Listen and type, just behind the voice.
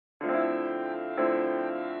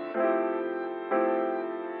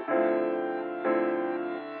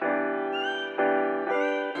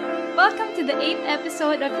to the 8th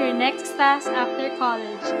episode of your next class after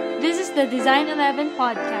college. This is the Design 11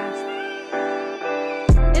 podcast.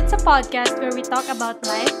 It's a podcast where we talk about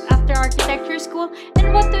life after architecture school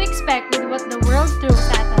and what to expect with what the world throws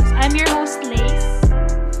at us. I'm your host, Lace.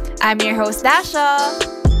 I'm your host, Dasha.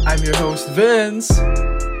 I'm your host, Vince.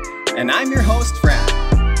 And I'm your host, Fran.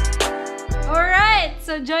 Alright,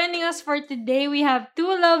 so joining us for today, we have two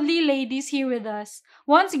lovely ladies here with us.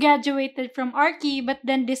 One's graduated from Archi but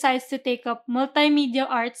then decides to take up multimedia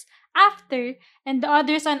arts after, and the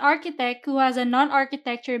other's an architect who has a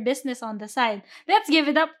non-architecture business on the side. Let's give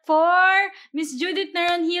it up for Miss Judith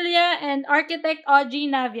Naranhilia and architect Audrey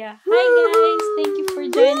Navia. Hi guys, thank you for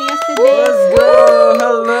joining us today. Let's go!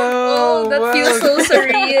 Hello! Oh, that feels so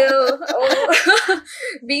surreal. Oh,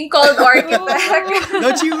 being called architect.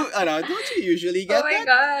 Don't you usually get Oh my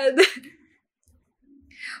that? god.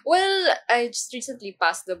 Well, I just recently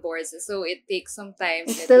passed the boards, so it takes some time.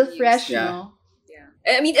 It's to still get fresh, used. no?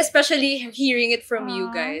 Yeah. I mean, especially hearing it from you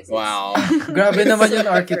guys. Wow. Grabe naman yun,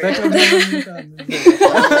 architect. Huwag naman Okay.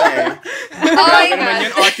 Oh my Ano naman god.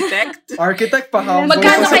 yun, architect? Architect pa, humble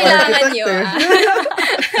Magkano pa sa kailangan architect nyo? eh.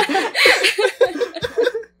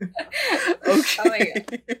 Okay. Oh my god.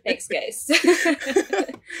 Thanks, guys.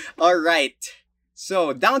 All right.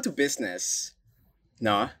 So, down to business.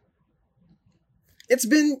 No? It's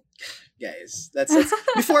been... Guys, let's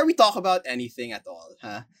before we talk about anything at all,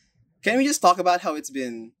 can we just talk about how it's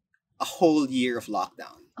been a whole year of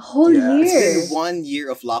lockdown? A whole Yeah. It's year. been 1 year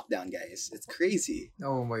of lockdown, guys. It's crazy.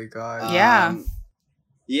 Oh my God. Yeah.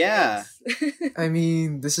 Yeah. I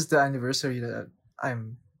mean, this is the anniversary that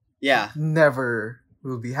I'm Yeah. never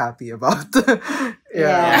will be happy about.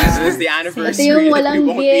 Yeah, so this is the Ito anniversary yung that walang we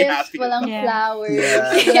won't be gifts, happy walang Yeah. flowers, Yeah.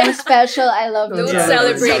 walang special I love you. Don't Yeah,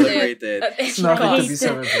 celebrate don't celebrate it. it. It's nothing to hate be it.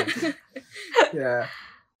 celebrated. Yeah.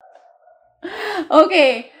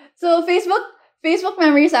 Okay, so Facebook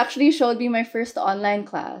Memories actually showed me my first online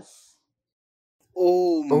class.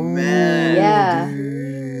 Oh, Oh, man. Yeah.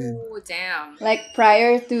 dude. Oh, damn. Like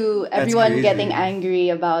prior to everyone crazy. getting angry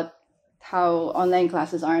about how online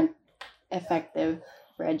classes aren't effective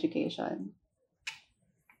for education.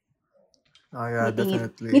 Oh yeah,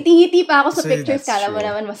 definitely. Ngiti-ngiti pa ako sa Kasi pictures, that's kala mo true.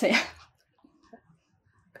 naman masaya.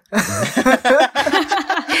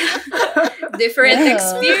 Different Yeah.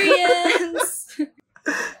 experience.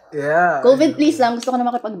 Yeah. COVID please lang, gusto ko na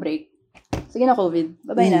makipag-break. Sige na COVID,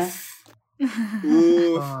 bye-bye na.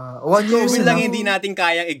 Ooh. 1 year COVID na lang hindi natin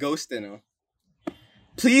kayang i-ghost, ano?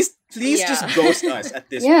 Please Yeah. just ghost us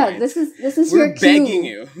at this Yeah, point. this is We're your cue. begging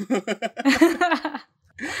you.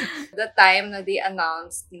 The time na they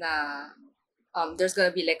announced na there's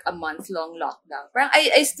gonna be like a month-long lockdown. Parang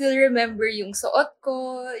I still remember yung suot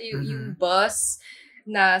ko, yung bus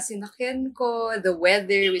na sinakyan ko, the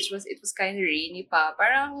weather, it was kind of rainy pa.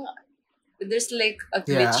 Parang there's like a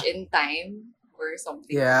glitch in time or something.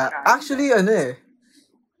 Yeah. Parang Actually, ano eh.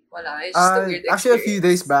 wala. It's just a weird Actually, a few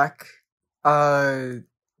days experience. back,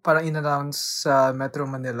 parang in-announce sa Metro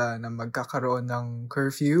Manila na magkakaroon ng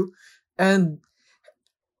curfew. And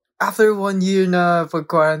after 1 year na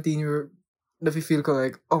pag-quarantine, nafe-feel ko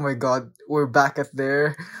like, oh my God, we're back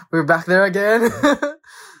there again.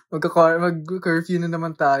 Mag-curfew na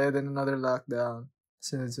naman tayo, then another lockdown.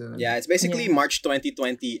 Sunod-sunod. Yeah, it's basically March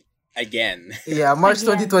 2020 again. Yeah, March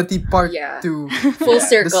Again. 2020 part Yeah. 2. Full The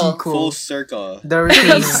circle. sequel. Full circle. The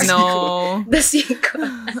return. No. The sequel.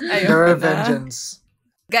 The revengeance.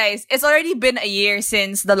 Guys, it's already been a year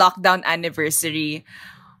since the lockdown anniversary.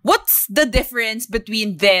 What's the difference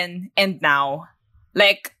between then and now?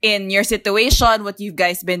 Like, in your situation, what you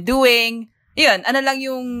guys been doing? Yun, ano lang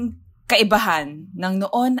yung kaibahan ng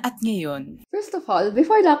noon at ngayon? First of all,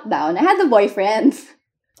 before lockdown, I had a boyfriend.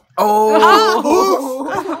 Oh!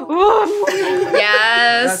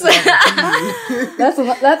 Yes.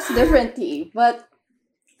 That's different tea. But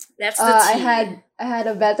That's the tea. I had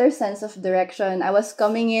a better sense of direction. I was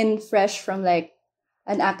coming in fresh from like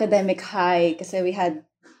an academic high kasi we had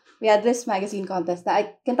this magazine contest that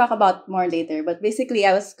I can talk about more later. But basically,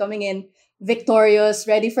 I was coming in victorious,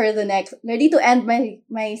 ready to end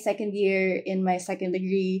my second year in my second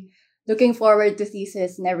degree, looking forward to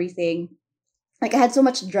thesis and everything. Like I had so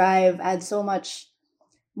much drive, I had so much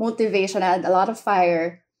motivation, I had a lot of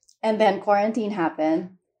fire, and then quarantine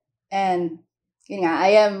happened, and I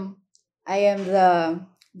am the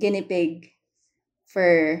guinea pig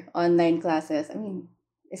for online classes. I mean,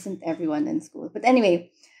 isn't everyone in school? But anyway,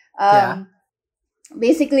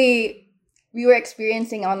 basically, we were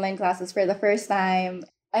experiencing online classes for the first time.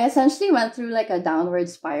 I essentially went through like a downward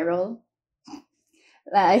spiral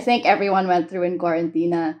that I think everyone went through in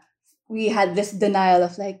quarantine. we had this denial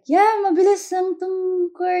of like, yeah, mabilis lang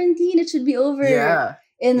tong quarantine. It should be over Yeah.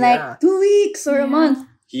 in Yeah. like 2 weeks or a month.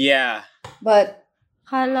 Yeah. But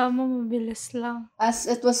Kala mo mabilis lang. as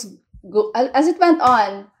it went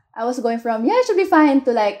on, I was going from yeah, it should be fine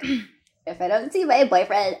to like, if I don't see my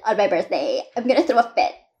boyfriend on my birthday, I'm gonna throw a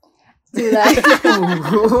fit. To like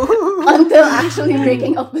until actually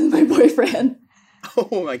breaking up with my boyfriend.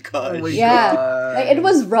 Oh my gosh. Oh my Yeah. God. Like it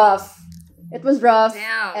was rough. It was rough.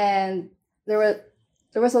 Damn. And there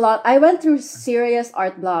was a lot. I went through serious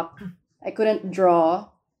art block. I couldn't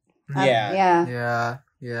draw. Yeah. Yeah. Yeah.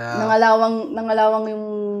 Yeah. Nangalawang yung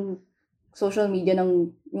social media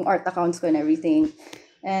ng yung art accounts ko and everything.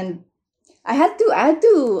 And I had to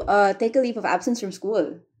take a leave of absence from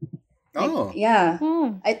school. Oh. Yeah.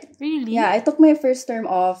 Oh, really? Yeah, I took my first term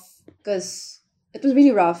off because it was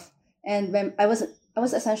really rough, and when I was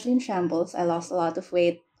essentially in shambles. I lost a lot of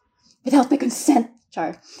weight without my consent,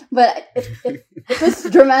 char. But it was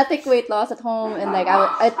dramatic weight loss at home, and like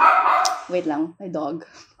I wait lang, my dog.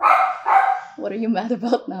 What are you mad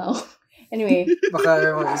about now? Anyway,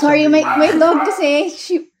 Baka sorry, my dog kasi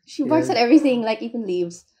she barks Yeah. at everything, like even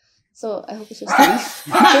leaves. So I hope it's just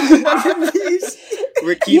leaves.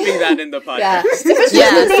 We're keeping that in the Yeah. podcast. If it's just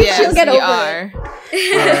Yes, a leaf, yes, she'll get we over are.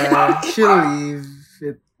 She'll leave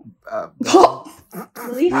it. it.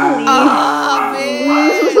 Leave. Ah,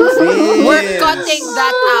 man. We're cutting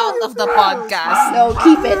that out of the podcast. No,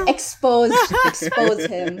 keep it. Expose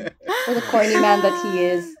him for the corny man that he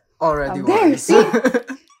is. Already There, won. see?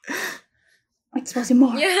 Expose him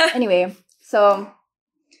more. Yeah. Anyway, so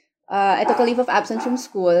I took a leave of absence from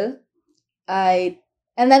school.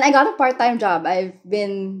 And then I got a part-time job. I've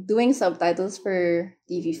been doing subtitles for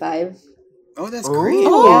TV5. Oh, that's Oh, great.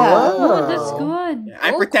 Yeah. Oh, that's good. Yeah,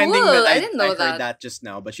 I'm Oh, pretending cool. that I didn't know I heard that. that just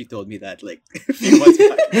now, but she told me that like a few months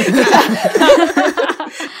back.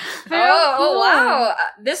 Pero Oh, cool. wow.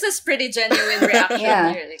 This is pretty genuine reaction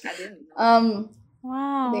Yeah. here. Like, I didn't know.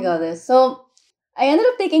 Wow. They got this. So I ended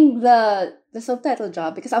up taking the subtitle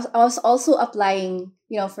job because I was also applying,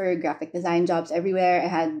 for graphic design jobs everywhere.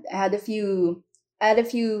 I had a few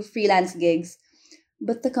freelance gigs,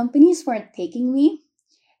 but the companies weren't taking me,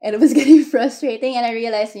 and it was getting frustrating. And I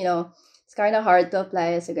realized, it's kind of hard to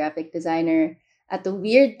apply as a graphic designer at a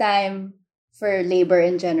weird time for labor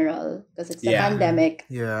in general because it's the Yeah. pandemic.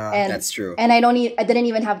 Yeah. And That's true. and I didn't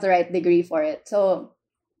even have the right degree for it. So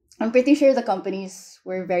I'm pretty sure the companies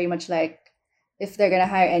were very much like, if they're gonna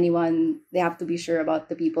hire anyone, they have to be sure about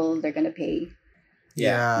the people they're gonna pay.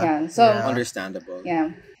 Yeah. Yeah. So Yeah. Understandable.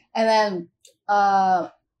 yeah. And then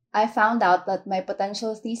I found out that my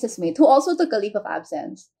potential thesis mate, who also took a leave of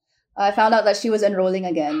absence, I found out that she was enrolling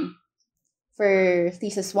again for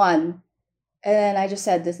thesis 1. And then I just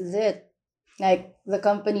said, this is it. Like, the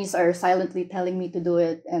companies are silently telling me to do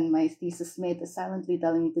it, and my thesis mate is silently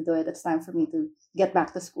telling me to do it. It's time for me to get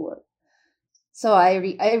back to school. So I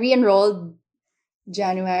re-enrolled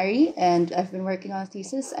January, and I've been working on a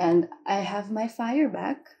thesis, and I have my fire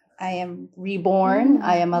back. I am reborn.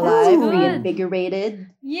 I am alive, Good. reinvigorated.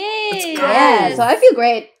 Yay! Yeah, so I feel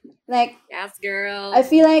great. Like, Yes, girl. I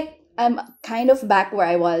feel like I'm kind of back where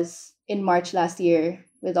I was in March last year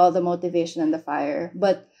with all the motivation and the fire,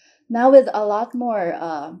 but now with a lot more,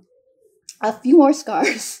 a few more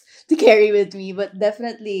scars to carry with me, but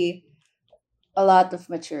definitely a lot of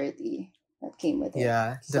maturity that came with it.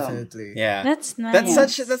 Yeah, So, definitely. Yeah. That's nice.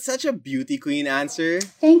 That's such a beauty queen answer.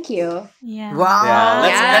 Thank you. Yeah. Wow. Yeah,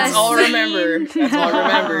 let's Yes. all remember. Let's all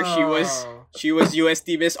remember. Wow. She was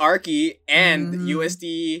UST Miss Arky and Mhm.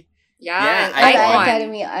 UST. yeah, Yeah, And the icon.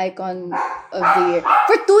 Academy Icon of the Year.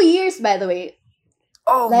 For 2 years, by the way.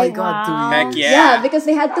 Oh my Like, god, wow. to Heck yeah. Yeah, because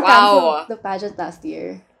they had to Wow. cancel the pageant last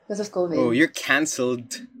year because of COVID. Oh, you're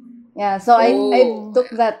cancelled. Yeah, so I Oh. took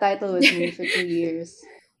that title with me for 2 years.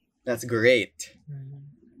 That's great.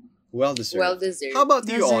 Well deserved. Well deserved. How about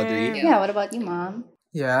you, Deserved. Audrey? Yeah, what about you, Mom?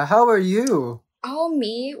 Yeah, how are you? Oh,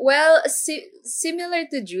 me? Well, similar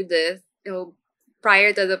to Judith,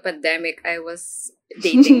 prior to the pandemic, I was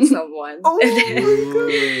dating someone. Oh And then- my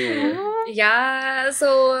god. Oh, yeah,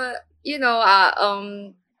 so,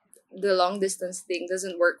 the long distance thing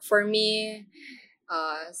doesn't work for me.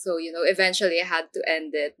 So, eventually I had to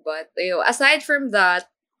end it. But, aside from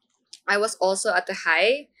that, I was also at a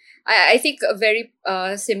high. I think very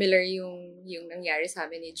similar yung nangyari sa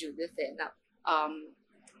amin ni Judith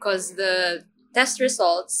because the test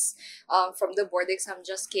results from the board exam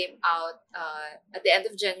just came out at the end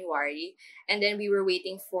of January, and then we were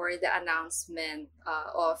waiting for the announcement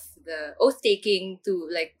of the oath taking to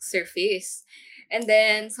like surface, and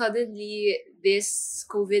then suddenly this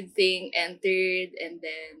COVID thing entered, and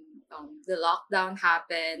then the lockdown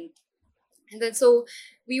happened. And then so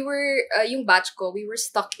we were yung batch ko, we were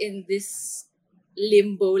stuck in this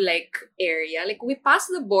limbo like area. Like we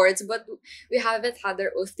passed the boards but we haven't had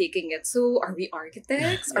our oath taking yet. So are we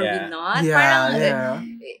architects? Are Yeah. we not? Yeah, Parang yeah.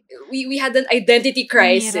 we had an identity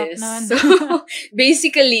crisis. Hirap nun. So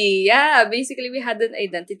basically we had an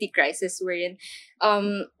identity crisis wherein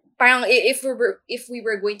parang if we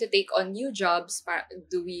were going to take on new jobs,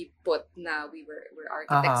 do we put na we're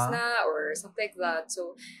architects Uh-huh. na or something like that.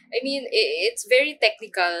 So I mean it's very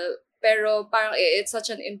technical pero parang it's such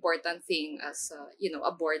an important thing as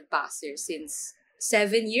a board passer since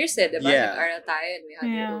 7 years diba? Yeah. Nag-aral tayo and we had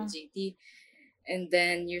your Yeah. OJT. And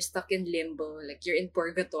then you're stuck in limbo, like you're in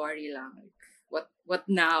purgatory lang. Like, what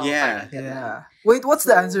now? Yeah. Parang ganun. Yeah. Wait, what's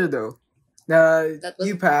the So, answer though? that was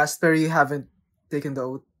You passed, but you haven't taken the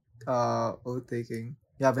oath taking.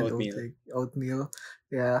 You haven't oatmeal.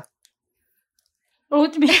 Yeah.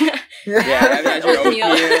 Oatmeal. Yeah, you haven't had your Oatmeal.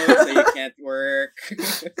 oatmeal, so you can't work.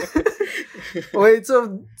 Wait,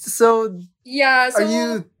 so yeah. So are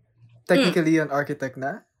you technically an architect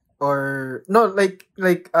na? Or no, like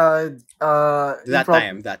that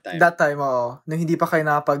time. That time, oo. Nung hindi pa kayo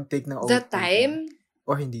nakapag-take ng oath that taking. time?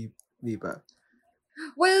 Or hindi pa.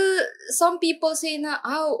 Well, some people say na,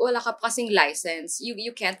 wala ka pa kasing license.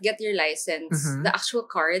 You can't get your license, Mhm. the actual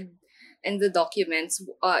card and the documents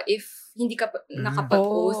if hindi ka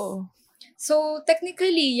nakapag-oath. Oh. So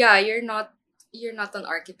technically, yeah, you're not an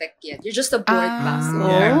architect yet. You're just a board Ah. passer.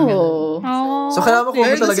 Yeah. Oh. Oh. So kailangan mo Pero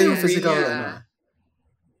kung talaga that's yung physical, yeah.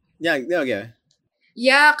 Yeah, okay.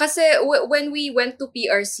 Yeah, kasi when we went to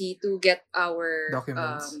PRC to get our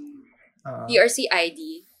Documents. PRC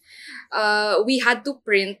ID, we had to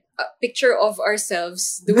print a picture of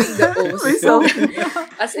ourselves doing the oath. Wait, so-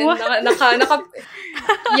 As in, What?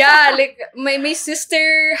 yeah, like, my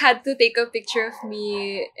sister had to take a picture of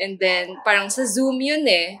me and then, parang sa Zoom yun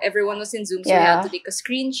eh. Everyone was in Zoom, so we had Yeah. to take a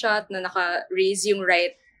screenshot na naka-raise yung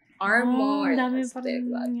right arm mo. or dami pa something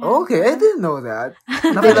rin. like that. yan. Okay, I didn't know that.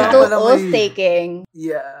 Nakailangan Digital pala oath may... taking.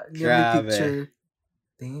 Yeah, may Grabe. picture.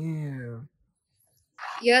 Damn.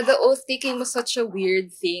 Yeah, the oath taking was such a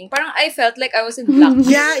weird thing. Parang I felt like I was in Black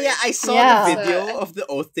Yeah, Mirror. I saw Yeah. the video of the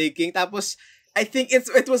oath taking. Tapos, I think it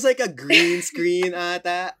was like a green screen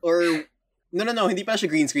ata. Or, no, hindi pa siya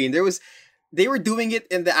green screen. They were doing it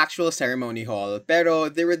in the actual ceremony hall. Pero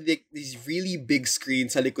there were these really big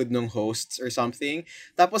screens sa likod ng hosts or something.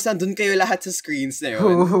 Tapos nandun kayo lahat sa screens na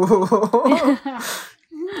yun.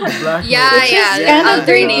 Black Yeah, Mirror. yeah, It's like kind of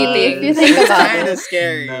alternating. creepy if you think It's about kind it. of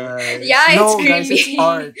scary. Nice. Yeah, it's no, guys, it's creepy.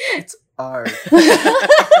 art. It's art.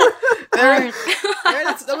 Pero-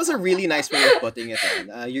 yeah, that was a really nice way of putting it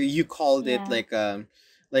on. You called it Yeah.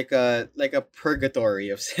 like a purgatory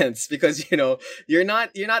of sense because you're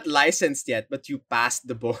not licensed yet but you passed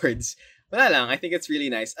the boards. Wala lang, I think it's really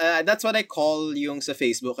nice. That's what I call yung sa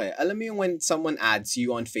Facebook eh. Alam mo yung when someone adds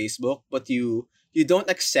you on Facebook but you don't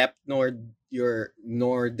accept nor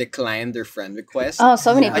decline their friend request. Oh,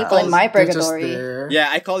 so many Yeah. people in my They're just purgatory. there. Yeah,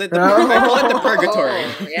 I call it the Oh, purgatory.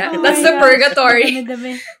 yeah, Oh that's my the gosh, purgatory.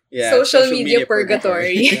 dami-dami. Yeah, Social media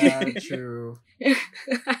purgatory. Yeah, true.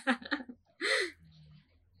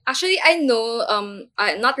 Actually, I know,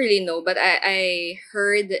 I not really know, but I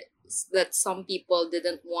heard that some people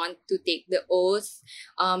didn't want to take the oath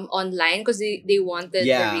online because they wanted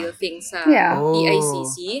Yeah. the real thing sa Yeah.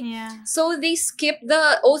 PICC. Yeah. So they skipped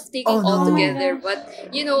the oath taking Oh, no. altogether. Oh my gosh.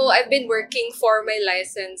 But I've been working for my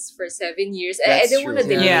license for 7 years. I That's didn't want to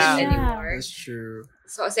true. delay Yeah. it anymore. That's true.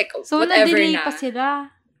 So I was like, So, whatever na-delay na. pa sila.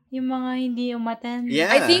 Yung mga hindi umattend.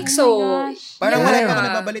 Yeah. I think Oh so. my gosh. Parang Yeah. wala pa ako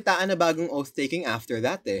nababalitaan na bagong oath taking after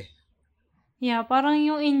that eh. Yeah, parang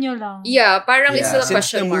yung inyo lang. Yeah, parang it's Yeah. still a Since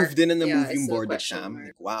question mark. na-move din na na-move Yeah, yung it's still a board question exam.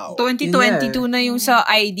 mark. Like, wow. 2022 na yung sa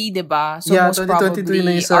ID, diba? So Yeah, most 2022 na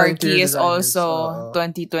probably, yung sa Arky interior is designers, also oo.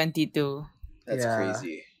 2022. That's Yeah.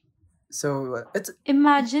 crazy. So, it's...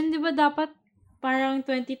 Imagine, di ba dapat parang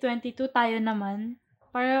 2022 tayo naman?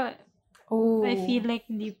 Para Oh. I feel like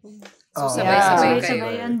hindi po. So, Oh, sabay-sabay Yeah. kayo.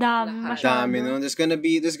 Sabay-sabay. Ang dami. Lahat. Masyado. Dami, no? There's gonna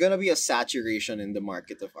be a saturation in the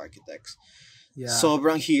market of architects. Yeah.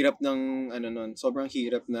 Sobrang hirap ng sobrang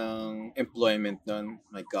hirap ng employment nun.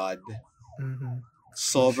 My God. Mhm.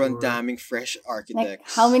 Sobrang Sure. daming fresh Like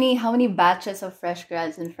architects. how many batches of fresh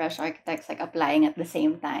grads and fresh architects like applying at the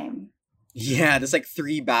same time? Yeah, there's like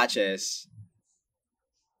 3 batches.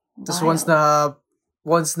 Tapos Wild.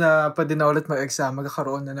 once na pwede na ulit mag-exam,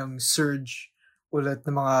 magkakaroon na ng surge ulit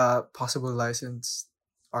ng mga possible licensed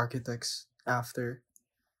architects after.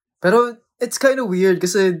 Pero it's kind of weird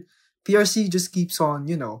kasi PRC just keeps on,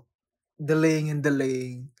 delaying and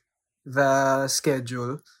delaying the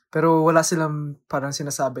schedule. Pero wala silang parang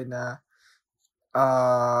sinasabi na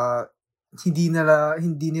hindi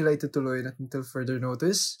nila itutuloy until further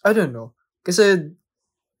notice. I don't know. Kasi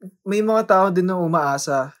may mga tao din na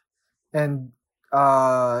umaasa and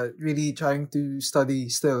really trying to study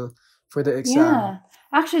still for the exam. Yeah.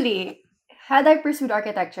 Actually, had I pursued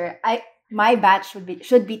architecture, my batch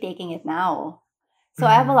should be taking it now. So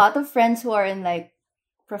I have a lot of friends who are in like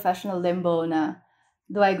professional limbo na,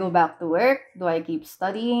 do I go back to work? Do I keep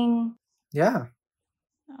studying? Yeah.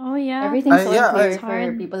 Oh, yeah. Everything's so yeah, unclear it's for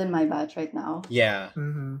hard. people in my batch right now. Yeah.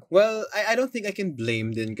 Mm-hmm. Well, I don't think I can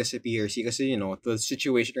blame din kasi PRC kasi, you know, the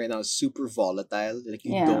situation right now is super volatile. Like,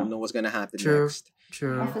 you Yeah. don't know what's gonna happen True. next.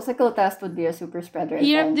 True. A physical test would be a super spreader.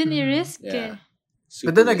 Hirap event. din i-risk Yeah. eh. But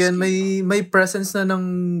Super then again, risky. may presence na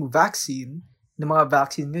ng vaccine, ng mga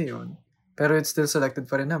vaccine ngayon. Pero it's still selected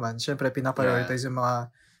pa rin naman. Siyempre, pinaprioritize yung mga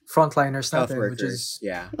frontliners Health natin, which workers. is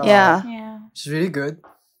Yeah. Yeah. Yeah. which is really good.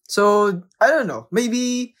 So, I don't know.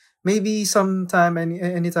 Maybe sometime,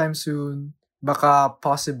 anytime soon, baka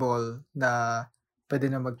possible na pwede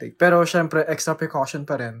na mag-take. Pero, syempre, extra precaution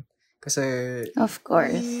pa rin. Kasi, Of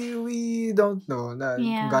course. we don't know na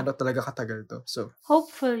Yeah. kung gaano talaga katagal to. So,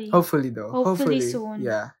 Hopefully. hopefully though. Hopefully soon.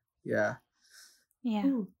 Yeah. Yeah.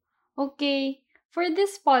 Yeah. Okay. For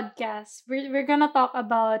this podcast, we're gonna talk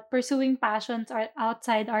about pursuing passions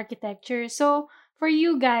outside architecture. So, for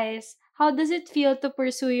you guys, how does it feel to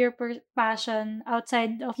pursue your passion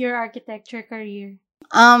outside of your architecture career?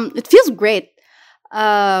 It feels great.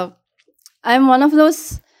 I'm one of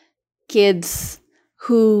those kids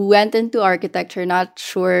who went into architecture not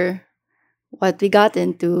sure what we got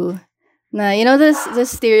into. Na, you know, this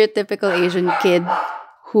stereotypical Asian kid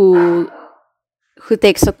who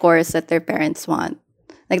takes a course that their parents want.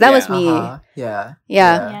 Like that was Yeah. me. Yeah. Yeah.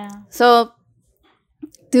 Yeah. So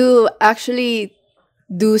to actually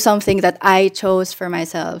do something that I chose for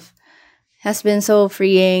myself has been so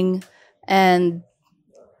freeing and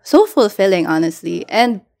so fulfilling, honestly.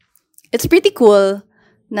 And it's pretty cool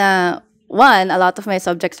na, one, a lot of my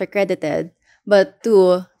subjects are credited, but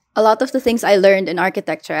two, a lot of the things I learned in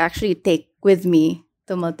architecture I actually take with me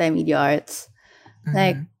to multimedia arts.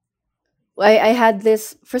 Like, I had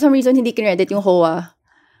this, for some reason, hindi kinredit yung HOA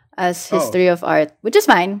as history of art, which is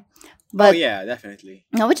fine. But, Oh, yeah, definitely.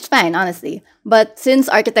 no, which is fine, honestly. But since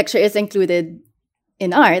architecture is included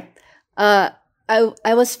in art,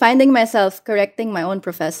 I was finding myself correcting my own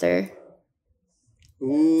professor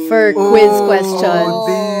Ooh. for quiz questions.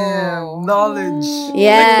 Damn. Knowledge.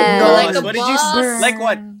 Yeah. Like the What did you boss. like?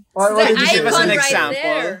 What? What The did you give us icon an right example?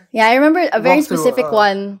 there. Yeah, I remember a very Walk through, specific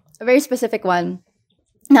one. A very specific one.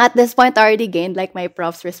 Now, at this point, I already gained like my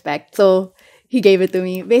prof's respect, so he gave it to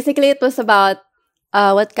me. Basically, it was about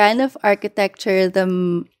what kind of architecture the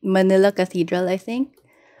Manila Cathedral, I think,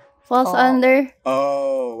 falls under.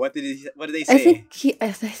 Oh, what did they I say?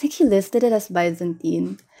 think he listed it as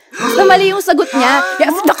Byzantine. Basta mali yung sagot niya.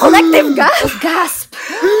 Yes, the collective gasp.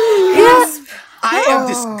 Yes. I am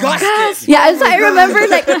disgusted. Yeah, and so I remember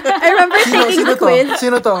taking the quiz.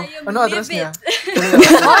 Sino to? Ano address niya?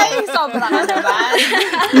 Ay, sobrang ano ba?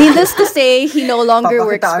 Needless to say, he no longer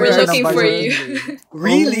works Papakitaan for siya us. looking ng for budget. you.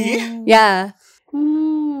 Really? Yeah.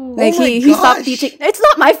 Ooh. Like Oh my he stopped gosh. teaching. It's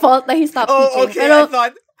not my fault that he stopped Oh, teaching. okay. Pero, I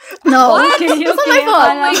thought. no. Okay, It's not okay. my fault.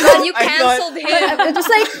 Oh my god, you I canceled him. It was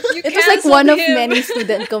like You it was like canceled one of him. many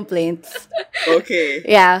student complaints. Okay.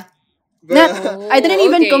 Yeah. But- I didn't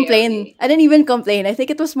even okay, complain. okay. I didn't even complain. I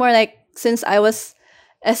think it was more like since I was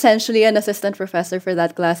essentially an assistant professor for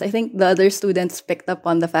that class, I think the other students picked up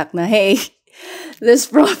on the fact na, hey, this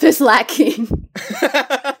prof is lacking.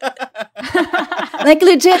 Like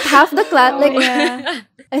legit half the class, like Yeah.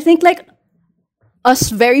 I think like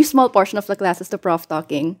very small portion of the class is the prof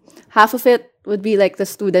talking. Half of it would be like the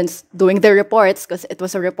students doing their reports because it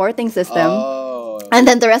was a reporting system. Oh. And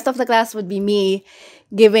then the rest of the class would be me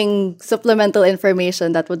giving supplemental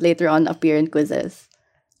information that would later on appear in quizzes.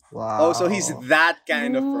 Wow. Oh, so he's that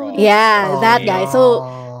kind of prof. Yeah, Oh, that guy. So,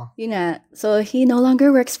 no. you know, so he no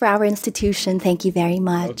longer works for our institution. Thank you very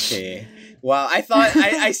much. Okay. Wow, I thought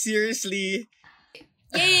I seriously.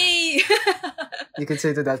 Yay! You can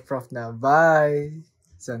say to that prof now, bye,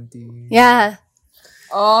 Santi. Yeah.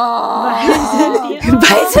 Oh. Bye.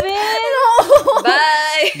 No.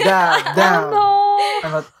 Bye! Dab, dab. No.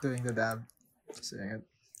 I'm not doing the dab. Just saying it.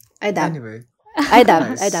 I dab. Anyway, I dab.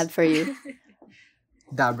 Nice. I dab for you.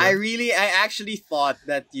 dab. I actually thought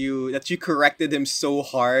that you corrected him so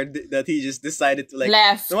hard that he just decided to like.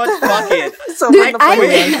 Left. You know what? Fuck it. Sobrang I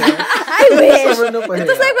napahiya siya. I wish. Sobrang napahiya. It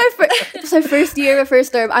was like my first year, my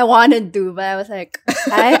first term. I wanted to, but I was like,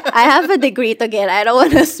 I have a degree to get. I don't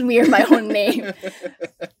want to smear my own name.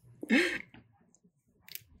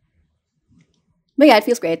 But yeah, it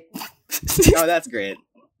feels great. Oh, that's great.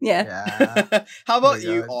 Yeah. Yeah. How Oh my about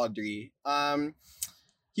you, God. Audrey?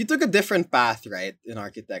 You took a different path, right, in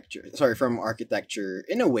architecture. Sorry, from architecture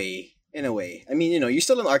in a way. In a way, I mean, you're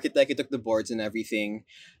still an architect. You took the boards and everything,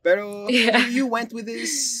 pero Yeah. you went with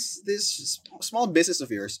this small business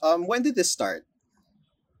of yours. When did this start?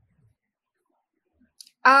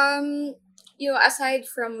 Um, aside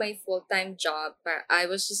from my full-time job, I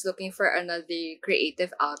was just looking for another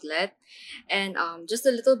creative outlet. And just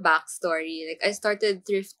a little backstory. Like I started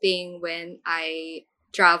thrifting when I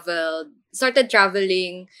started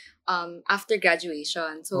traveling after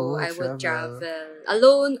graduation. So Oh, I would travel. travel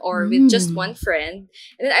alone or with just one friend.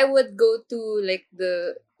 And then I would go to like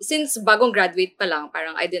since bagong graduate pa lang,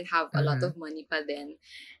 parang I didn't have a lot Mhm. of money pa then.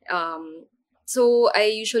 Um, so I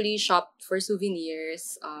usually shopped for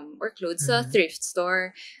souvenirs or clothes sa Mhm. thrift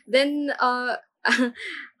store. Then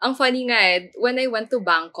ang funny nga when I went to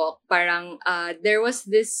Bangkok, parang there was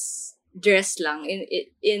this dress lang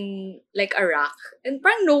in like a rack. And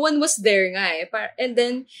parang no one was there nga and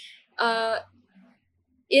then uh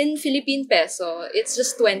in Philippine peso, it's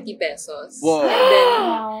just 20 pesos. Whoa. And then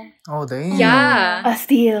Wow. Oh, damn. yeah. A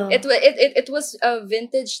steal. It was a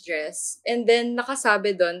vintage dress. And then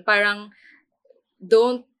nakasabi doon parang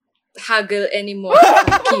don't haggle anymore.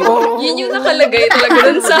 Fuck you. Oh, Yun yung nakalagay talaga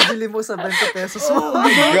dun sa Mabibili mo sa 20 pesos mo. Oh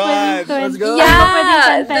my God. Let's go.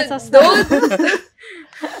 yeah, Pwedeng 10 pesos na. don't.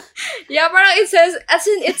 Yeah, parang it says, as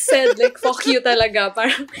in it said, like, fuck you talaga.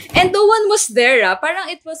 Parang, and no one was there,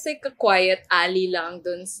 Parang it was like a quiet alley lang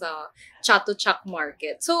dun sa Chatuchak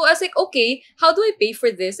Market. So I was like, okay, how do I pay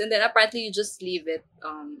for this? And then apparently you just leave it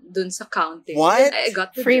dun sa counter. What? Then I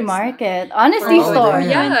got the Free dress na. market. Honesty Oh, store. damn.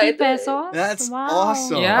 Yeah, 20 it- pesos? That's Wow.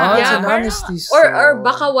 awesome. Yeah. Oh, it's Yeah, an parang- honesty or store.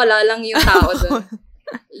 baka wala lang yung tao dun.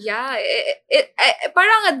 Yeah,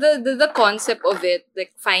 parang the concept of it,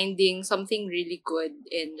 like finding something really good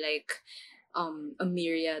in like a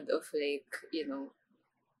myriad of like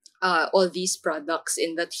all these products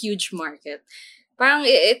in that huge market. Parang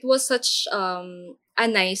it was such a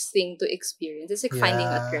nice thing to experience. It's like finding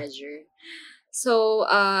a Yeah. treasure. So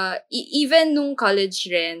even nung college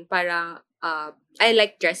rin, parang I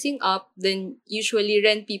like dressing up. Then usually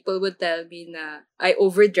rin people would tell me na I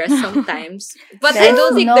overdress sometimes. But I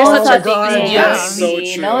don't think there's no such a such thing as thing. Yeah. dressing. So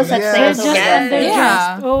true. No such Yeah. thing as Just- overdressing.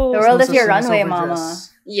 Yeah. Oh. The world No is your such thing as runway, overdress.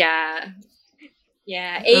 mama. Yeah.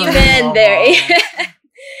 Yeah. Oh, Amen mama. there.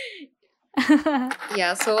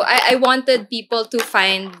 Yeah, so I wanted people to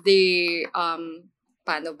find their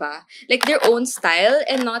paano ba? Like their own style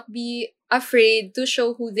and not be afraid to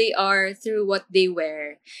show who they are through what they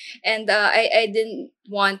wear. And I didn't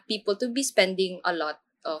want people to be spending a lot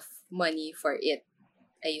of money for it.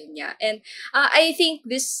 Ayun niya. And I think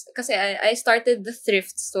this kasi I started the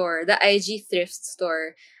thrift store, the IG thrift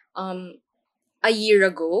store a year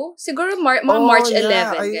ago. Siguro mga March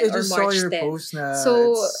 11 I din, or just saw March your 10. post na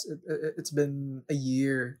So- it's been a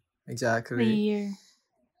year. A Exactly. year.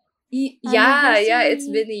 Yeah, it's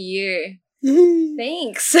Anniversary. been a year.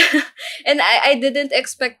 Thanks. And I didn't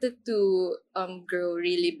expect it to grow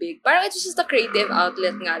really big. Parang it's just a creative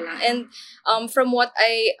outlet nga lang. And from what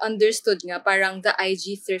I understood nga, parang the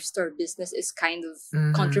IG thrift store business is kind of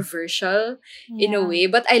Mhm. controversial in a Yeah. way.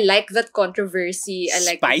 But I like that controversy. I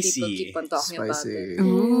like that people Spicy. keep on talking about Spicy. it.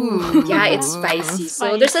 Ooh. Yeah, it's spicy.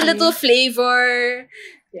 So there's a Spicy. little flavor.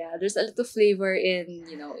 Yeah, there's a little flavor in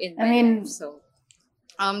in I my mean, life. So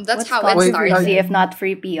that's What's how it Wait, started. controversy if not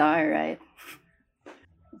free PR, right?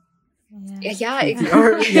 Yeah. Yeah, exactly.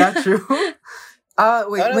 Or, yeah, true.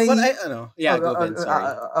 Wait, may... Yeah, go Oh, Vince,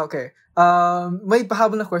 sorry. okay. May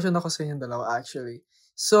pahabol na question ako sa inyong dalawa, actually.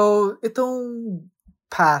 So, itong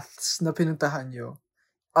paths na pinuntahan nyo,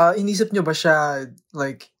 inisip nyo ba siya,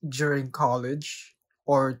 like, during college?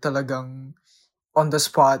 Or talagang on the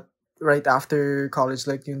spot, right after college,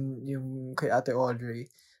 like yung kay Ate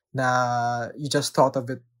Audrey, na you just thought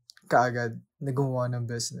of it kaagad na gumawa ng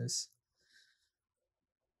business?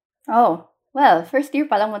 Oh, well, first year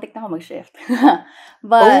pa lang muntik na ako mag-shift.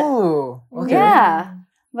 But, Oh, okay. yeah.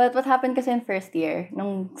 But what happened kasi in first year,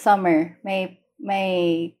 nung summer, my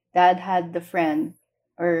dad had the friend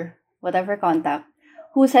or whatever contact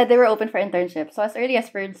who said they were open for internship. So as early as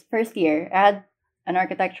first year, I had an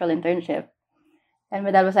architectural internship. And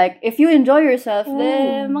my dad was like, if you enjoy yourself,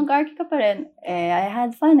 then Oh. mag-archi ka pa rin. I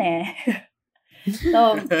had fun eh.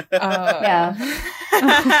 So, yeah.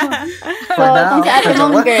 So, For now, kung si ate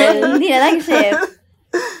mong what? girl, hindi na nag-shift.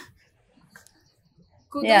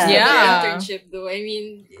 Kudos Yeah. to the Yeah. internship though. I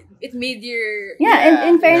mean, it made your... Yeah, and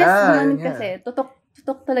in fairness Yeah, naman yeah. kasi,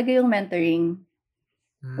 tutok talaga yung mentoring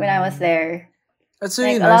when I was there. That's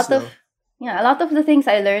really Like, a nice lot of, though. yeah, a lot of the things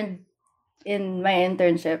I learned in my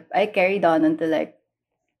internship, I carried on until like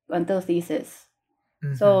until thesis.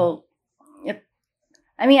 Mhm. So,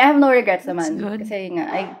 I mean, I have no regrets That's naman. good. Kasi nga,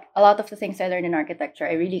 a lot of the things I learned in architecture,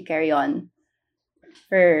 I really carry on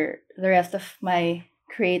for the rest of my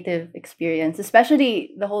creative experience,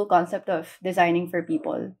 especially the whole concept of designing for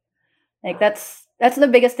people. Like that's the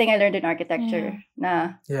biggest thing I learned in architecture.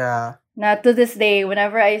 Yeah. Na to this day,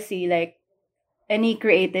 whenever I see like any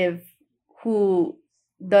creative who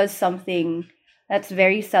does something that's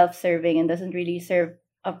very self-serving and doesn't really serve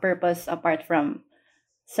a purpose apart from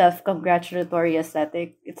self-congratulatory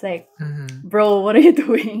aesthetic, it's like, Mhm. bro, what are you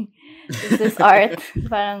doing? This is art.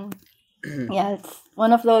 Parang, yeah, it's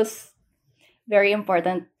one of those very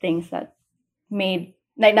important things that make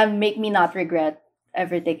me not regret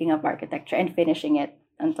ever taking up architecture and finishing it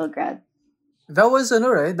until grad. That was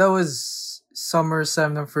right? That was summer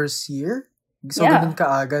sem ng first year. So Yeah. ganun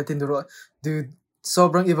kaaga tinuro. Dude,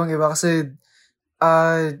 sobrang ibang-iba kasi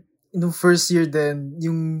nung first year din,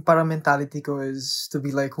 yung parang mentality ko is to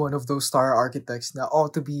be like one of those star architects na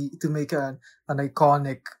to make an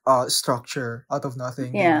iconic structure out of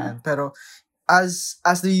nothing. Yeah. Ganyan. Pero as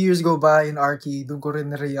the years go by in Archi, doon ko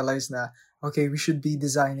rin na-realize na okay, we should be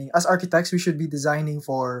designing as architects, we should be designing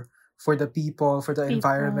for the people, for the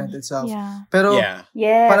environment itself. Yeah. Pero Yeah.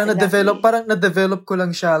 Yes, parang exactly. na-develop ko lang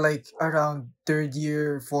siya like around third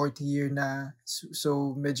year, fourth year na.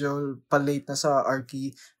 So medyo pa-late na sa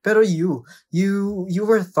Archi. Pero you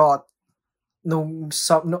were thought no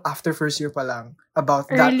after first year pa lang about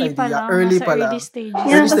that Early idea. pa lang. Early Nasa pa lang. early stages.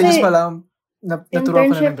 Yeah, Early stages kasi pa lang. Naturuan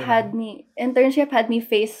ko na ng ganun. internship had me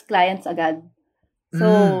face clients agad.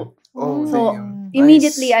 So Oh, So, damn.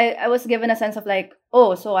 immediately Nice. I was given a sense of like,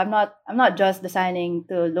 oh, so I'm not just designing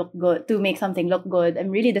to look good, to make something look good. I'm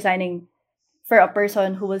really designing for a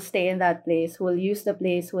person who will stay in that place, who will use the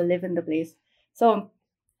place, who will live in the place. So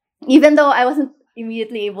even though I wasn't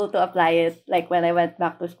immediately able to apply it like when I went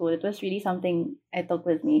back to school, it was really something I took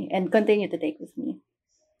with me and continue to take with me.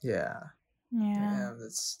 Yeah. Yeah. Yeah,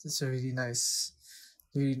 that's a really nice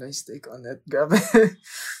take on it. Grabe.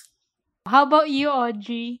 How about you,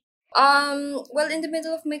 Audrey? Well, in the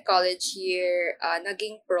middle of my college year,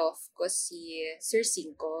 naging prof ko si Sir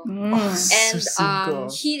Cinco. Mm. And Sir Cinco.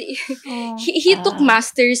 Oh. he took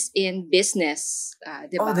masters in business, Oh,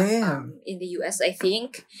 diba? damn. In the US, I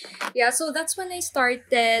think. Yeah, so that's when I started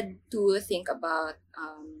to think about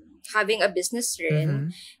having a business rin. Mhm.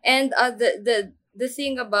 And the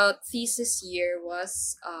thing about thesis year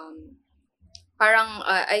was parang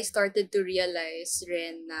I started to realize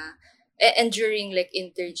rin na and during like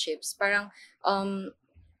internships parang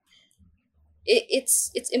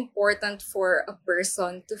it's important for a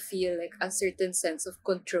person to feel like a certain sense of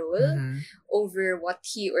control Mhm. over what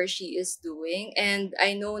he or she is doing, and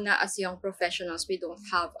I know na as young professionals we don't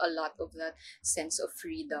have a lot of that sense of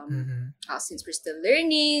freedom. Mhm. Since we're still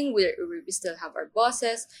learning, we still have our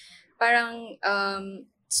bosses, parang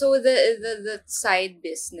so the side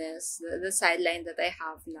business, the sideline that I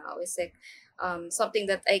have now is like something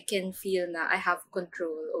that I can feel na I have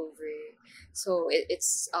control over. So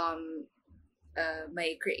it's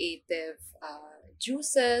my creative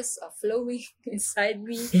juices flowing inside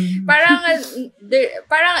me. Parang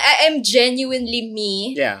parang I am genuinely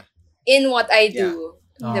me Yeah. in what I do.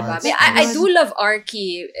 Oh, Diba? that's I nice. do love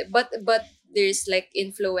Archi, but there's like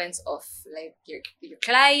influence of like your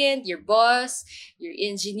client, your boss, your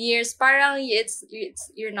engineers. Parang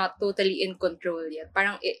you're not totally in control yet.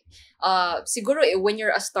 Parang siguro when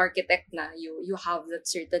you're a star architect na, you have that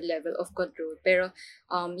certain level of control. Pero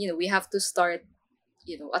we have to start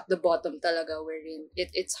at the bottom talaga, wherein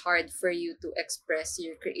it's hard for you to express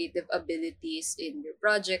your creative abilities in your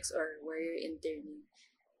projects or where you're interning.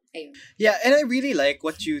 Ayun. Yeah, and I really like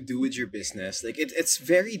what you do with your business. Like it's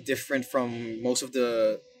very different from most of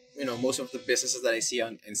the businesses that I see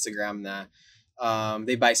on Instagram na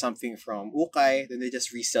they buy something from Ukay, then they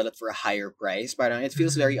just resell it for a higher price. Parang it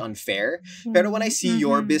feels very unfair. Pero when I see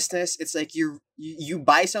your business, it's like you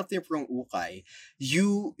buy something from Ukay,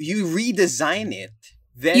 you redesign it,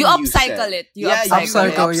 then You sell. upcycle it. You Yeah,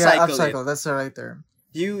 upcycle you Upcycle, upcycle it. that's the right term.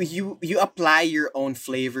 You apply your own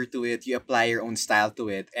flavor to it, you apply your own style to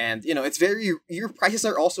it, and it's your prices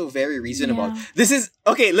are also very reasonable. Yeah. This is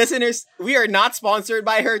okay, listeners, we are not sponsored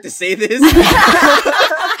by her to say this.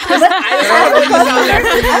 As a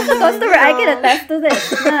customer, I can attest to this.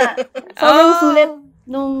 Na sobrang sulit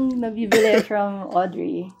nung nabibili from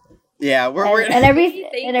Audrey. Yeah, we're And We're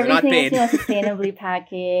not everything paid. is sustainably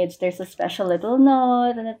packaged. There's a special little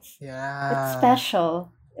note, and it's Yeah.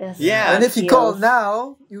 special. Yes, Yeah. And if you call heels.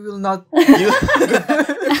 now, you will not.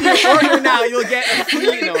 If you order now, you'll get a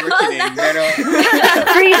free, no, we're kidding. Pero,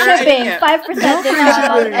 Free pero shipping, ayun nga. 5% discount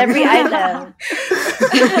on every item.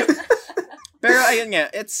 Pero ayun nga,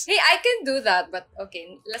 it's, Hey, I can do that, but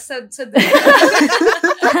okay. Sa dulo.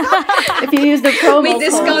 If you use the promo May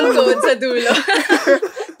discount code sa dulo.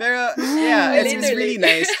 pero yeah, it's Literally. really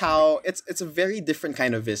nice how it's a very different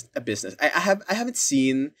kind of a business. I haven't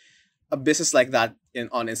seen a business like that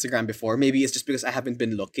on Instagram before. Maybe it's just because I haven't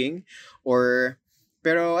been looking, or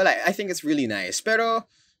pero like, I think it's really nice. Pero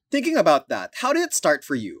thinking about that, how did it start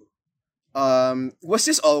for you? Was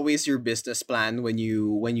this always your business plan when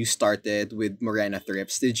you started with Morena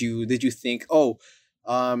Thrips? Did you think, oh,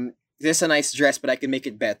 this is a nice dress, but I can make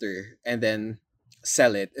it better and then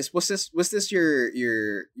sell it? Was this your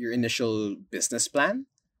initial business plan?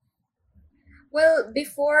 Well,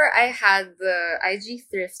 before I had the IG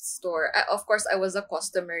thrift store, of course, I was a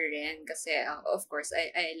customer rin kasi, of course,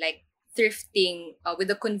 I like thrifting with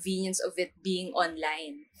the convenience of it being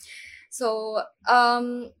online. So,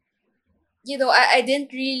 I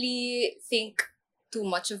didn't really think too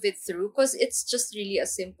much of it through because it's just really a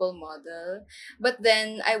simple model. But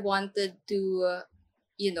then I wanted to,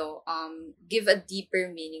 give a deeper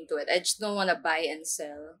meaning to it. I just don't want to buy and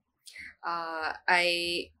sell.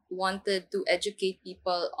 I wanted to educate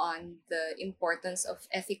people on the importance of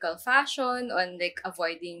ethical fashion, on like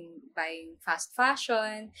avoiding buying fast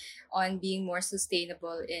fashion, on being more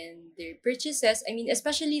sustainable in their purchases. I mean,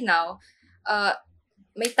 especially now,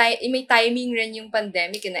 may timing rin yung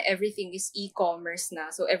pandemic and everything is e-commerce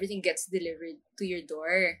na. So everything gets delivered to your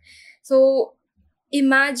door. So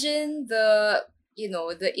imagine the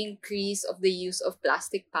increase of the use of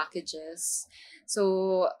plastic packages.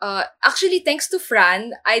 So, actually, thanks to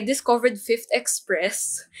Fran, I discovered Fifth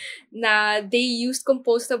Express na they used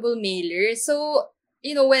compostable mailers. So,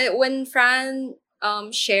 when Fran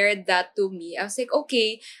shared that to me, I was like,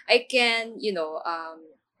 okay, I can,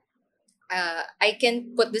 I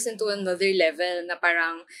can put this into another level na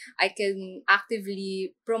parang I can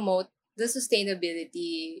actively promote the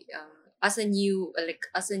sustainability as a new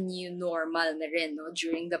normal na rin, no,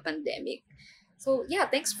 during the pandemic. So yeah,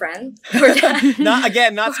 thanks, Fran, for that.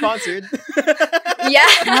 Not sponsored. Yeah,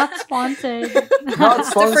 Not sponsored. Not the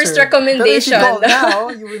first sponsored. recommendation. But if you call now,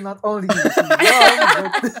 you will not only receive love,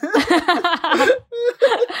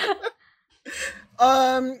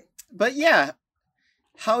 but But yeah,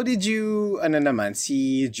 how did you, ano naman,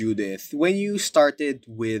 si Judith, when you started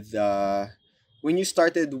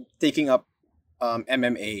taking up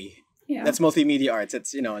MMA, Yeah. that's multimedia arts.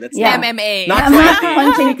 It's, that's Yeah. MMA. not I'm not fighting.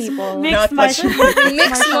 punching people. Mixed Not martial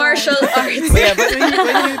Mixed martial arts. Yeah, but when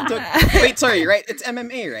you took, wait, sorry, right? It's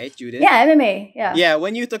MMA, right, Judith? Yeah, MMA. Yeah. Yeah,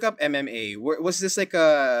 when you took up MMA, was this like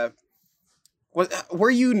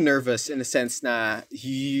were you nervous in the sense na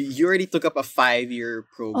you already took up a 5-year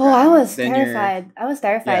program? Oh, I was then you're- terrified. I was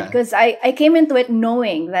terrifiid Yeah. because I came into it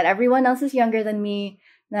knowing that everyone else is younger than me.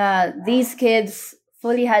 Na these kids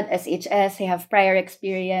fully had SHS. They have prior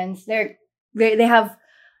experience. They have,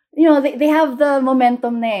 they have the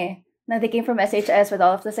momentum na eh. Na they came from SHS with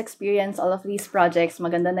all of this experience, all of these projects.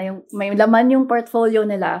 Maganda na may laman yung portfolio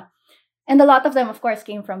nila. And a lot of them, of course,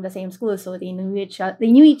 came from the same school. So they knew each other,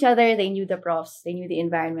 they knew the profs, they knew the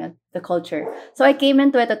environment, the culture. So I came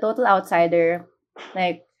into it a total outsider,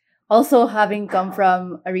 like also having come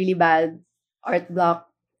from a really bad art block.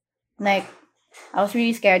 Like, I was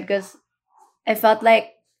really scared because I felt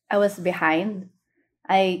like I was behind.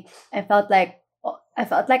 I felt like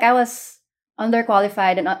I was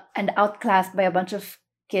underqualified and outclassed by a bunch of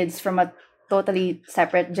kids from a totally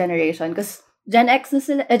separate generation. Because Gen Z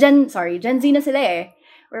na sila eh.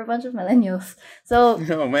 We're a bunch of millennials. So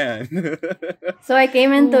Oh man. I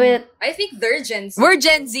came into it. I think they're Gen Z. We're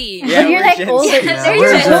Gen Z. Yeah, But you're we're like Gen older. Z. Yeah, You're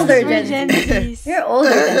we're Gen older Z. We're Gen Gen Z. Zs. You're older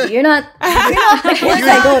Gen Z. You're not the kids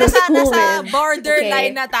I go to school Nasa with. borderline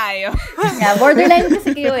Okay. na tayo. Yeah, borderline kasi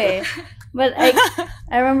kayo eh. But I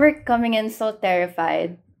remember coming in so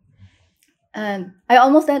terrified. And I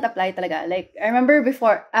almost didn't apply talaga. Like, I remember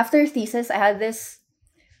after thesis, I had this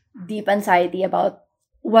deep anxiety about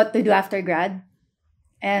what to do after grad.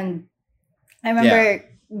 And I remember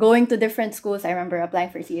going to different schools. I remember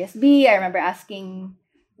applying for CSB. I remember asking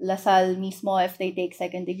LaSalle mismo if they take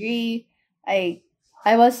second degree. I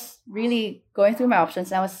was really going through my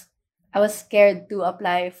options. And I was scared to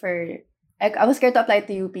apply I was scared to apply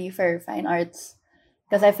to UP for fine arts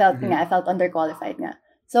because I felt underqualified nga.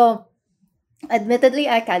 So, admittedly,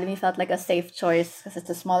 Academy felt like a safe choice because it's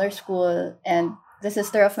a smaller school and the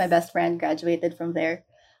sister of my best friend graduated from there.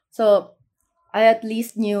 So, I at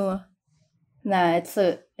least knew na it's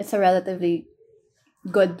a relatively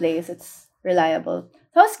good place. It's reliable.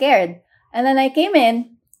 So I was scared. And then like,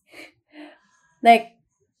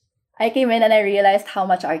 I came in and I realized how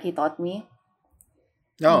much Archie taught me.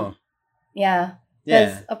 Oh, Yeah.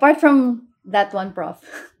 Because yeah. apart from that one prof,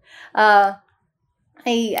 uh,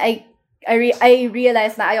 I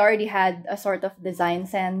realized that I already had a sort of design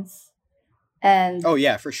sense. And Oh,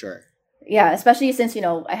 yeah, for sure. yeah, especially since,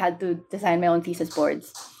 I had to design my own thesis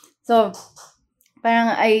boards. So,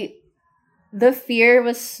 parang the fear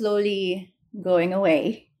was slowly going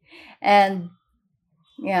away. And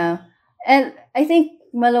yeah. And I think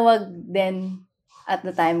maluwag din at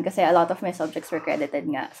the time kasi a lot of my subjects were credited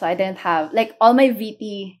nga. So I didn't have, like, all my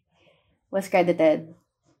VP was credited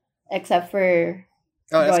except for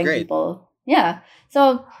Oh, that's drawing great. people. Yeah.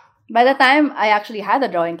 So by the time I actually had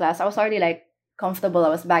a drawing class, I was already like comfortable. I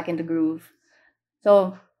was back in the groove.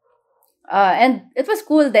 So and it was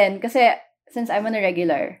cool then kasi since I'm an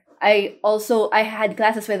irregular, I had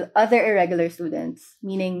classes with other irregular students,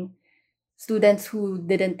 meaning students who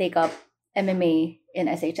didn't take up MMA in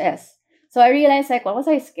SHS. So I realized, like, what was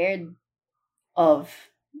I scared of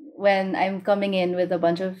when I'm coming in with a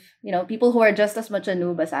bunch of, people who are just as much a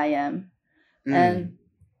noob as I am. Mm.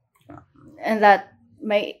 And that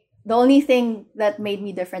the only thing that made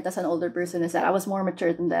me different as an older person is that I was more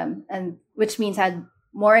mature than them, and which means I had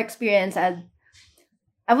more experience.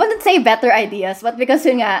 I wouldn't say better ideas, but because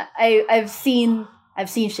yun nga, I've seen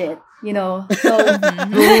shit, So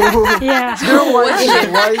Yeah. Girl, why is it? Shit.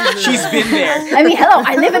 Why is it? She's been there. I mean, hello,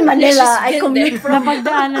 I live in Manila. She's I been commute there. from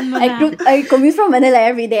Napagdaanan mo na. I commute from Manila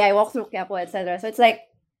every day. I walk through Quiapo, etc. So it's like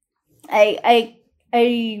I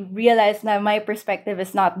realized that my perspective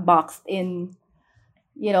is not boxed in,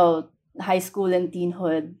 high school and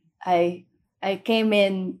teenhood. I came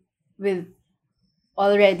in with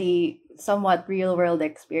already somewhat real world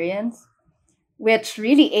experience, which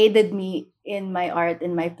really aided me in my art,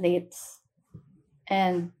 in my plates.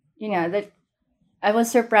 And that I was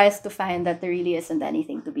surprised to find that there really isn't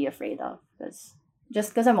anything to be afraid of. Because just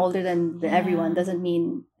because I'm older than everyone Yeah. doesn't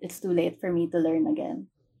mean it's too late for me to learn again.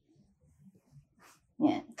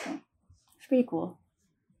 Yeah, so it's pretty cool.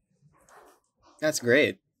 That's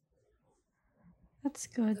great. That's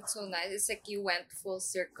good. That's so nice. It's like you went full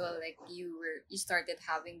circle. Like you started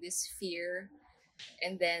having this fear,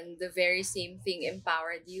 and then the very same thing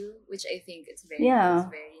empowered you, which I think Yeah. it's very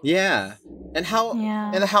Yeah. And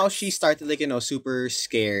Yeah. how she started, like, super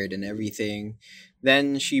scared and everything.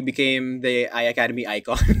 Then she became the iAcademy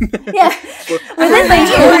icon. Yeah, for within the nice.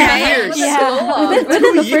 two year, years. Yeah. Yeah.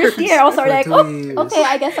 within the first 2 years. year, I was sort of For like, 2 oh, years. okay,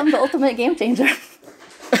 I guess I'm the ultimate game changer.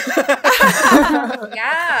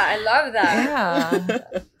 Yeah, I love that.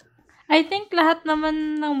 Yeah. I think lahat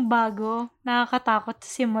naman ng bago nakakatakot sa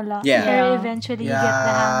simula. Yeah. Pero Yeah. eventually you get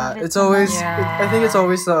the hang Yeah, of it. it's always. Yeah. I think it's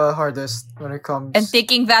always the hardest when it comes. And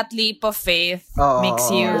taking that leap of faith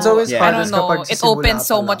makes you, It's always Yeah. I don't hardest know, kapag it sisimula opens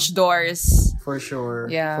so pa lang. much doors. For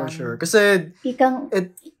sure. Yeah. For sure. Kasi Ikang,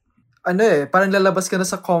 parang lalabas ka na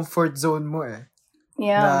sa comfort zone mo eh.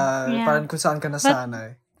 yeah. Na Yeah. parang kung saan ka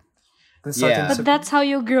nasanay. Then Yeah. But that's how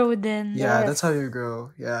you grow then. yeah, Yes. that's how you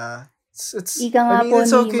grow. Yeah. It's Ika nga po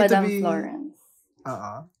it's ni okay to Madam be Florence.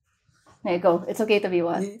 uh There you go. It's okay to be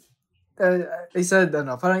what? I said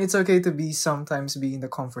parang it's okay to be sometimes be in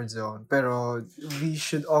the comfort zone, pero we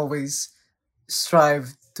should always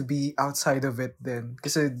strive to be outside of it then.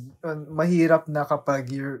 Kasi mahirap na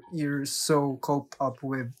kapag you're so cope up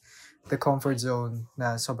with the comfort zone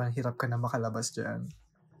na sobrang hirap ka na makalabas dyan.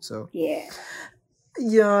 So, Yeah.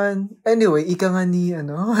 yan. Anyway, ika nga ni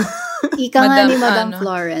Ika nga ni Madam, Madam ano?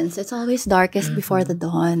 Florence, it's always darkest before the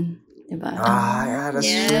dawn. Diba? yeah, that's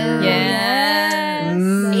Yeah. true. Yes.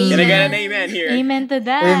 Can I get an amen here? Amen to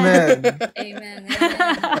that. Amen. Amen.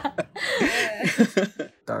 Amen.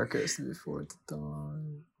 Darkest before the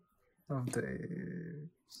dawn of day.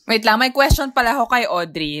 Wait lang, may question pala ako kay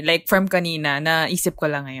Audrey, like from kanina, na isip ko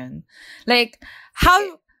lang ngayon. Like,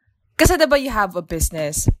 kasi diba you have a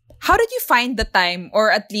business, how did you find the time, or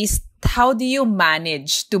at least, how do you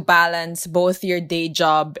manage to balance both your day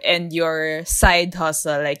job and your side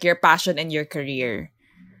hustle, like your passion and your career?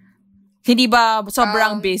 Hindi ba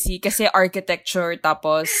sobrang busy kasi architecture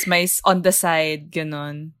tapos may on the side,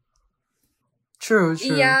 ganun? True.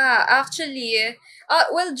 Yeah, actually,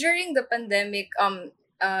 well, during the pandemic,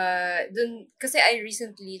 kasi I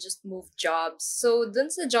recently just moved jobs. So, dun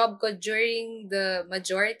sa job ko during the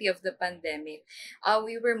majority of the pandemic,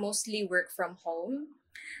 we were mostly work from home.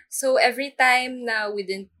 So, every time na we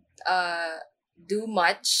didn't do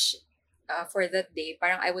much for that day,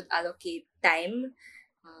 parang I would allocate time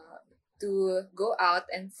to go out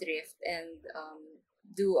and thrift and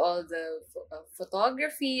do all the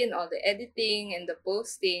photography and all the editing and the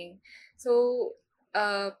posting. So,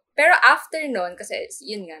 pero after nun, kasi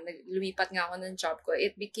yun nga, lumipat nga ako ng job ko,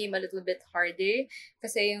 it became a little bit harder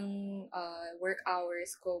kasi yung work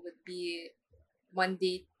hours ko would be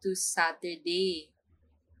Monday to Saturday.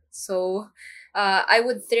 So, I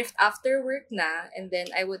would thrift after work na, and then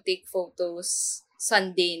I would take photos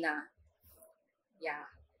Sunday na.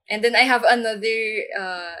 Yeah. And then I have another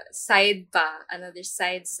another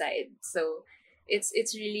side. So,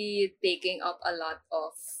 it's really taking up a lot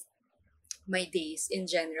of my days in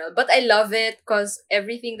general. But I love it because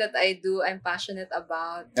everything that I do, I'm passionate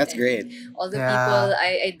about. That's And great. all the Yeah. people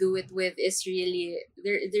I do it with is really,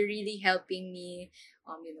 they're really helping me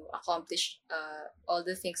accomplish all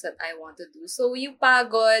the things that I want to do. So yung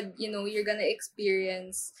pagod, you're gonna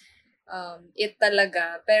experience it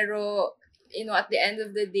talaga. Pero, at the end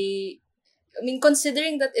of the day, I mean,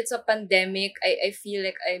 considering that it's a pandemic, I feel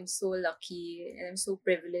like I'm so lucky and I'm so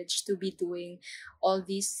privileged to be doing all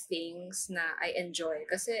these things na I enjoy.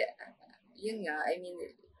 Kasi, yun nga, I mean,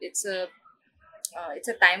 it's a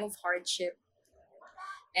time of hardship.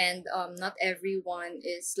 And not everyone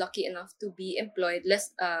is lucky enough to be employed.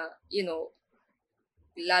 Lalo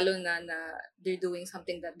na they're doing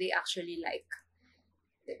something that they actually like.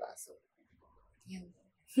 Diba? So, yan.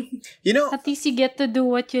 You know, At least you get to do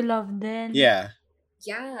what you love then. yeah.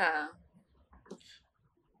 Yeah.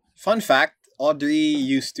 Fun fact, Audrey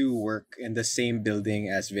used to work in the same building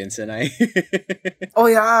as Vince and I. Oh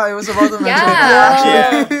yeah, I was about to mention Yeah. that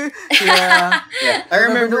actually. Yeah. Yeah. I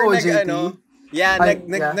remember OJT.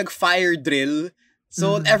 nag-fire drill.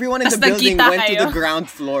 So everyone in the Tas building nagkita went to kayo. the ground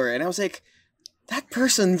floor, and I was like, that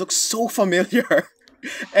person looks so familiar.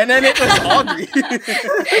 And then it was Audrey.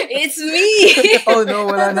 It's me! Oh no,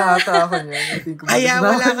 wala na ata ako niyan. I think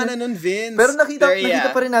Wala ka na nun, Vince. Pero nakita There,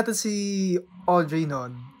 pa rin natin si Audrey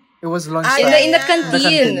nun. It was lunchtime. in the Sa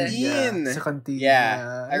canteen. Yeah, sa canteen.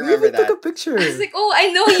 Yeah, I We remember even took that. a picture. I was like, oh, I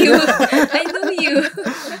know you. I know you.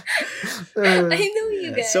 I know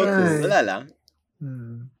you guys. So cool. Ay. Wala lang.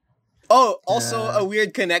 Hmm. Oh, also Yeah. a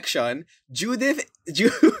weird connection. Judith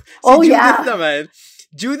Oh, Judith yeah. naman.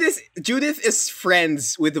 Judith is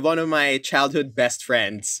friends with one of my childhood best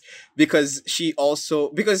friends because he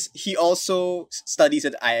also studies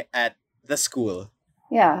at the school.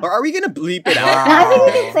 Yeah. Or are we gonna bleep it No, out? I think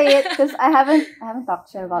we can say it because I haven't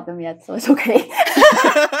talked shit about them yet, so it's okay.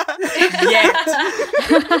 Yet.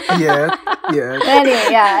 Yeah. But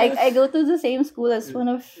anyway, yeah, I go to the same school as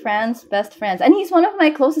one of Fran's best friends, and he's one of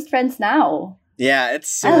my closest friends now. Yeah, it's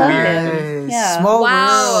so I love weird. it. Nice. Yeah. Small Wow.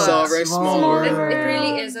 world. So very small It, world. it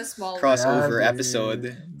really is a small Crossover Yeah,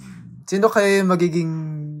 episode. Sino kaya magiging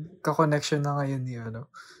ka-connection na ngayon ni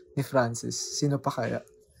Francis? Sino pa kaya?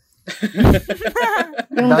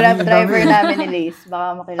 Yung Dami- grab driver dami. namin ni Lace,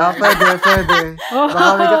 baka makilala. Pwede.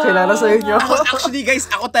 Baka may kakilala sa inyo. Actually, guys,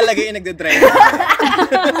 ako talaga yung nagdadrive.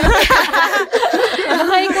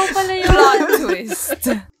 Baka ikaw pala yun. Plot twist.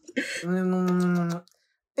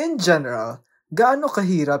 In general, gaano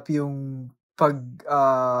kahirap yung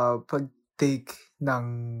pag-take ng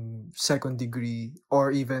second degree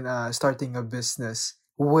or even starting a business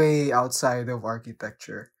way outside of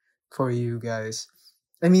architecture for you guys?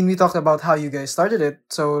 I mean, we talked about how you guys started it,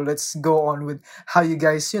 so let's go on with how you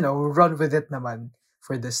guys, run with it naman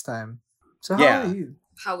for this time. So how Yeah. are you?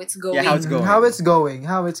 how it's going. Yeah, how it's going.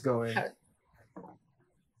 How it's going?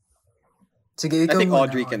 Sige, I ikaw think muna,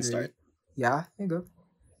 Audrey can start. Yeah, you go.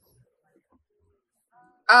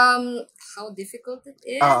 How difficult it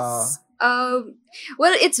is?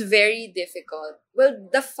 Well, it's very difficult. Well,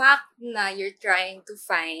 the fact na you're trying to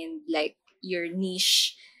find like your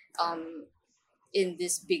niche in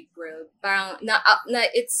this big world, parang na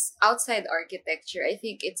it's outside architecture. I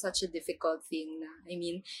think it's such a difficult thing na. I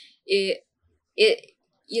mean, it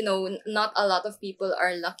not a lot of people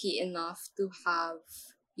are lucky enough to have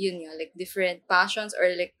like different passions or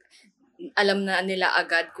like alam na nila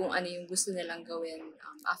agad kung ano yung gusto nilang gawin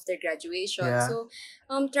after graduation. Yeah. So,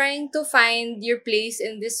 trying to find your place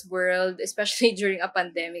in this world, especially during a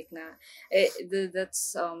pandemic na,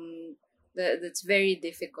 that's very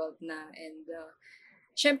difficult na. And,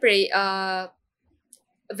 syempre,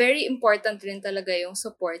 very important rin talaga yung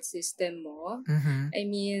support system mo. Mm-hmm. I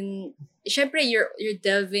mean, syempre you're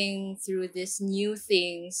delving through these new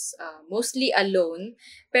things mostly alone,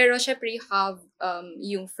 pero syempre you have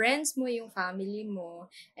yung friends mo, yung family mo,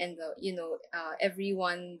 and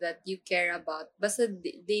everyone that you care about. Basta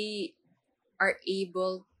they are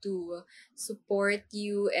able to support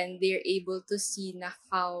you and they're able to see na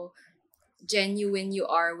how genuine you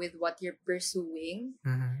are with what you're pursuing.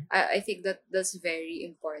 Mm-hmm. I think that's very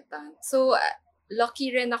important. So,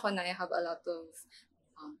 lucky rin ako na I have a lot of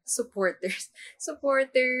supporters,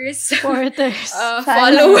 Supporters. followers.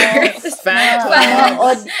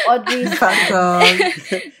 Fans. Audrey's Phantom.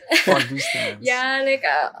 Audrey's dance. Yeah, like,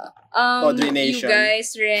 Audrey you Nation.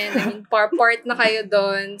 guys rin, I mean, part na kayo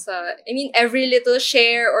doon sa, I mean, every little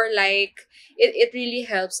share or like, it really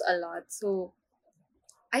helps a lot. So,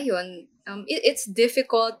 ayun, it's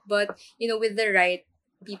difficult, but, with the right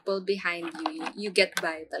people behind you get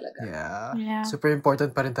by talaga. Yeah. Yeah. Super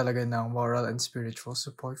important pa rin talaga ng moral and spiritual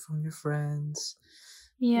support from your friends.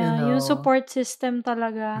 Yeah, You yung know. support system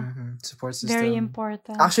talaga. Support system. Very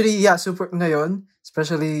important. Actually, yeah, super ngayon,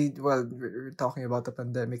 especially, well, we're talking about the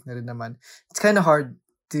pandemic na rin naman. It's kind of hard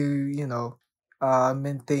to,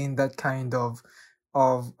 maintain that kind of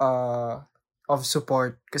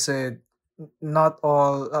support kasi not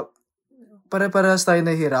all, pare-parehas tayo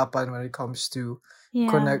nahihirapan when it comes to Yeah,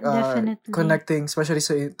 definitely. connecting, especially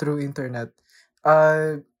through internet.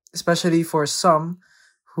 Especially for some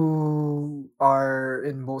who are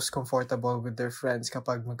in most comfortable with their friends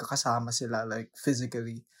kapag magkakasama sila, like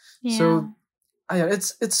physically. Yeah. So, ayun,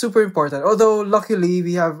 it's super important. Although luckily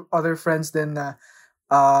we have other friends then na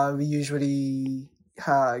we usually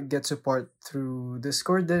get support through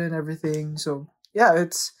Discord then and everything. So yeah,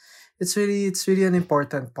 it's really an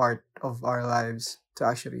important part of our lives to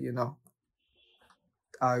actually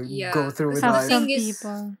Yeah. go through with Some life. Some thing is-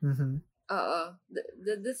 people. Mm-hmm.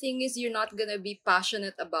 The thing is, you're not gonna be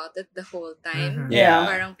passionate about it the whole time. Mhm. Yeah.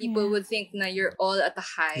 Parang people Yeah. would think na you're all at a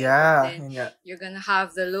high. Yeah, Then yeah. you're gonna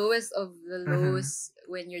have the lowest of the lows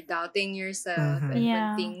when you're doubting yourself Mhm. and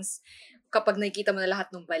Yeah. when things, kapag nakikita mo na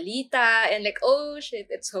lahat ng balita and like, oh shit,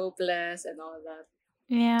 it's hopeless and all that.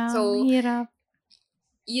 Yeah, So, hirap.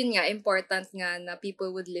 Yun nga, important nga na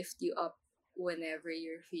people would lift you up whenever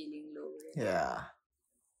you're feeling low. Right? Yeah.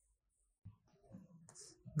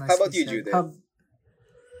 How about you, Nicely said. Judith?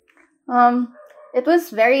 It was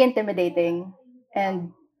very intimidating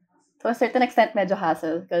and to a certain extent medyo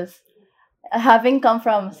hassle because having come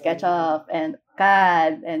from SketchUp and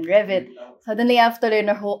CAD and Revit, suddenly I have to learn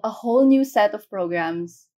a whole new set of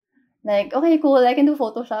programs. Like, okay, cool, I can do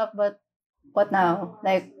Photoshop, but what now?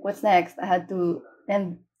 Like, what's next? I had to,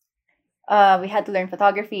 and we had to learn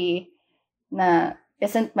photography na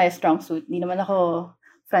isn't my strong suit. Hindi naman ako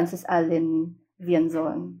Francis Allen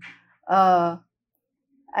Vianzon.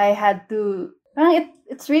 I had to,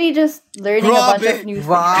 it's really just learning a bunch of Grabe! new things.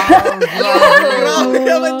 Wow! Grabe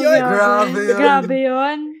naman yun! Grabe yun. Grabe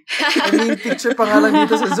yun. I mean, picture pa nga lang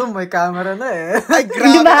dito sa Zoom, may camera na eh. Ay,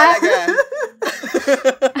 grabe Diba? talaga.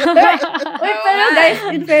 Wait, pero guys,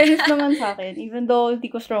 in fairness naman sa akin, even though hindi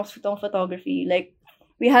ko strong suit ang photography, like,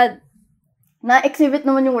 na-exhibit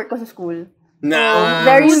naman yung work ko sa school. Nice.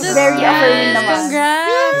 Very, Nice. very affirming naman.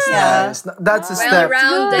 Congrats! Yeah. Nice. That's a step.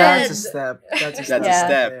 Well-rounded. That's a step. That's a step. That's a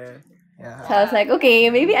step. Yeah. So I was like,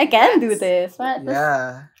 okay, maybe I can do this.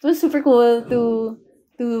 Yeah. It was super cool to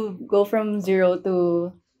go from zero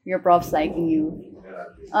to your profs liking you.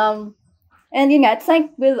 And yun nga, it's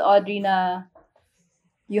like with Audrey na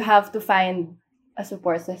you have to find a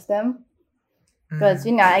support system. Because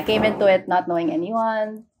yun nga, I came into it not knowing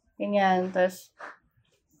anyone. Ganyan. Tapos,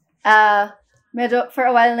 medyo, for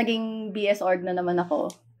a while, naging BS org na naman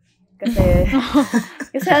ako. Kasi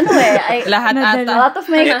ano eh, Lahat Nadala. ata.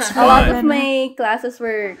 a lot of my classes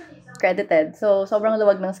were credited. So, sobrang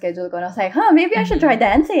luwag ng schedule ko. And I was like, maybe I should try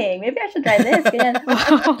dancing. Maybe I should try this. Ganyan.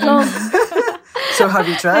 So, So have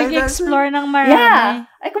you tried that? Nag-explore ng marami. yeah,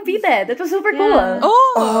 I competed. It was super cool. Yeah.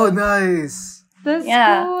 Oh, nice. That's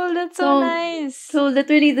Yeah. cool. That's so So- nice. So,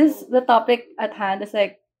 literally, the topic at hand is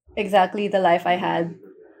like exactly the life I had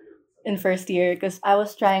in first year because I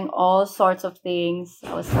was trying all sorts of things.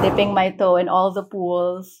 I was dipping my toe in all the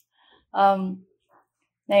pools.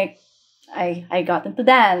 Like, I got into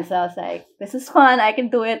dance. I was like, this is fun. I can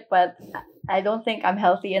do it, but I don't think I'm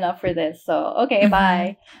healthy enough for this. So, okay,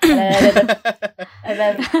 bye. And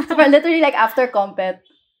then so literally, like, after compet,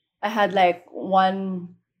 I had, like,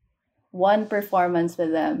 one performance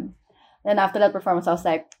with them. Then after that performance, I was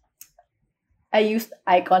like, I used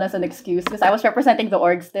Icon as an excuse because I was representing the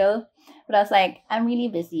org still. But I was like, I'm really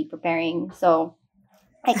busy preparing, so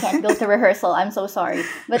I can't go to rehearsal. I'm so sorry.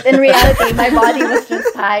 But in reality, my body was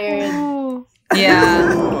just tired. Oh,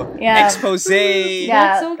 Yeah. Yeah. Expose.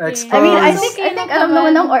 Yeah. that's okay. Exposed. I mean, I Okay think lang alam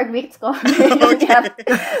naman. naman ng org mates ko.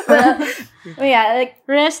 But yeah, like,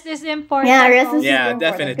 Rest is important. yeah, rest is Yeah, super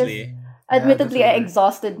important, 'cause definitely. admittedly, I definitely.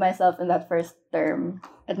 exhausted myself in that first term.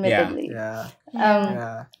 Admittedly. Yeah. Um,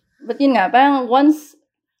 But yun nga, parang once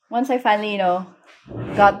I finally,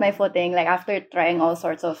 got my footing, like after trying all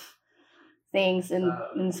sorts of things in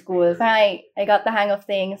school, parang I got the hang of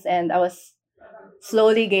things and I was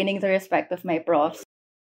slowly gaining the respect of my profs.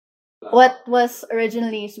 What was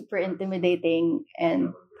originally super intimidating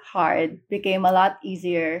and hard became a lot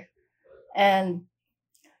easier. And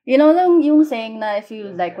yung saying na if you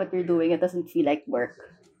like what you're doing, it doesn't feel like work.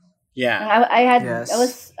 Yeah.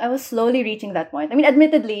 Yes. I was slowly reaching that point. I mean,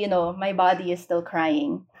 admittedly, my body is still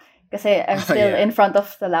crying kasi I'm still Yeah. in front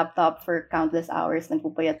of the laptop for countless hours,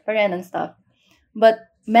 nagpupuyat pa rin and stuff. But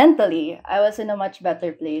mentally, I was in a much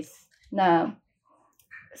better place na,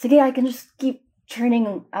 sige, I can just keep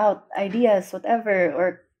churning out ideas, whatever,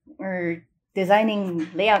 or designing,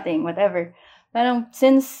 layouting, whatever. Parang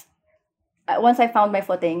since once I found my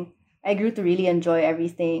footing, I grew to really enjoy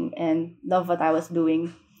everything and love what I was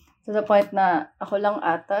doing. To the point na ako lang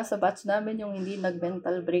ata sa batch namin yung hindi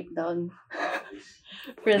nag-mental breakdown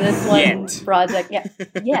for this one Yet. project. Yeah,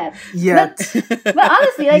 yet. Yet. But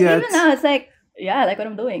honestly, like Yet. even now, it's like, yeah, I like what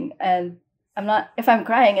I'm doing. And if I'm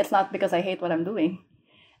crying, it's not because I hate what I'm doing.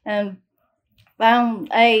 And parang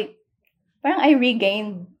I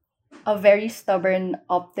regained a very stubborn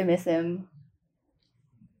optimism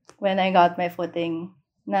when I got my footing.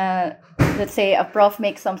 Na, let's say a prof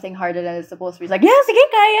makes something harder than it's supposed to be. It's like, yes, sige,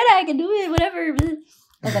 kaya na, I can do it, whatever.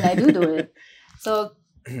 And then I do it. So,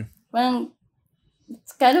 well,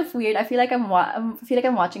 it's kind of weird. I feel like I'm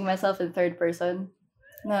watching myself in third person.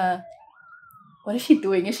 Na, what is she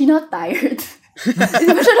doing? Is she not tired? Hindi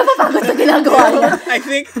ba siya napapagod sa ginagawa niya?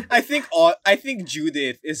 I think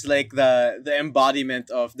Judith is like the embodiment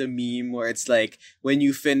of the meme where it's like when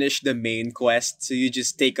you finish the main quest, so you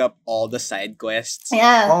just take up all the side quests.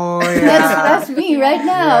 Yeah. Oh, yeah. That's me right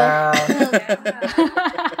now. Yeah.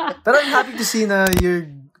 But I'm happy to see na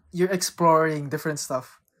you're exploring different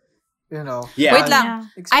stuff. Yeah. Wait lang.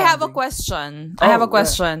 I have a Expanding.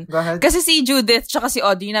 question. Go ahead. Kasi si Judith tsaka si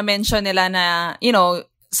Audrey na-mention nila na,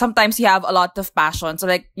 sometimes you have a lot of passion. So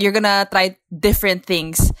like, you're gonna try different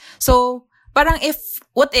things. So, parang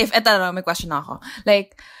what if, eto na, may question ako.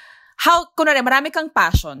 Like, kunwari, marami kang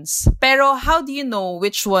passions, pero how do you know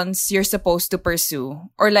which ones you're supposed to pursue?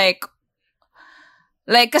 Or like,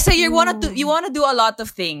 kasi you wanna do a lot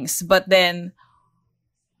of things, but then,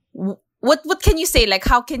 what can you say? Like,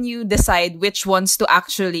 how can you decide which ones to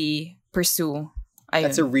actually pursue?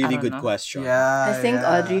 That's a really good question. Yeah. I think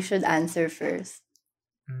yeah. Audrey should answer first.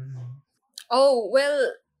 Oh,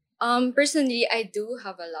 well, personally, I do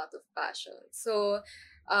have a lot of passion. So,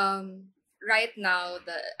 right now,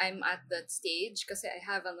 I'm at that stage because I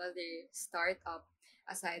have another startup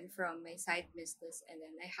aside from my side business, and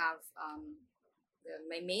then I have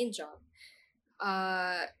my main job.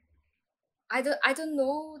 I don't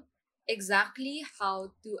know exactly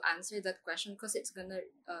how to answer that question because it's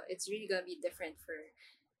really gonna be different for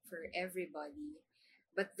everybody.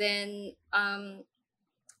 But then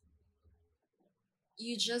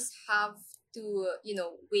you just have to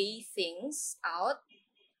weigh things out.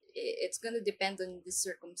 It's going to depend on the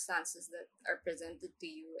circumstances that are presented to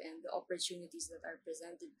you and the opportunities that are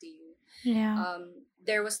presented to you. Yeah.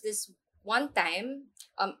 There was this one time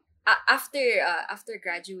after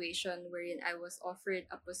graduation wherein I was offered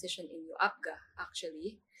a position in UAPGA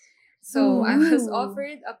actually. So I was Ooh.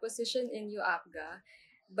 offered a position in UAPGA,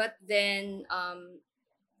 but then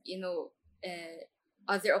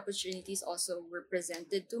other opportunities also were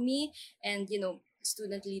presented to me, and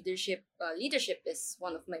student leadership is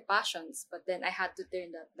one of my passions, but then I had to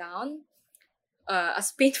turn that down,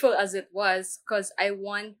 as painful as it was, because I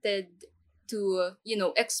wanted to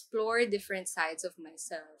explore different sides of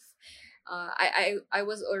myself. I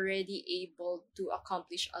was already able to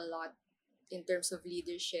accomplish a lot in terms of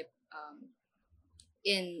leadership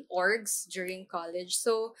in orgs during college.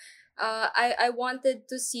 So I wanted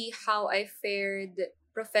to see how I fared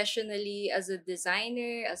professionally as a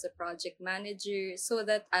designer, as a project manager, so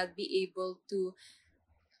that I'll be able to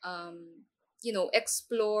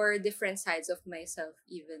explore different sides of myself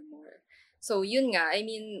even more. So yun nga, I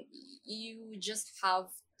mean, you just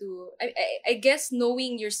have to, I guess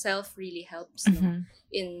knowing yourself really helps, no?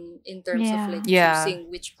 Mhm. In terms Yeah. of like Yeah.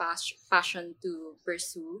 choosing which passion to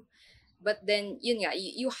pursue. But then yun nga,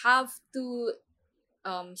 you have to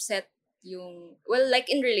set like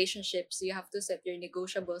in relationships, you have to set your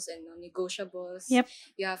negotiables and non-negotiables. Yep.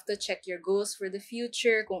 You have to check your goals for the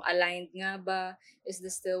future, kung aligned nga ba, is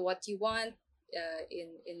this still what you want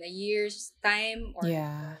in a year's time or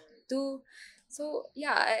Yeah. two. So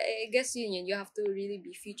yeah, I guess you have to really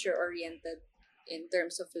be future oriented in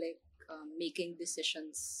terms of like making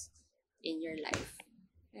decisions in your life.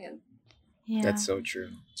 And Yeah. That's so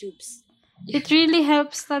true. tubes. It really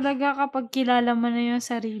helps talaga kapag kilala mo na yung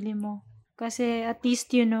sarili mo. Kasi at least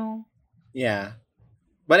you know. Yeah.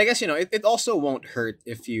 But I guess, it also won't hurt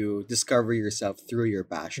if you discover yourself through your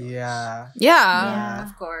passion. Yeah. Yeah. Yeah.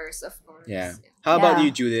 Of course, of course. Yeah. How about Yeah.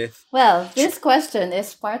 you, Judith? Well, this question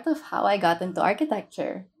is part of how I got into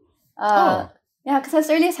architecture. Oh. Yeah, because as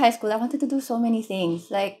early as high school, I wanted to do so many things.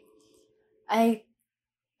 As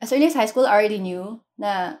early as high school, I already knew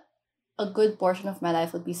na a good portion of my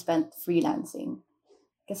life would be spent freelancing.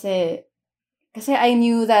 Kasi I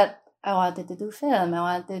knew that I wanted to do film, I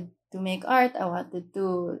wanted to make art, I wanted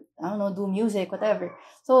to, I don't know, do music, whatever.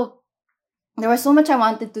 So, there was so much I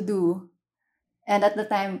wanted to do. And at the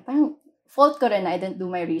time, parang fault ko rin, I didn't do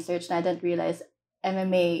my research and I didn't realize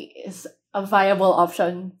MMA is a viable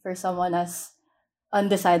option for someone as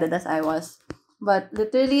undecided as I was. But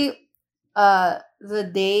literally, the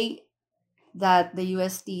day that the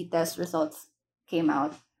UST test results came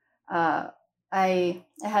out, I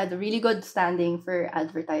had a really good standing for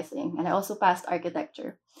advertising, and I also passed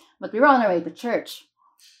architecture. But we were on our way to church,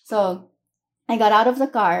 so I got out of the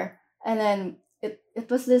car, and then it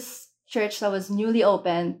was this church that was newly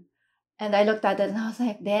opened, and I looked at it and I was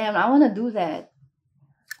like, "Damn, I want to do that."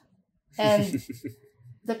 And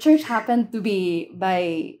the church happened to be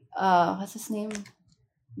by what's his name?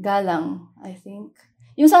 Galang, I think.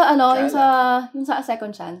 Yung sa yung sa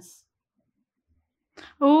Second Chance.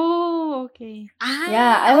 Oh, okay.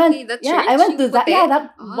 Yeah, I went. Okay, the Yeah, church, I went to yung that. puti? Yeah, that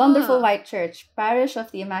Ah. wonderful white church, Parish of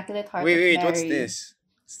the Immaculate Heart of Wait, Mary. what's this?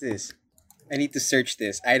 What's this? I need to search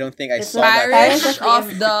this. I don't think I It's saw the that. Parish Parish of of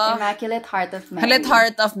the Immaculate Heart of Mary. Immaculate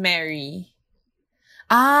Heart of Mary.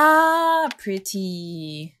 Ah,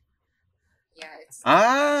 pretty. Yeah, it's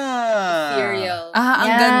Ah. ethereal. Ah, ang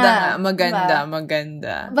Yeah, ganda nga. Maganda, diba?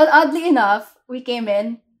 maganda. But oddly enough, we came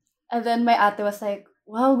in, and then my ate was like,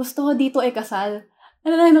 "Wow, gusto ko dito ikasal." And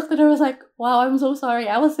then I looked at her and was like, "Wow, I'm so sorry.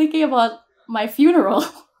 I was thinking about my funeral."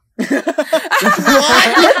 Yeah.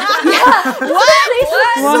 What? The place was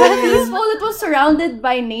so What? peaceful. It was surrounded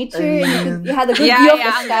by nature. And you had a good Yeah, view of yeah,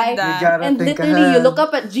 the ang sky. ganda. You gotta And think literally, you ahead. look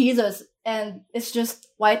up at Jesus, and it's just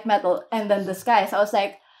white metal, and then the sky. So I was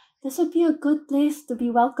like, this would be a good place to be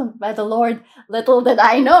welcomed by the Lord. Little did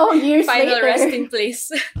I know, years Final later. resting place.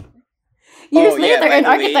 Years Oh, yeah, later by in the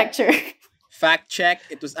way. architecture. Fact check,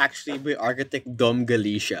 it was actually by architect Dom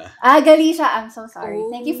Galicia. Galicia, I'm so sorry.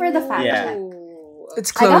 Thank you for the fact Yeah. check.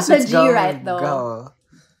 It's I got close. the It's G Gal- right, though. Gal.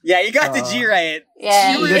 Yeah, you got the G right.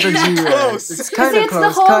 Yeah. You get the G right. Close. It's Kasi kind of it's the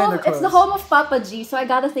close. home. Kind of close. It's the home of Papa G, so I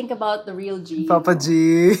gotta think about the real G. Papa G.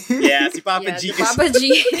 Yeah, si Papa Yeah, G. the Papa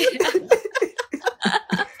G.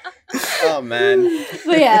 Oh, man.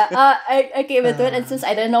 So yeah, I came into it, and since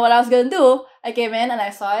I didn't know what I was gonna do, I came in and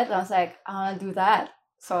I saw it, and I was like, I want to do that.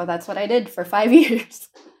 So that's what I did for 5 years.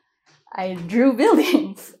 I drew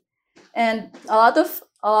buildings, and a lot of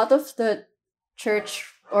the church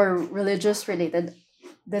or religious related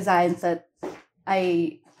designs that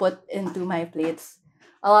I put into my plates,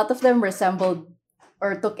 a lot of them resembled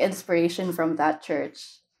or took inspiration from that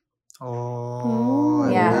church. Oh,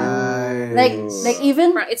 Yeah. nice. Like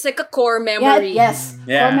even It's like a core yeah, memory. yes,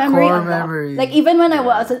 Yeah. core memory. Core unlocked. memory. Like even when I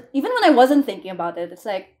Yeah. wasn't thinking about it, it's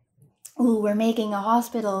like, ooh, we're making a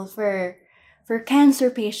hospital for cancer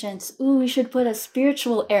patients. Ooh, we should put a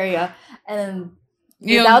spiritual area. And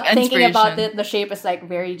Yung without thinking about inspiration. it, the shape is like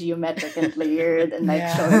very geometric and layered and like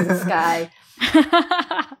Yeah. showing the sky.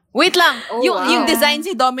 Wait lang. Oh, yung wow. design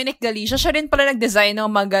si Dominic Galicia, siya rin pala nag-design ng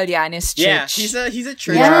Magallanes Yeah, Church. he's a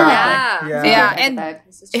church Yeah. architect. Yeah. Yeah, and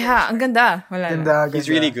This is yeah, ang ganda. Wala lang. Ganda, He's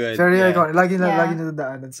ganda. really good. Very Yeah. iconic. Lagi Yeah.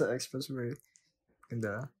 nadadaanan sa expressway.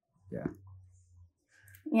 Ganda.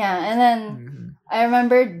 Yeah, and then Mhm. I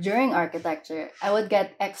remember during architecture, I would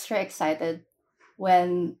get extra excited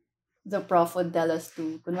when the prof would tell us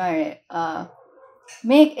to, kunwari,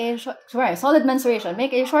 make a solid mensuration,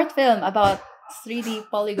 make a short film about 3D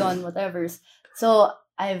polygon whatevers. So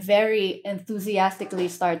I very enthusiastically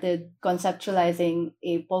started conceptualizing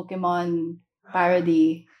a Pokemon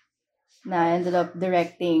parody na I ended up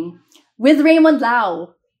directing with Raymond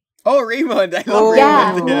Lau. Oh, Raymond. I Oh, love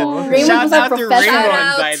Yeah. Raymond. Oh, Raymond Shout was our out to professor.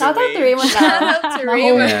 Raymond, by the Shout out way. to Raymond Lau. Shout out to Na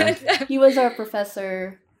Raymond. He was our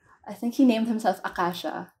professor. I think he named himself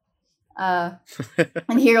Akasha.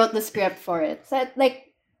 And he wrote the script for it. So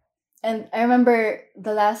and I remember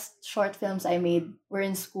the last short films I made were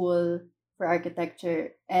in school for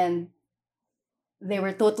architecture, and they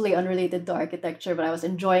were totally unrelated to architecture, but I was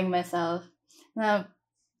enjoying myself. So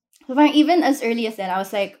parang even as early as then, I was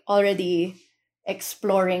like already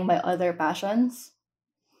exploring my other passions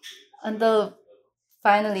until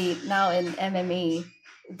finally now in MMA,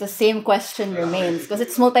 the same question remains because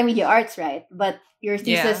it's multimedia arts, right? But your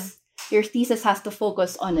thesis has to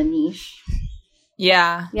focus on a niche.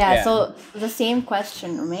 Yeah. Yeah, Yeah. so the same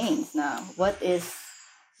question remains now. What is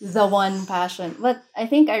the one passion. But I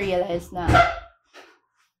think I realized na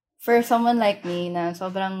for someone like me na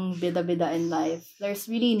sobrang bida-bida in life, there's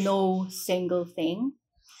really no single thing.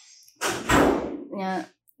 Yeah,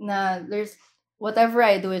 there's whatever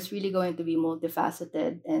I do is really going to be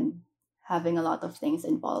multifaceted and having a lot of things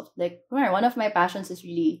involved. Like one of my passions is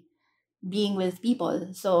really being with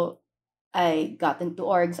people. So I got into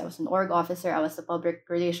orgs. I was an org officer. I was the public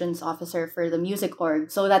relations officer for the music org.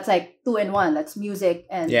 So that's like two in one. That's music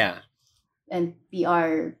and Yeah. and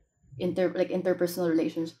PR, interpersonal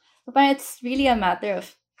relations. So parang it's really a matter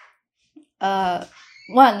of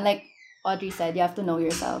one, like Audrey said, you have to know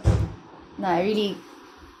yourself. Na I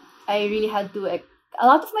really had to a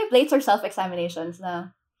lot of my plates are self-examinations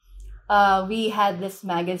na we had this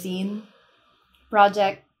magazine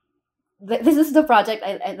project. This is the project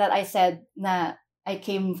that I said na I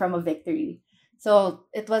came from a victory. So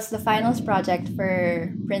it was the finals project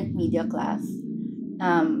for print media class.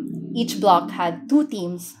 Each block had 2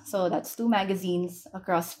 teams, so that's 2 magazines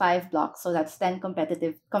across 5 blocks. So that's 10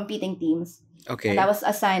 competing teams. Okay. And I was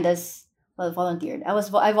assigned as volunteered.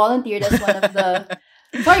 I volunteered as one of the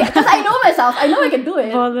sorry, because I know myself. I know I can do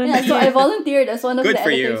it. Yeah, so I volunteered as one of Good the for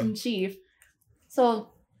editors you. in chief.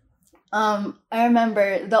 So I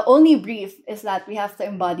remember the only brief is that we have to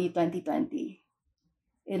embody 2020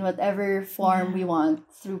 in whatever form we want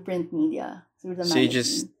through print media, through the So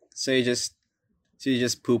you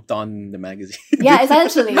just pooped on the magazine. yeah,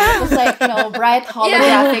 essentially. It was like, bright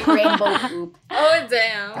holographic rainbow poop. Oh,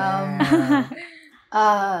 damn.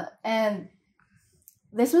 And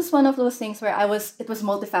this was one of those things where it was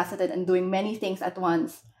multifaceted and doing many things at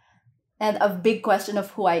once. And a big question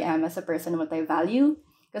of who I am as a person, what I value.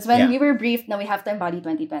 Because when we were briefed, now we have to embody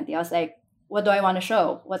 2020, I was like, what do I want to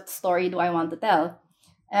show? What story do I want to tell?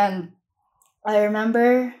 And I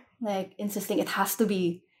remember like insisting it has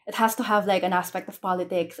to have like an aspect of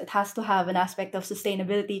politics. It has to have an aspect of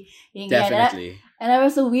sustainability. Definitely. And there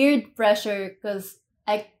was a weird pressure because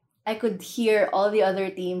I could hear all the other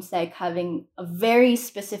teams like having a very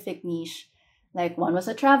specific niche. Like one was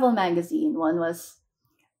a travel magazine, one was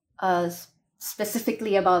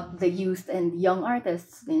specifically about the youth and young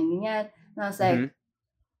artists. And I was like,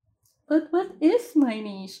 but what is my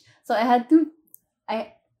niche? So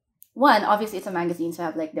one, obviously it's a magazine, so I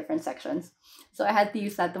have like different sections. So I had to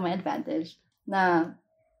use that to my advantage. Na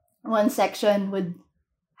one section would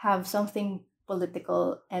have something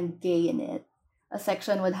political and gay in it. A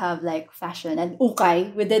section would have like fashion and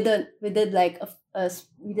ukay. We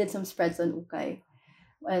did some spreads on ukay.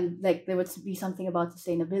 And like there would be something about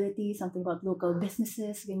sustainability, something about local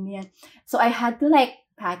businesses, ganyan. So I had to like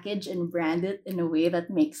package and brand it in a way that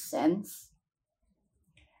makes sense.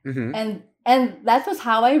 And that was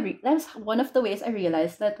how that was one of the ways I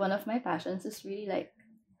realized that one of my passions is really like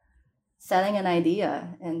selling an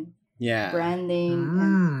idea and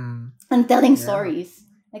branding and telling stories.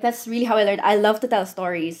 Like that's really how I learned. I love to tell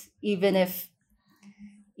stories, even if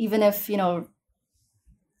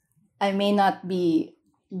I may not be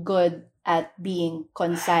good at being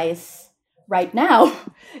concise right now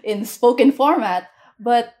in spoken format,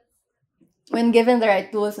 but when given the right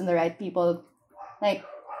tools and the right people, like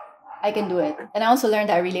I can do it. And I also learned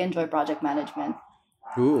that I really enjoy project management.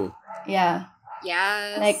 Ooh. Yeah.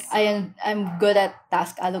 Yes. Like I'm good at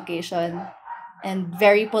task allocation and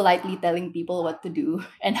very politely telling people what to do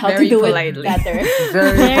and how Very to do politely. it better.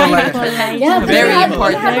 Very polite. Yeah, but Very we had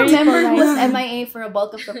important. a Very member who was polite. MIA for a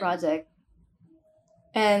bulk of the project.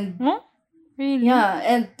 And Really? yeah,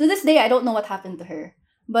 and to this day I don't know what happened to her.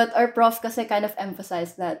 But our prof kasi kind of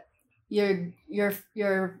emphasized that your what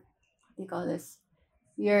do you call this?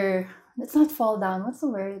 Let's not fall down. What's the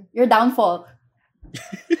word? Your downfall.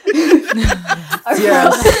 Our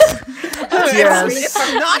Yes. prof- Yes. It's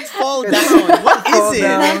not fall down. What Fall is it?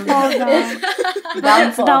 down.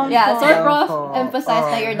 downfall. Yeah, so our prof Downfall. emphasized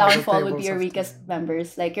that your The downfall would be tables your of weakest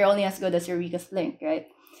members. Like you're only as good as your weakest link, right?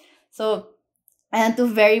 So I had to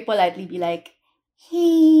very politely be like,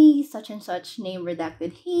 hey, such and such name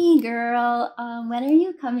redacted. Hey girl, when are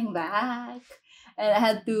you coming back? And I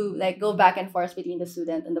had to like go back and forth between the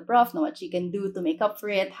student and the prof, know what she can do to make up for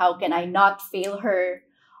it. How can I not fail her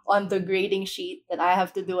on the grading sheet that I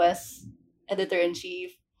have to do as editor in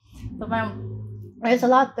chief? So there's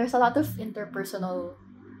a lot of interpersonal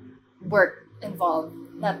work involved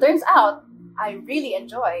that turns out I really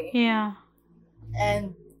enjoy. Yeah.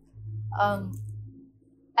 And I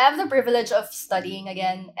have the privilege of studying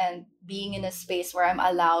again and being in a space where I'm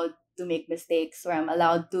allowed to make mistakes, where I'm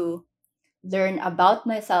allowed to learn about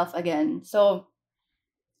myself again. So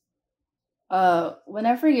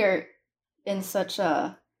whenever you're in such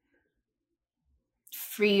a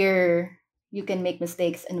freer you can make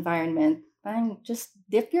mistakes environment. Parang just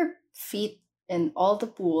dip your feet in all the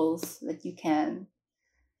pools that you can.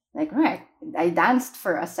 Like, right, I danced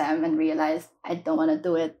for a sem and realized I don't want to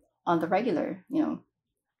do it on the regular,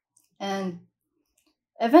 And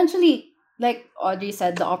eventually, like Audrey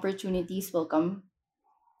said, the opportunities will come.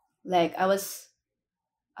 Like I was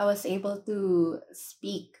able to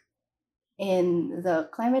speak in the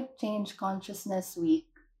Climate Change Consciousness Week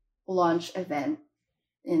launch event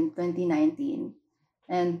in 2019.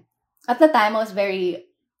 And at the time, I was very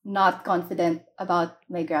not confident about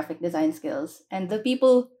my graphic design skills. And the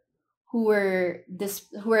people who were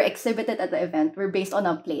exhibited at the event were based on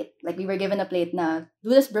a plate. Like we were given a plate na do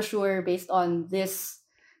this brochure based on this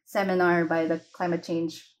seminar by the Climate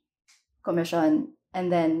Change Commission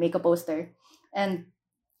and then make a poster. And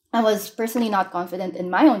I was personally not confident in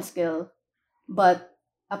my own skill, but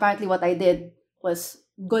apparently what I did was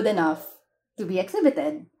good enough to be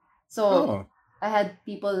exhibited. So Oh. I had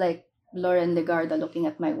people like Lauren Legarda looking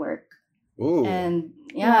at my work. Ooh. And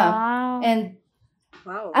yeah. Wow. And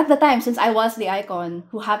Wow. at the time, since I was the icon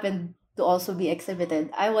who happened to also be exhibited,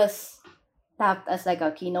 I was tapped as like a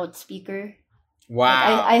keynote speaker. Wow.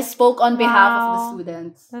 Like, I spoke on behalf of the Wow.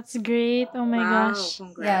 students. That's great. Oh my Wow, gosh.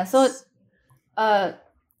 congrats. Yeah, so I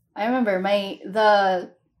remember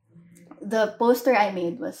the poster I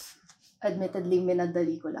made was admittedly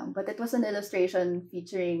minadali ko lang, but it was an illustration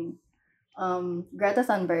featuring Greta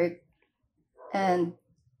Thunberg and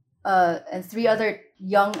three other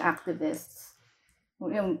young activists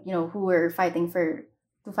who were fighting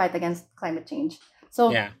to fight against climate change. So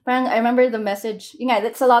Yeah. parang I remember the message.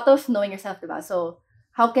 That's a lot of knowing yourself, diba? So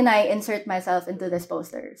how can I insert myself into this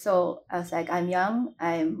poster? So I was like, I'm young.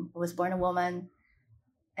 I was born a woman,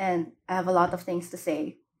 and I have a lot of things to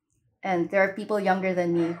say. And there are people younger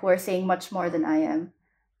than me who are saying much more than I am.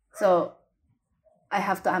 So I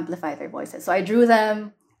have to amplify their voices. So I drew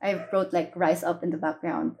them. I wrote like "Rise Up" in the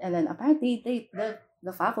background, and then apparently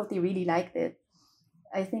the faculty really liked it.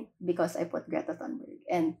 I think because I put Greta Thunberg,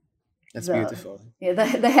 and That's the- beautiful.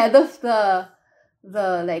 the head of the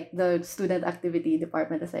student activity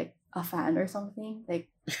department is like a fan or something. Like,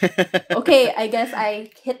 okay, I guess I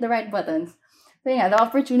hit the right buttons. So yeah, the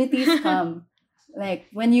opportunities come.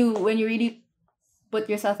 Like when you really put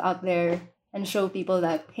yourself out there and show people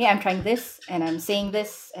that, hey, I'm trying this and I'm saying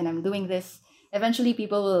this and I'm doing this. Eventually,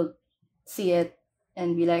 people will see it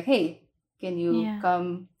and be like, hey, can you Yeah.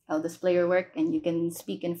 come? I'll display your work and you can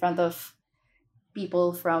speak in front of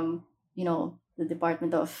people from the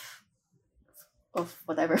department of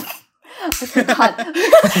whatever. I forgot.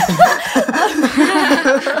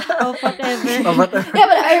 Oh, whatever. Oh, but, Yeah,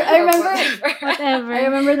 but I remember Whatever. I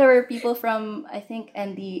remember there were people from I think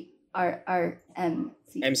NDRRMC.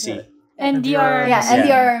 MC. NDR. Yeah, Yeah.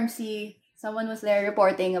 NDRRMC. Someone was there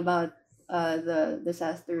reporting about the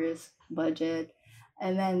disaster risk budget,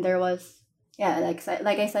 and then there was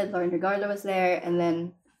like I said, Lauren Regardo was there, and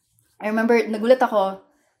then I remember nagulat ako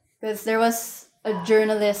because there was a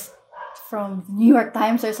journalist from New York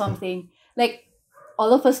Times or something. Like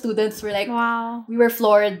all of us students were like, Wow. we were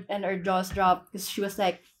floored and our jaws dropped because she was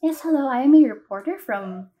like, yes, hello, I am a reporter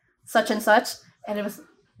from such and such. And it was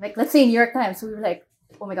like, let's say New York Times. So we were like,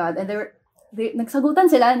 oh my God. And they nagsagutan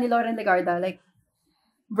sila ni Lauren Legarda. Like,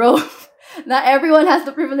 bro, not everyone has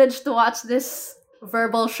the privilege to watch this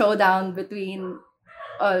verbal showdown between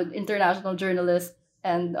an international journalist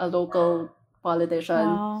and a local politician.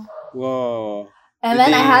 Wow. Whoa. And Did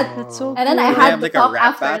then I they- had That's so and then I cool. Did they had have, to like, a talk rap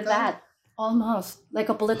after battle? that. Almost. Like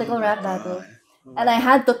a political rap battle. And I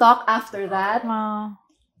had to talk after that. Wow.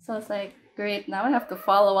 So it's like, great, now I have to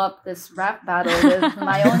follow up this rap battle with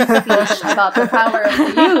my own speech about the power of the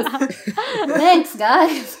youth. Thanks,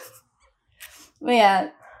 guys. But yeah,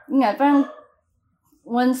 parang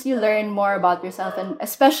once you learn more about yourself and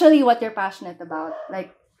especially what you're passionate about,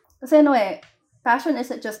 like, kasi passion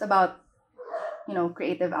isn't just about,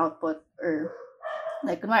 creative output or,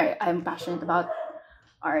 like, kunwari, I'm passionate about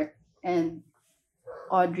art and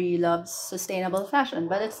Audrey loves sustainable fashion,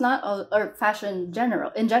 but it's not all, or fashion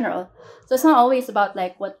in general. So it's not always about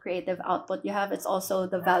like what creative output you have. It's also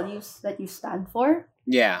the values that you stand for.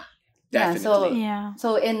 Yeah. Yeah, so- Definitely. Yeah.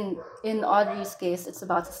 So in Audrey's case, it's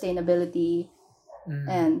about sustainability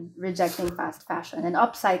and rejecting fast fashion and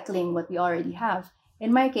upcycling what we already have.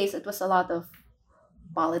 In my case, it was a lot of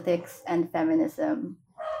politics and feminism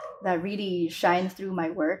that really shine through my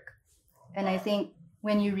work. And I think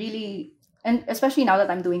when you really, and especially now that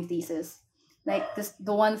I'm doing thesis, like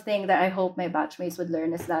the one thing that I hope my batchmates would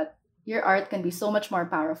learn is that your art can be so much more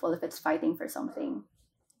powerful if it's fighting for something.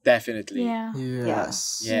 Definitely. Yeah.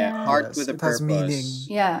 Yes. Yeah. Yeah. Art Yes. with a It has meaning. purpose.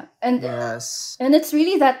 Yeah. And Yes. it's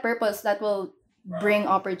really that purpose that will bring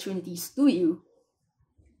opportunities to you.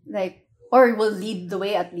 Like, or will lead the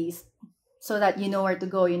way at least, so that you know where to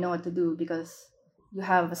go, you know what to do, because you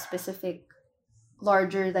have a specific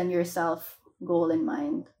larger than yourself goal in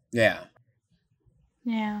mind. Yeah.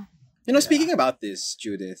 Yeah. Speaking about this,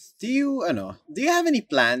 Judith, do you have any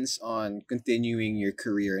plans on continuing your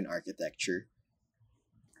career in architecture?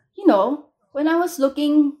 When I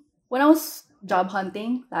was job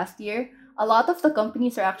hunting last year, a lot of the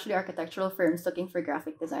companies are actually architectural firms looking for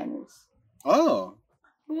graphic designers. Oh,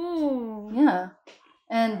 Ooh. Yeah.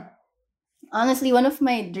 And honestly, one of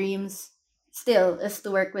my dreams still is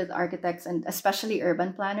to work with architects and especially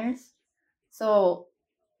urban planners. So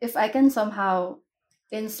if I can somehow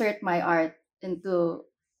insert my art into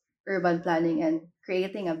urban planning and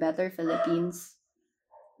creating a better Philippines,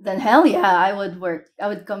 then hell yeah, I would work. I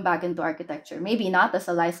would come back into architecture. Maybe not as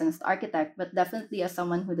a licensed architect, but definitely as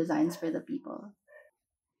someone who designs for the people.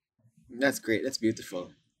 that's great. That's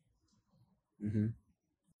beautiful. Mm-hmm.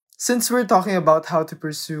 Since we're talking about how to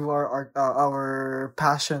pursue our art, our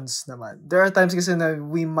passions naman, there are times kasi na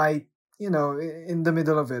we might, in the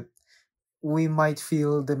middle of it, we might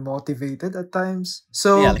feel demotivated at times. Yeah,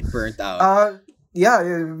 So, like burnt out. yeah,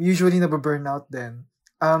 usually nababurn out then.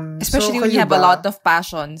 So Especially when you kayo have a ba? lot of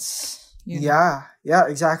passions. Yeah,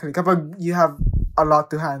 exactly. Kapag you have a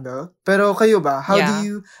lot to handle. Pero kayo ba?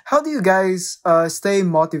 Yeah. How do you guys stay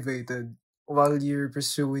motivated while you're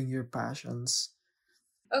pursuing your passions?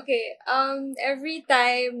 Okay, every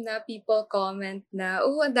time na people comment na,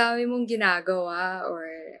 oh, ang dami mong ginagawa, or,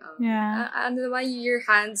 Yeah. ano naman, your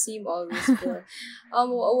hands seem always full.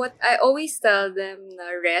 What I always tell them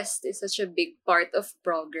na rest is such a big part of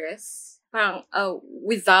progress. Parang,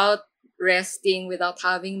 without resting, without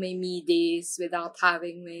having my me days, without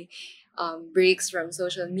having my breaks from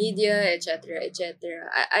social media, etc., etc.,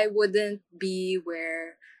 I wouldn't be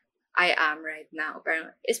where I am right now.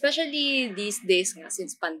 Parang, especially these days nga,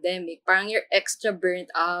 since pandemic, parang you're extra burnt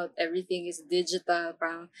out, everything is digital,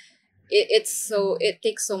 parang it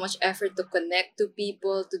takes so much effort to connect to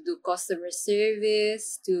people, to do customer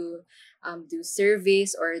service, to do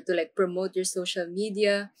surveys, or to like promote your social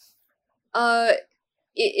media. Uh,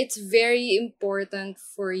 it's very important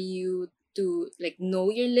for you to like know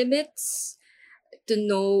your limits, to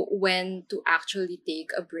know when to actually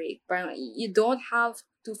take a break. Parang you don't have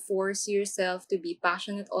to force yourself to be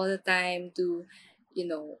passionate all the time, to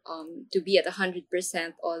be at 100%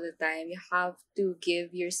 all the time. You have to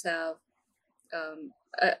give yourself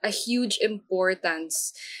a huge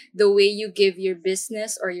importance, the way you give your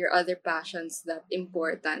business or your other passions that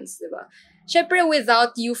importance, diba? Syempre,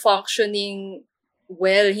 without you functioning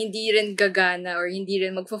well, hindi rin gagana or hindi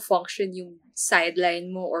rin magfa-function yung sideline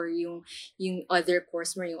mo or yung other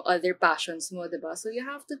course mo, yung other passions mo, diba? So you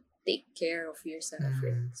have to take care of yourself,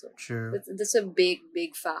 right? So True. that's a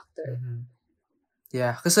big factor.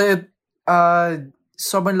 Yeah, kasi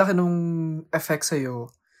sobrang laki nung effect sa'yo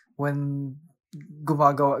when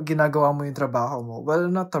ginagawa mo yung trabaho mo. Well,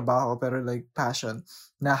 not trabaho, pero like passion,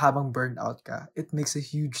 na habang burnt out ka. It makes a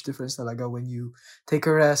huge difference talaga when you take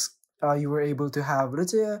a rest. You were able to have,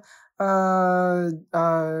 let's say,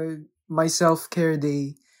 my self-care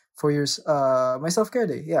day for your, my self-care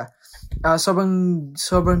day, yeah. Sobrang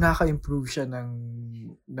naka-improve siya ng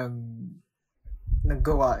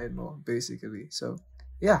gawain mo, basically. So,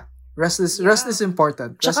 yeah. Rest is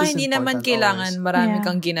important. Rest Tsaka is hindi naman important kailangan always. marami Yeah.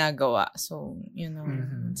 kang ginagawa. So,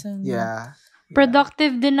 Yeah.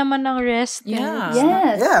 Productive din naman ng rest. Yeah.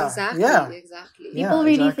 Yes. Yeah. Exactly, Yeah. exactly. Yeah, People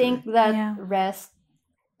really exactly. think that Yeah. rest,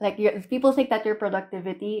 people think that your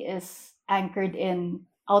productivity is anchored in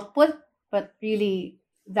output, but really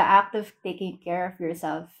the act of taking care of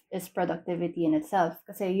yourself is productivity in itself.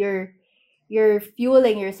 Kasi you're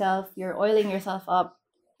fueling yourself, you're oiling yourself up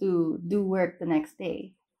to do work the next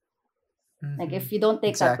day. Like if you don't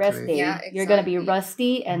take that rest Exactly. day, Yeah, you're gonna be exactly.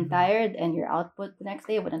 rusty and Mhm. tired, and your output the next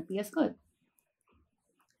day wouldn't be as good.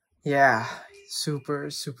 Yeah. Super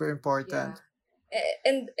important.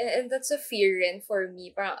 And that's a fear rin for me.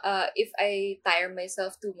 Parang, if I tire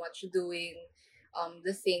myself too much doing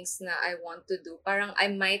the things na I want to do, parang I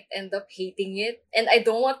might end up hating it, and I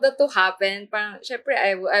don't want that to happen. Parang syempre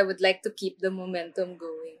I would like to keep the momentum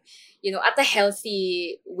going, at a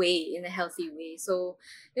healthy way, in a healthy way. So,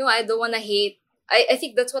 I don't wanna hate. I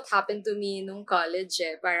think that's what happened to me nung college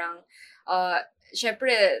eh. Parang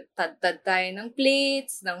syempre, tad tayo ng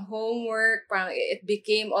plates, ng homework, parang it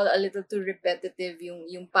became all a little too repetitive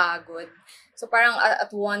yung pagod. So parang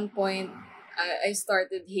at one point, I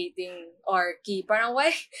started hating Arky. Parang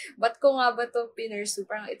why? Ba't ko nga ba to pinursu?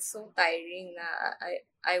 Parang it's so tiring na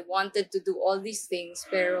I wanted to do all these things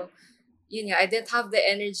pero yun nga, I didn't have the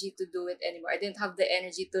energy to do it anymore. I didn't have the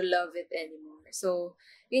energy to love it anymore. So,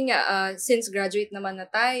 yun nga, since graduate naman na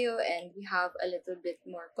tayo and we have a little bit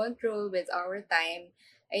more control with our time,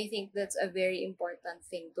 I think that's a very important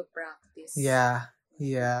thing to practice. Yeah.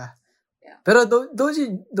 Yeah. Yeah. Pero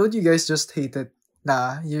don't you guys just hate it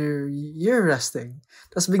na you're resting.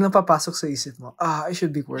 Tapos biglang papasok sa isip mo, I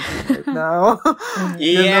should be working right now.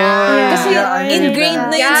 Yeah. Kasi Yeah, ingrained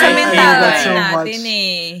na yun yeah. sa I hate mentality that so natin much.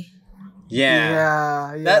 eh. Yeah.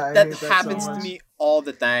 Yeah, That I hate happens so to much. me all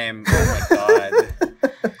the time. Oh my god.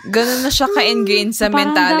 Ganun na siya ka-ingrained sa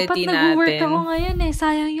Parang mentality dapat nag-work natin. ako ngayon eh.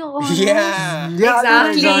 Sayang yung oras. Yeah.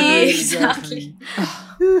 Yeah, Exactly.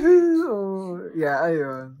 Oh, yeah,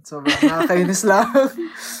 ayun. Sobrang nakakainis lang.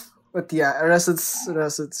 But yeah, rest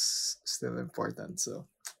it's still important. So,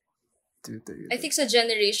 do I think sa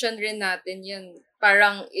generation rin natin yan,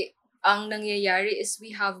 parang ang nangyayari is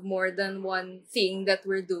we have more than one thing that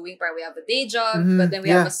we're doing. Parang we have a day job, but then we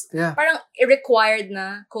have parang required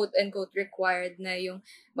na, quote-unquote required na yung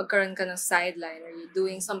magkaroon ka ng sideline or you're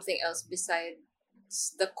doing something else besides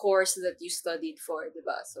the course that you studied for,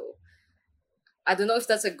 diba? So, I don't know if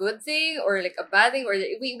that's a good thing or like a bad thing or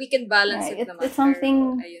we can balance it naman. It's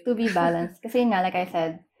something pero, ayun. to be balanced. Kasi nga, like I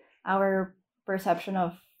said, our perception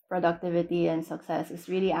of productivity and success is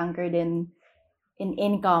really anchored in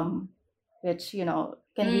income, which, you know,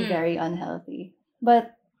 can be very unhealthy.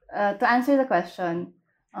 But to answer the question,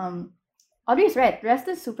 Audrey's right. Rest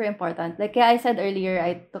is super important. Like I said earlier,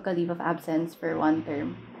 I took a leave of absence for one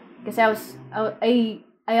term. Because I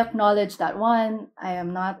acknowledge that one, I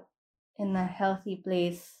am not in a healthy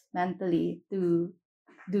place mentally to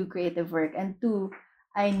do creative work. And two,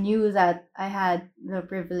 I knew that I had the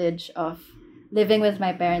privilege of living with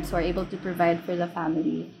my parents who are able to provide for the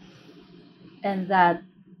family and that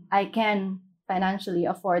I can financially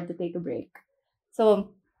afford to take a break.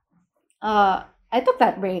 So I took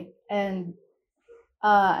that break and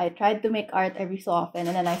I tried to make art every so often,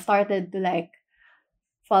 and then I started to like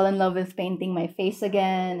fall in love with painting my face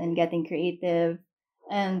again and getting creative.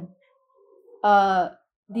 And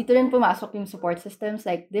dito rin pumasok yung support systems.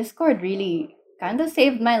 Like Discord really kind of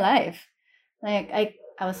saved my life. Like I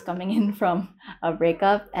was coming in from a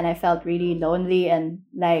breakup and I felt really lonely and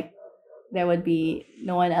like there would be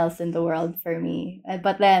no one else in the world for me.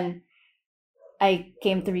 But then I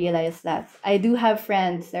came to realize that I do have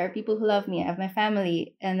friends. There are people who love me. I have my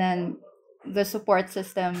family. And then the support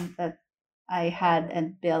system that I had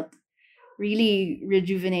and built really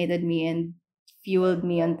rejuvenated me and fueled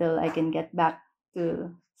me until I can get back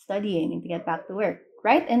to studying and to get back to work,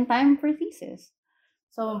 right in time for thesis.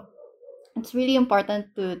 So it's really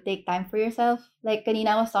important to take time for yourself. Like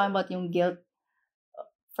kanina I was talking about yung guilt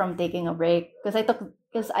from taking a break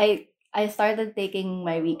because I started taking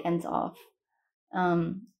my weekends off.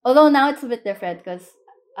 Although now it's a bit different because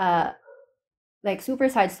like super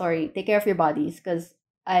side story, take care of your bodies because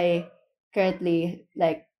I currently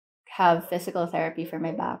like have physical therapy for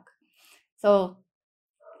my back. So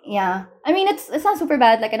yeah, I mean it's not super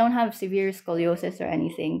bad. Like I don't have severe scoliosis or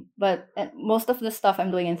anything, but most of the stuff I'm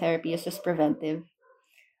doing in therapy is just preventive.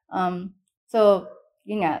 So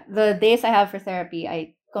yun nga, the days I have for therapy,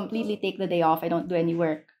 I completely take the day off. I don't do any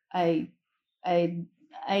work. I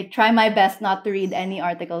try my best not to read any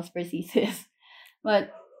articles for thesis. But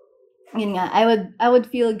yun nga, I would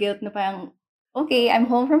feel guilt na parang okay, I'm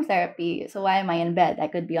home from therapy, so why am I in bed? I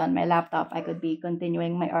could be on my laptop. I could be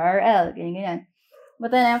continuing my RRL, ganyan.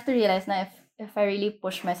 But then I have to realize na if I really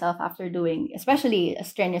push myself after doing, especially a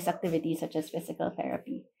strenuous activity such as physical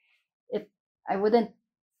therapy, I wouldn't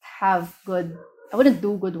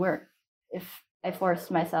do good work if I forced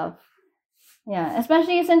myself. Yeah,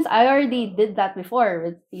 especially since I already did that before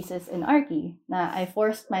with thesis in Archi. Na I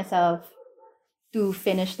forced myself to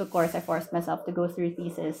finish the course. I forced myself to go through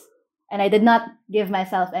thesis. And I did not give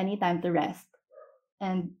myself any time to rest.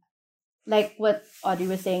 And like what Audrey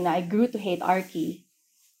was saying, na I grew to hate Archi.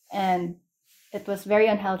 And it was very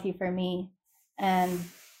unhealthy for me. And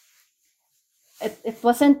it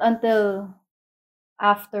wasn't until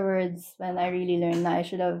afterwards when I really learned that I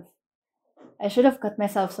should have cut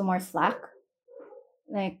myself some more slack.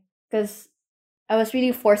 Like, because I was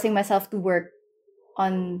really forcing myself to work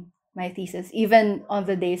on my thesis, even on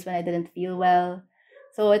the days when I didn't feel well.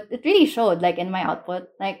 So it really showed, like, in my output.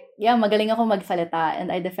 Like, yeah, magaling ako magsalita,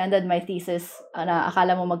 and I defended my thesis na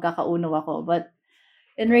akala mo magkakauno ako. But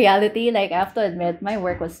in reality, like, I have to admit, my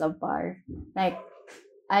work was subpar. Like,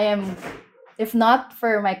 if not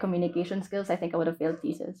for my communication skills, I think I would have failed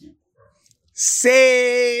thesis.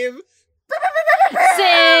 Same.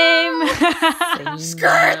 Same.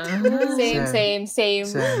 Skirt. Same. Same.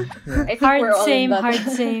 Yeah. I think Hard we're all in same, that. hard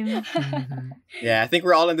same. Mhm. Yeah, I think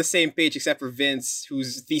we're all on the same page except for Vince,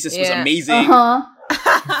 whose thesis was Yeah. amazing.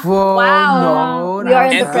 Whoa, Wow. no. We are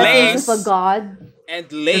in And the presence Lace. of a god. And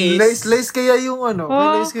And Lace. Lace kaya yung ano,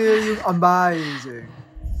 Oh. Lace kaya yung amazing.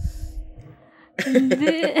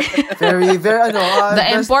 Hindi. Very, very, The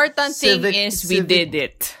best important thing Civic- is we Civic- did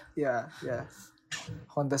it. Yeah.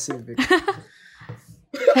 Honda Civic. Civic.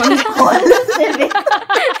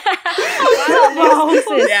 Wow.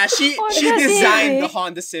 Yeah, she Honda designed Civic. the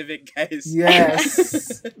Honda Civic, guys.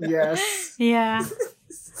 Yes. Yeah.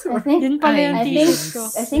 I think Yun pala yung I think thesis ko.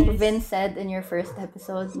 I think Vince said in your first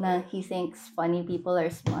episode na he thinks funny people are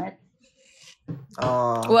smart.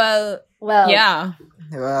 Oh, Well, Well, yeah.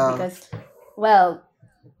 well, because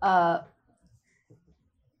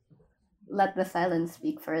let the silence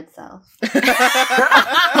speak for itself. wow.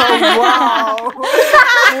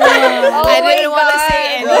 I didn't want to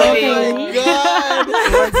say Oh anything. my god!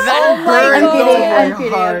 That I'm burned kidding, though. I'm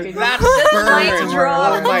kidding. That mic burned. drop.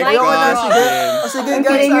 Oh my Mic god. drop. Vince. Sige, I'm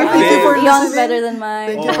guys, kidding, your thank you for thesis Eon's listening. better than mine.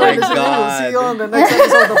 Thank Oh you for my listening. We'll God. see you on the next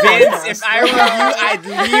episode of the Vince, podcast. if I were you, I'd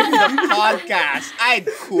leave the podcast. I'd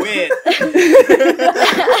quit.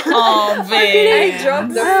 Oh, I Vince.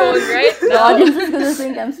 dropped the phone right The now. audience is gonna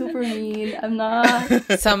think I'm super mean. I'm not.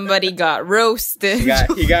 Somebody got roasted.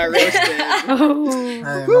 He got roasted. Oh.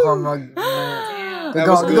 Ay, mukhang mag... That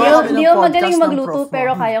was good. Gawa kami ng Hindi mo podcast magaling ng magluto, prof mo.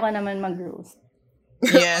 pero kaya ka naman mag-roast.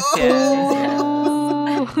 Yes.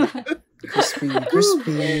 Oh. Crispy.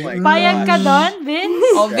 Oh my Payag ka gosh. doon,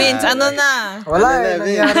 Vince? Oh, Vince, ano na? Wala Ano eh, na,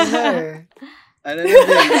 nangyari na eh. Ano na,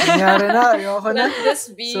 Vince? Nangyari na, ayoko na. Let this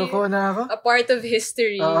be Suko na ako. a part of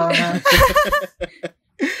history. Oo nga.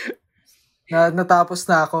 Natapos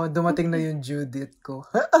na ako, dumating na yung due date ko.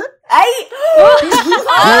 Ay!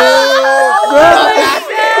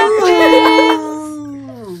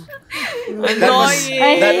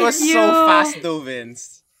 That was so you. fast though,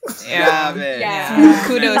 Vince. Yeah. Grabe. Yeah.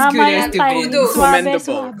 Kudos Tama to yung timing. Vince. Suwabe, Commendable.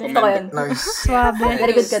 suwabe. Gusto ko yun. Nice. Suwabe.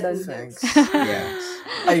 Very good ka doon. Thanks. Yeah.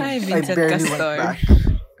 I Hi, Vincent barely Castor. went back.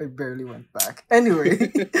 I barely went back. Anyway.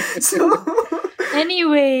 So,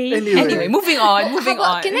 Anyway. Anyway, moving on.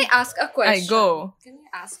 Can I ask a question? Ay, go. Can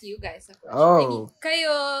I ask you guys a question? Oh. I mean,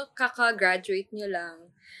 kayo, kaka-graduate nyo lang.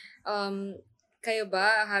 Kayo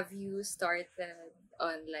ba, have you started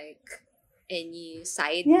on like any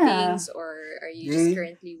side Yeah. things or are you just Yeah.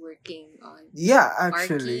 currently working on yeah,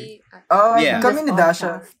 actually. Arky? Yeah. Kami ni This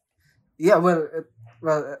Dasha. podcast. Yeah,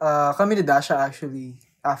 kami ni Dasha actually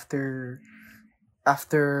after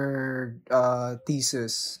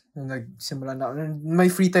thesis, nung nagsimula na, nung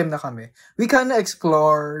may free time na kami, we kind of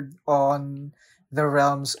explored on the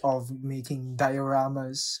realms of making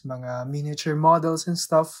dioramas, mga miniature models and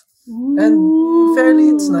stuff. And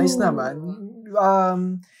fairly, it's nice naman.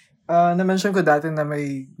 Na-mention ko dati na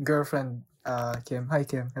may girlfriend, Kim. Hi,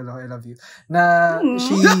 Kim. Hello, I love you. Na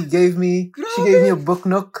she gave me a book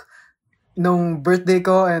nook nung birthday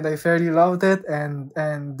ko and I fairly loved it and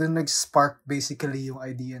dun nag-spark basically yung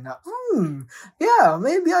idea na yeah,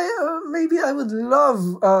 maybe I would love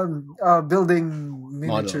building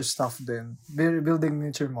miniature Models. stuff then. Building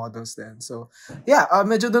miniature models then. So, yeah,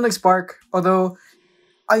 medyo dun nag-spark. Although,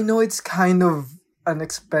 I know it's kind of an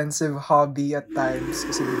expensive hobby at times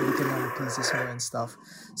kasi bibili ka ng pieces mo and stuff.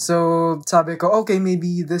 So, sabi ko, okay,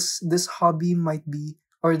 maybe this hobby might be,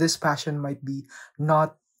 or this passion might be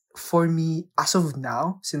not for me as of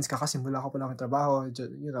now, since kakasimula ko pa lang ang trabaho,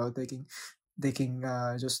 you know,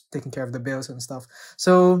 just taking care of the bills and stuff.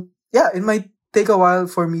 So, yeah, it might take a while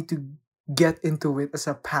for me to get into it as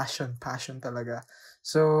a passion talaga.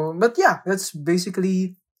 So, but yeah, that's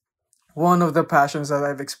basically one of the passions that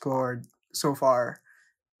I've explored so far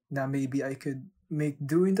na maybe I could make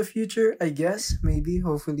do in the future, I guess, maybe,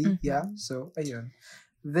 hopefully, yeah. So, ayun.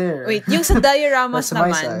 There. Wait, yung sa dioramas That's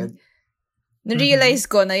my naman, side. na-realize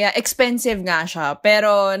ko na, yeah, expensive nga siya.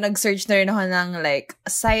 Pero, nag-search na rin ako ng, like,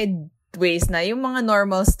 side ways na yung mga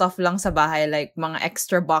normal stuff lang sa bahay, like mga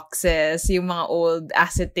extra boxes, yung mga old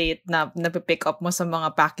acetate na napipick up mo sa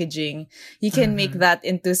mga packaging, you can make that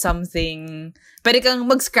into something, pwede kang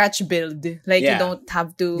mag-scratch build. Like, you don't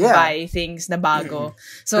have to buy things na bago.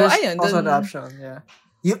 So, There's ayun. also Dun, an option, yeah.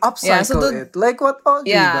 You upcycle it, like what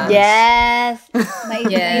Audrey Yeah. does. Yes!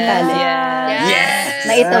 Naitali. Yes.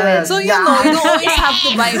 Naitawid. So, you know, you don't always have to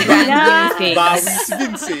buy brand new things. Bawis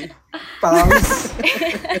Vince eh. Pams.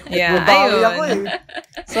 Yeah, Babawi ako ayun. eh.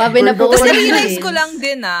 Swabe na po. Tapos na-realize ko lang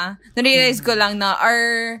din na-realize ko lang na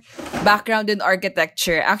our background in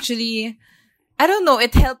architecture, actually, I don't know,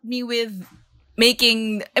 it helped me with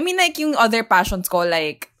making, I mean, like, yung other passions ko,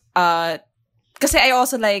 like, kasi I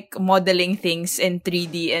also like modeling things in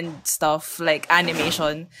 3D and stuff, like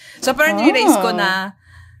animation. So, parang realize ko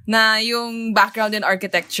na yung background in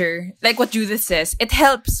architecture, like what Judith says, it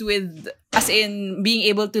helps with, as in, being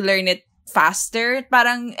able to learn it faster.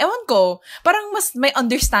 Parang, ewan ko, parang mas may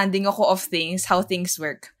understanding ako of things, how things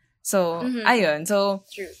work. So, ayun. So,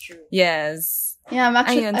 True. yes. Yeah, I'm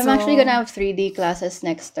actually gonna have 3D classes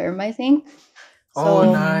next term, I think. Oh,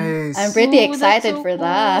 So, nice. I'm pretty Ooh, that's excited so for cool.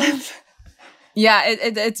 that. Yeah,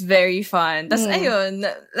 it's very fun. Tas ayun,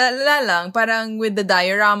 lang, parang with the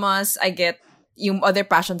dioramas, I get yung other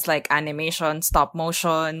passions like animation, stop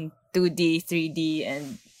motion, 2D, 3D,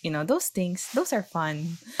 and, those things. Those are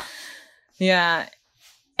fun. Yeah.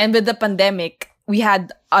 And with the pandemic, we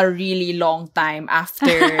had a really long time after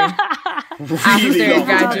long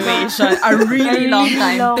graduation. A really long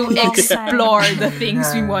time to long explore the things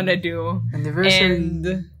we Yeah. want to do. Anniversary. And,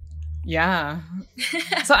 yeah.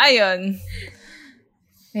 So, ayun.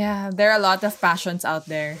 Yeah, there are a lot of passions out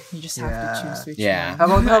there. You just have to Yeah. choose which Yeah.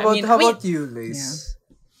 one. How I mean, about you, Liz?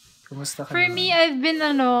 Kumusta ka For naman? me,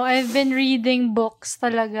 I've been reading books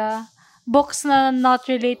talaga. Books na not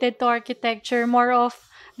related to architecture, more of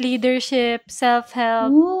leadership,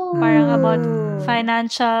 self-help, parang about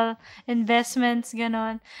financial investments,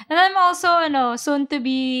 ganon. And I'm also, soon to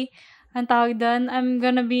be, ang tawag doon, I'm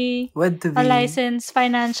gonna be What to be? a licensed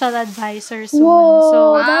financial advisor soon. Whoa, So,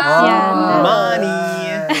 that's yeah. cool. Money.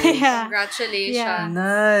 yeah. Congratulations. Yeah.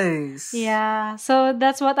 Nice. Yeah. So,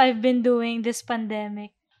 that's what I've been doing this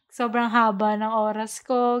pandemic. Sobrang haba ng oras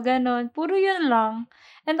ko, ganon. Puro yun lang.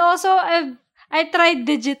 And also, I tried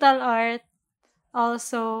digital art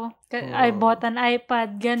also. I bought an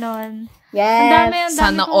iPad, ganon. Ang dami Yes.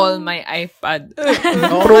 Sana kong- all my iPad.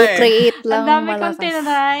 Procreate lang Ang dami kong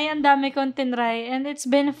malakas. tinry, and it's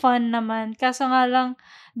been fun naman. Kaso nga lang,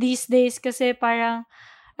 these days kasi parang,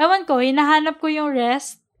 ewan ko, hinahanap ko yung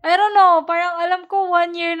rest. I don't know, parang alam ko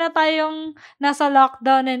 1 year na tayong nasa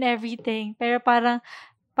lockdown and everything. Pero parang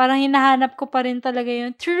hinahanap ko pa rin talaga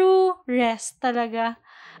yung true rest talaga.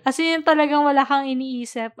 As in, talagang wala kang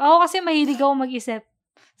iniisip. Ako kasi mahilig ako mag-isip.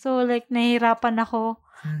 So, like, nahihirapan ako.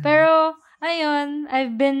 Pero, ayun,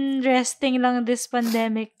 I've been resting lang this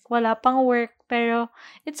pandemic. Wala pang work. Pero,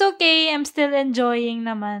 it's okay. I'm still enjoying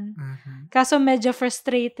naman. Kaso medyo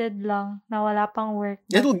frustrated lang na wala pang work.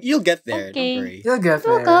 But You'll get there. Okay. Don't worry. You'll get It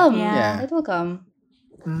will there. come. Yeah. It will come.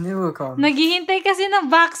 It will come. naghihintay kasi ng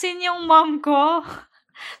vaccine yung mom ko.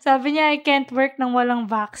 Sabi niya, I can't work nang walang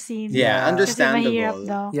vaccine. Yeah, Kasi mahirap understandable.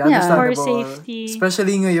 daw. Yeah, Yeah. For understandable. safety.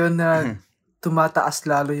 Especially ngayon na tumataas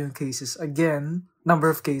lalo yung cases. Again,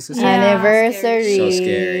 number of cases. Yeah. Anniversary. So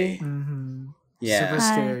scary. Yeah. Super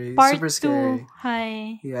scary. Part Super 2. scary. Hi.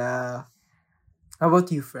 Yeah. How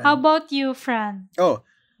about you, friend? How about you, Fran? Oh,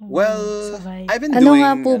 well, Sabay. I've been Ano doing...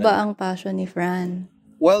 nga po ba ang passion ni Fran?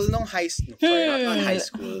 Well, nung not high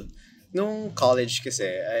school. Nung college kasi,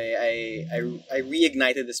 I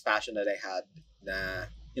reignited this passion that I had na,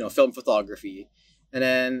 film photography. And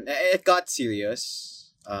then, it got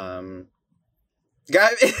serious.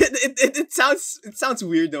 It sounds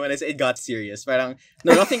weird though when I say it got serious. Parang,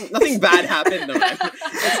 no, nothing bad happened naman.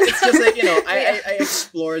 It's just like, I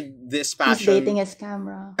explored this He's passion. dating his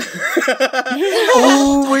camera.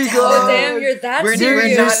 Oh my Oh, god! damn, you're that We're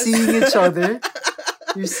serious. You're seeing each other.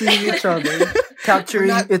 You're seeing each other.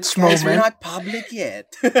 Capturing each Guys, we're moment. not public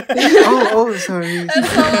yet. Oh, sorry. That's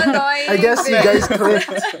so annoying. I guess you guys clicked.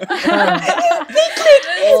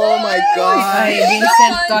 Oh my god. Ay, The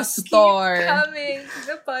Vincent puns Castor. keep coming.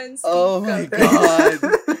 The puns Oh keep my coming. god.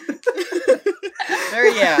 Pero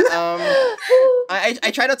yeah, I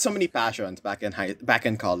tried out so many passions back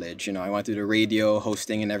in college. I went to the radio,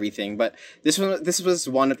 hosting, and everything. But this was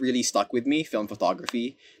one that really stuck with me, film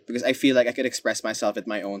photography, because I feel like I could express myself at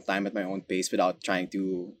my own time, at my own pace, without trying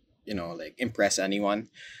to, like impress anyone.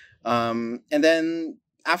 And then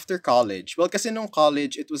after college, well, kasi nung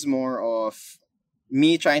college, it was more of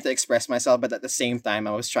me trying to express myself, but at the same time,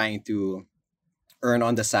 I was trying to earn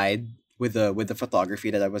on the side with the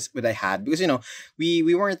photography that I had, because we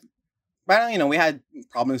weren't, parang, we had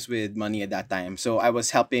problems with money at that time, so I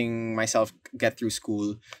was helping myself get through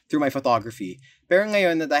school through my photography. Pero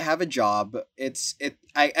ngayon that I have a job,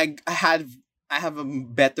 I have a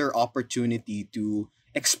better opportunity to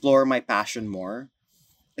explore my passion more,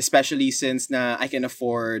 especially since na I can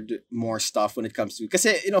afford more stuff when it comes to,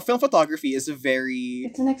 kasi film photography is a very,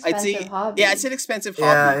 It's an expensive hobby. yeah, it's an expensive Yeah,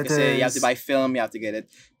 hobby it kasi you have to is. buy film, you have to get it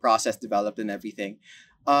processed, developed, and everything.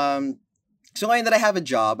 So ngayon that I have a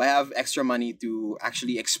job, I have extra money to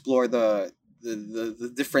actually explore the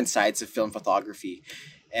different sides of film photography.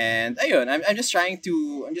 And ayun, I'm just trying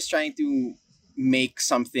to make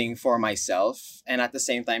something for myself and at the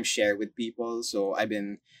same time share with people. So I've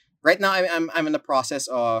been right now I'm in the process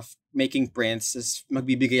of making prints.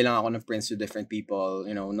 Magbibigay lang ako ng prints to different people,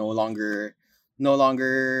 no longer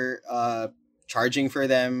charging for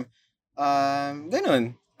them.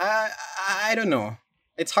 Ganun. I don't know.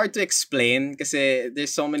 It's hard to explain kasi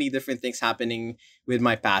there's so many different things happening with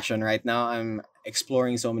my passion right now. I'm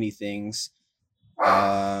exploring so many things.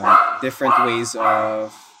 Different ways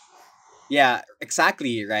of yeah,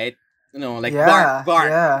 exactly, right? Like Yeah, bark,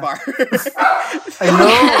 yeah. bark. I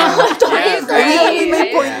know. Totally Ay,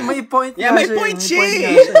 may agree. point, may point Yeah, nga may siya, point may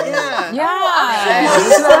siya. nga siya. Yeah. Yeah. Nung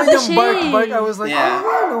sinabi niyang Shit. bark, I was like, Yeah. oh,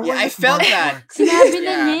 no, Yeah, I why felt bark, that. bark? Sinabi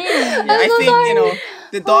na Yeah. niya. Yeah, I think,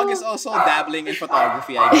 the dog is also dabbling in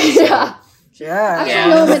photography, I guess. Yeah. Yeah. Actually,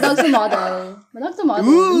 Yeah. no, my dog's a model. My dog's a model.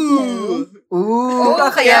 Ooh. Ooh,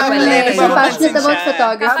 kaya pala. Yeah, so Nagpapansin passionate about siya.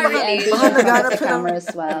 photography and Mga vision naghanap the siya ng- camera as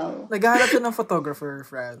well. naghahanap siya ng photographer,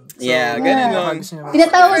 friend. So, Yeah, ganun baka yun. gusto niya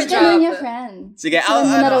Tinatawag Good ka job. na niya, friend. Sige, Sunod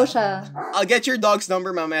mo na raw siya. I'll get your dog's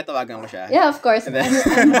number, mamaya tawagan ko siya. Yeah, of course. And then-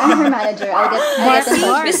 I'm her manager. I'll get in See,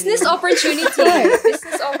 touch. business opportunity.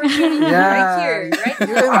 Business opportunity Yeah. right here, right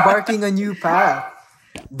You're now. embarking a new path.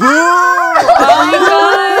 Boo! Oh my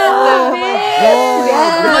god! Yes. Oh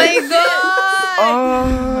my god!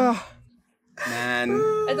 Oh, man.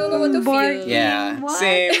 I don't know what to feel. Yeah, What?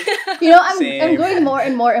 same. I'm Same. growing more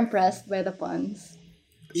and more impressed by the puns.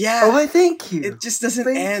 Yeah, Oh, I thank you. it just doesn't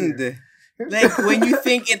Thank end. you. Like, when you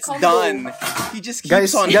think it's done, he just keeps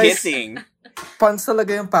Guys, on guys. hitting. Puns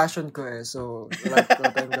talaga yung passion ko eh. So, wala ko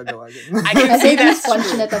tayong gagawa din. I can I see think he's that's true.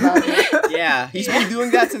 fortunate about it. Yeah, he's been doing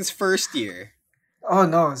that since first year. Oh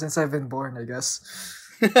no, since I've been born, I guess.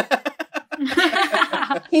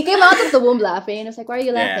 He came out of the womb laughing. I was like, why are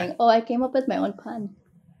you Yeah. laughing? Oh, I came up with my own pun.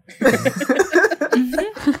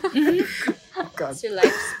 God. It's your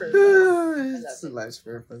life's purpose. It's the life's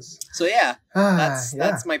purpose. So yeah, Yeah.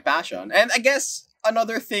 that's my passion. And I guess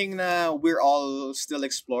another thing na we're all still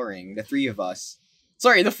exploring, the three of us.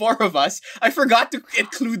 Sorry, the four of us. I forgot to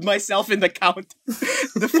include myself in the count.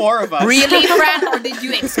 The four of us. Really, Fran? Or did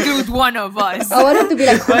you exclude one of us? I wanted to be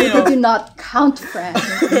like, why I know. did you not count, friend?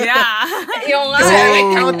 Yeah. Yung Kasi nga. I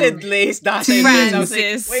counted Lace data. I was like,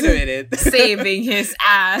 Francis. wait a minute. Saving his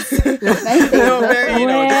ass. Nice day, No, bro. very,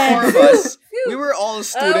 the four of us. We were all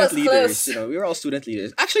student was leaders. close. We were all student leaders.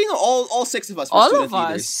 Actually, no, all six of us were All student of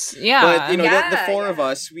leaders. us. Yeah. But the Yeah, four of yeah.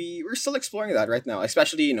 us, we're still exploring that right now.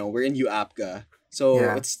 Especially, we're in UAPGA. So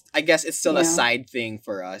Yeah. I guess it's still a Yeah. side thing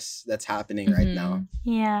for us that's happening right now.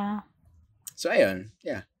 Yeah. So ayun,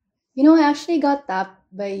 yeah. I actually got tapped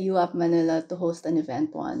by UAP Manila to host an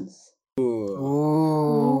event once. Ooh,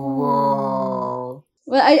 whoa.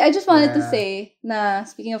 Well, I just wanted to Yeah. say,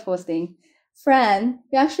 speaking of hosting, Fran,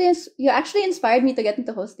 you actually inspired me to get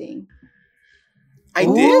into hosting. I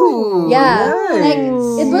did? Ooh, Yeah, like nice. it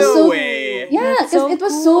was No so way. yeah, That's because so it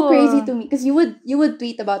was so crazy cool. to me. Because you would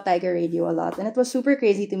tweet about Tiger Radio a lot, and it was super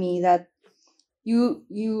crazy to me that you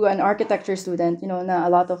an architecture student, na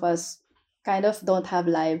a lot of us kind of don't have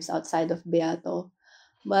lives outside of Beato,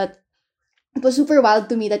 but it was super wild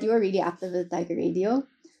to me that you were really active with Tiger Radio.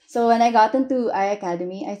 So when I got into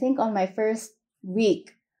iAcademy, I think on my first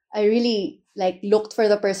week, I really looked for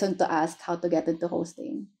the person to ask how to get into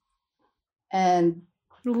hosting. And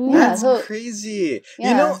Ooh. yeah, That's so crazy.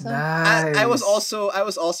 yeah, so, Nice. I was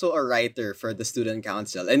also a writer for the student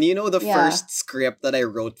council, and the Yeah. first script that I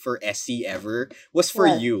wrote for SC ever was for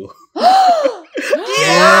What? you.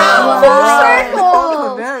 Yeah. Full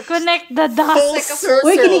circle! Connect. Connect the dots. Like a full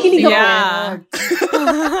Uy, kinikilig ako. Yeah.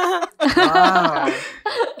 Wow.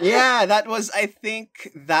 Yeah, I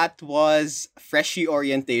think that was freshie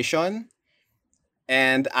orientation,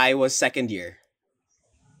 and I was second year.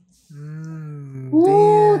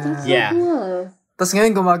 Ooh, Damn. that's so Yeah. cool. Tapos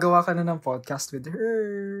ngayon, gumagawa ka na ng podcast with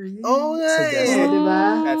her. Yay. Oh, Sa guest. nice. Oh, diba?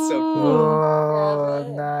 That's so cool.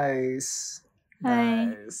 Oh, nice. Ay.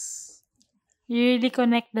 Nice. You really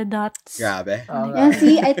connect the dots. Grabe. Oh, Yeah,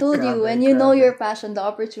 see, I told you, Grabe, when you know grabe. your passion, the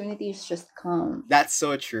opportunities just come. That's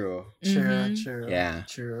so true. True, true. Yeah.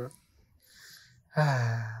 True.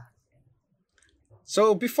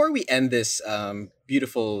 So before we end this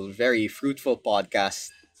beautiful, very fruitful podcast,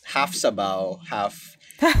 half sabaw, half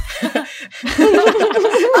half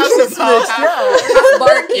sabaw, half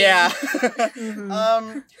Barking. yeah.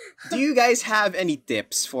 Do you guys have any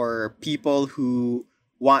tips for people who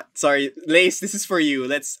want? Sorry, Lace, this is for you.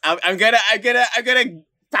 I'm gonna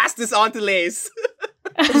pass this on to Lace.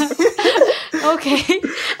 Okay.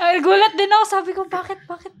 Ay, gulat din ako. Sabi ko, bakit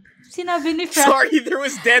sinabi ni Fran? Sorry, there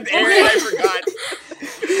was dead air and I forgot.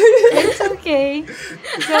 It's okay.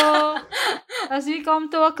 So, as we come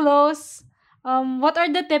to a close, what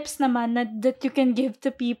are the tips naman that you can give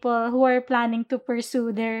to people who are planning to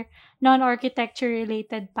pursue their non-architecture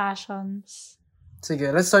related passions?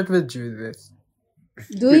 Sige, let's start with Judith.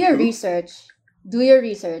 Do With your who? research. Do your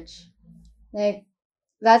research. Like,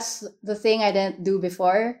 that's the thing I didn't do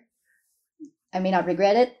before. I may not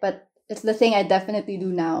regret it, but it's the thing I definitely do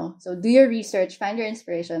now. So do your research, find your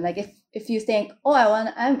inspiration. Like if you think, oh,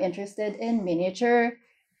 I'm interested in miniature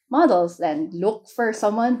models, then look for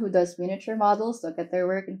someone who does miniature models, look at their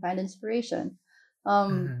work and find inspiration.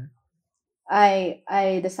 Um, Mhm.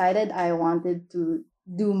 I decided I wanted to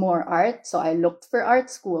do more art, so I looked for art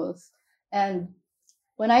schools. And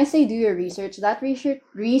when I say do your research, that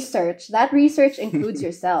research includes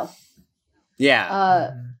yourself.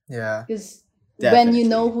 Yeah, Yeah. Because when you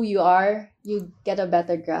know definitely. who you are, you get a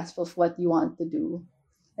better grasp of what you want to do.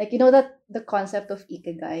 Like, you know that the concept of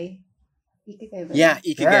ikigai. Ikigai ba Yeah, yun?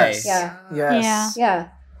 ikigai. Yes. Yeah. Yeah. Yes. Yeah.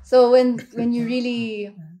 So when you really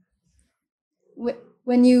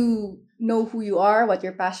when you know who you are, what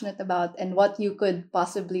you're passionate about, and what you could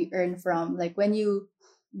possibly earn from, like when you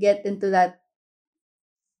get into that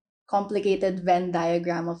complicated Venn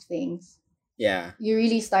diagram of things, Yeah. you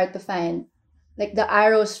really start to find like the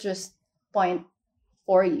arrows just point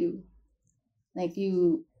for you. Like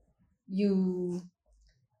you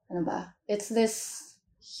ano ba? It's this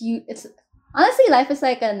huge it's honestly life is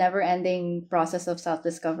like a never ending process of self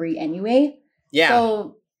discovery anyway. Yeah,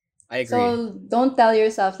 So I agree. so don't tell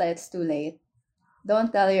yourself that it's too late.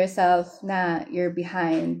 Don't tell yourself na you're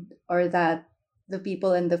behind or that the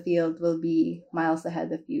people in the field will be miles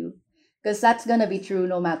ahead of you. Because that's gonna be true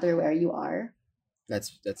no matter where you are.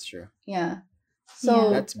 That's true. Yeah. Yeah.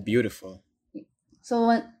 That's beautiful. So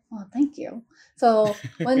oh, thank you. So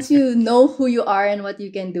once you know who you are and what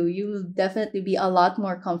you can do, you will definitely be a lot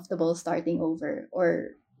more comfortable starting over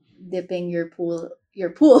or dipping your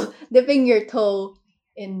toe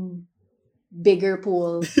in bigger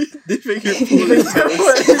pools. Dipping your pool in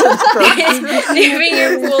toes. Dipping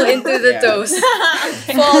your pool into the Yeah. toes.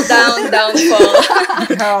 Fall down, down, fall.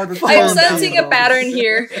 How the I'm phone sensing a tables. pattern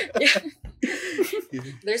here.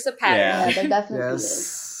 There's a Yeah. pattern. Yeah, there definitely is.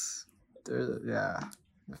 Yes. Yeah,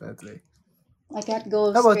 definitely. I can't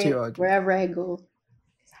go How about straight you, Audrey? wherever I go.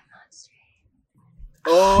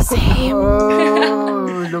 Oh,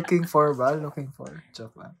 Oh, looking for ba? Looking for.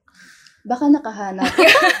 Joke lang. Baka nakahanap.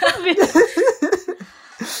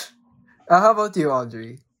 How about you,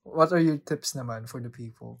 Audrey? What are your tips naman for the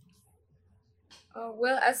people?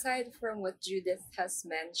 Well, aside from what Judith has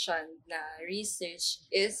mentioned, na research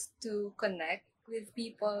is to connect with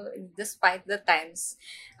people despite the times.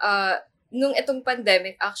 Nung itong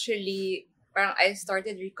pandemic, actually, parang I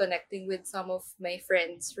started reconnecting with some of my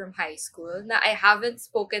friends from high school na I haven't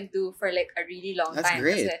spoken to for like a really long That's time.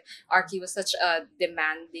 great. Kasi Archie was such a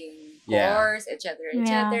demanding Yeah. course, etc., Yeah.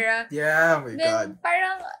 etc. Yeah, oh my Then,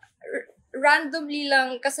 parang randomly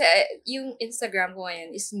lang, kasi yung Instagram ko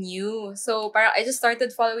ngayon is new. So, parang I just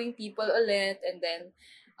started following people ulit and then,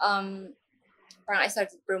 parang I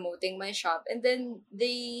started promoting my shop and then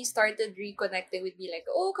they started reconnecting with me like,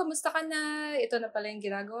 oh, kamusta ka na? Ito na pala yung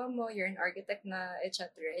ginagawa mo. You're an architect na,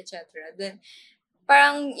 etc., etc. Then,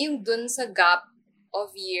 parang yung dun sa gap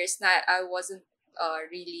of years na I wasn't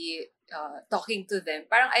really talking to them,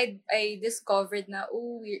 parang I discovered na,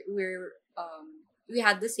 oh, we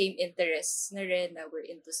had the same interests na rin, na we're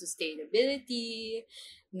into sustainability,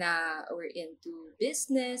 na we're into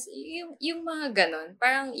business, yung mga ganon.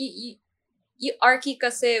 Parang yung Archie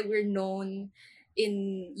kasi we're known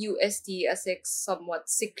in UST as like somewhat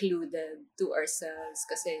secluded to ourselves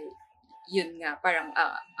kasi yun nga, parang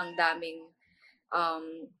ang daming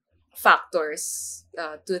factors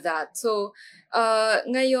to that. So,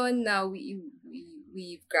 ngayon na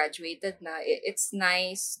we've graduated na, it's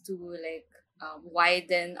nice to like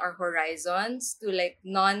widen our horizons to like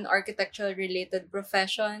non-architectural related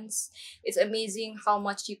professions. It's amazing how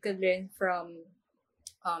much you can learn from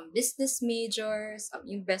business majors.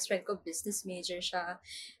 Yung best friend ko, business major siya.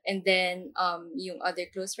 And then, yung other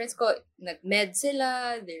close friends ko, nag-med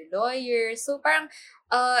sila, they're lawyers. So, parang,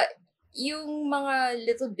 yung mga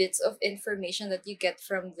little bits of information that you get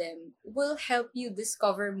from them will help you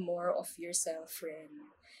discover more of yourself,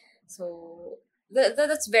 friend. So,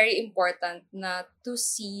 that's very important na to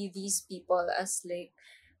see these people as like,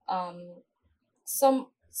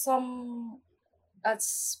 some,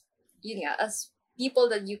 as, yun nga, as people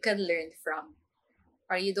that you can learn from.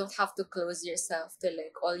 Or you don't have to close yourself to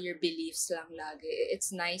like all your beliefs lang lagi.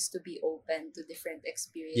 It's nice to be open to different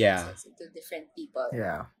experiences and to different people.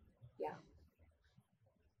 Yeah.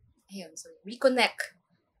 Ayun, so reconnect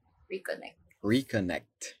Reconnect.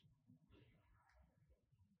 Reconnect.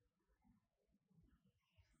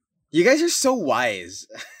 You guys are so wise.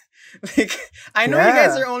 Like, I know you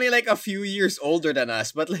guys Yeah. are only like a few years older than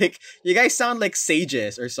us, but like, you guys sound like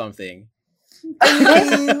sages or something. I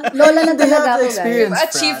mean, Lola na they have talaga the ako, guys. experience, You've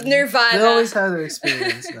achieved Fran. nirvana. They always have the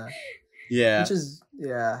experience na. Yeah. Which is,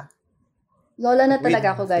 yeah. Lola na Wait,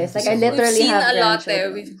 talaga ako, guys. Like, I we've literally seen have a lot, eh.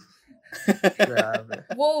 grandchildren. Grabe.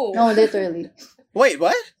 Whoa. No, literally. Wait,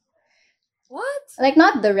 what? What? Like,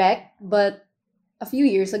 not direct, but a few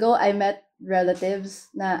years ago, I met relatives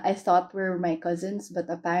na I thought were my cousins, but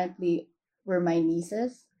apparently were my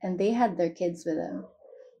nieces, and they had their kids with them.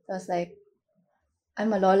 So I was like,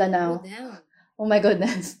 I'm a Lola Oh, now. damn. Oh my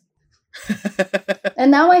goodness. And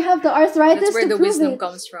now I have the arthritis That's where to the prove wisdom it.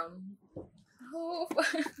 comes from. Oh.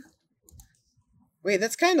 Wait,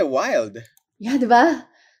 that's kind of wild. Yeah, diba?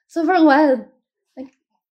 Sobrang wild. Like,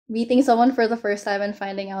 meeting someone for the first time and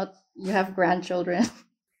finding out you have grandchildren.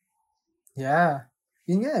 Yeah.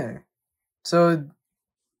 Yun nga eh. So,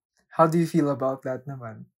 how do you feel about that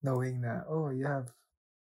naman? Knowing na, oh, you have...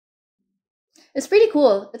 It's pretty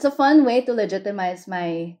cool. It's a fun way to legitimize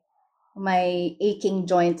my aching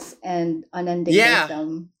joints and unending Yeah.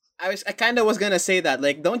 wisdom. I kind of was gonna say that.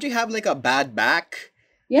 Like, don't you have like a bad back?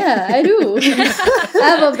 Yeah, I do. I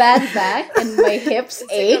have a bad back and my hips It's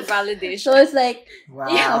like a ache. validation. So it's like, Wow.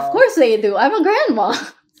 yeah, of course they do. I'm a grandma.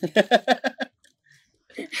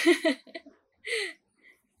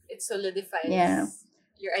 It solidifies Yeah.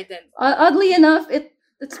 your identity. Oddly enough,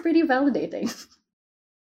 it's pretty validating.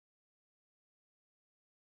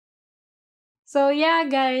 So yeah,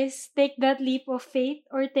 guys, take that leap of faith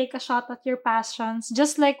or take a shot at your passions,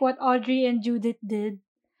 just like what Audrey and Judith did.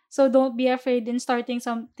 So don't be afraid in starting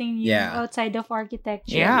something new Yeah. outside of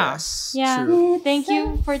architecture. Yeah. Yes. Yeah. True. Thank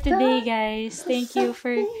you for today, guys. Thank you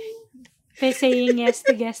for saying yes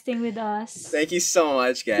to guesting with us. Thank you so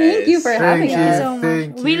much, guys. Thank you for having Thank Thank you us. you. so much.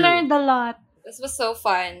 Thank We you. learned a lot. This was so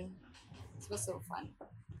fun. This was so fun.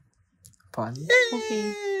 Fun.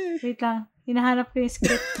 Okay. Wait lang. Hinahanap ko yung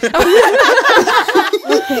script. Don't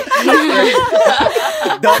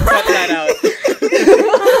cut that out.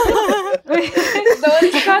 Don't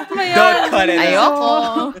cut mo yun. Don't cut it out.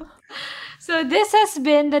 Ayoko. So this has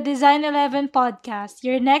been the Design 11 podcast,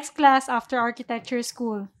 your next class after architecture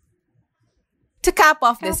school. To cap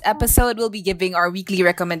off this episode, we'll be giving our weekly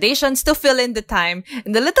recommendations to fill in the time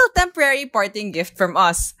and the little temporary parting gift from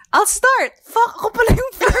us. I'll start! Fuck, ako pala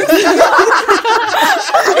yung first!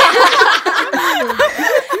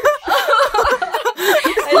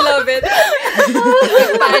 I love it.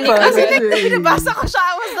 Panic Kasi agad. like, pinabasa ko siya.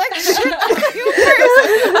 I was like, shit, ako yung first!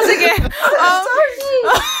 Sige.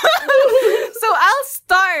 So, I'll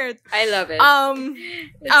start. I love it.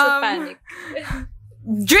 It's a panic.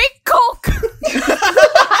 Drink Coke!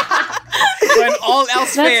 When all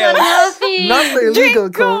else That's fails. unhealthy. Not the illegal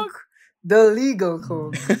Drink Coke. The legal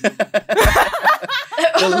Coke.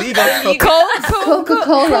 The legal Coke.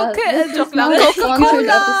 Coca-Cola. Coke. Joke lang. Not a sponsored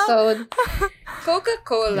Coca-Cola. episode.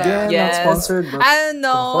 Coca-Cola. Again, Yes. not sponsored, but I don't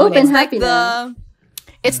know. Coca-Cola. Open It's like happy the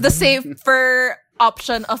it's the safer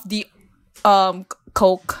option of the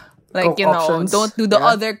Coke. Like, Coke you know, options. don't do the Yeah.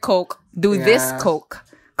 other Coke. Do this Yeah. Coke.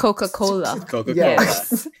 Coca-Cola. Coca-Cola.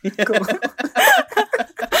 Yes.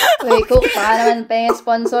 Wait, Coke, baka naman paying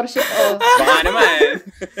sponsorship. Oh. Baka naman.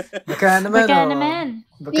 baka naman. Baka oh. naman.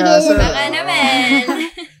 Baka sa- Baka naman.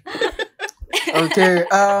 Okay.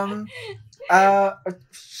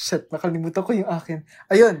 Shit, nakalimutan ko yung akin.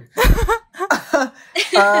 Ayun.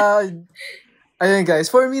 Ayun guys,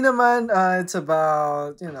 for me naman, it's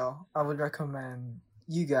about, I would recommend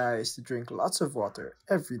you guys to drink lots of water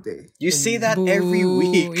every day. You say that Boo. every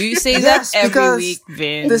week. You say Yes, that every because week,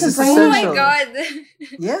 Vin. This It's is a brand. Oh my essential. God.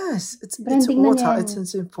 Yes, it's Branding na water. yan.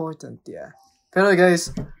 It's important, yeah. Pero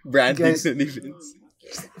guys, Branding Guys. na ni Vince.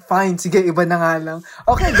 fine, sige, iba na nga lang.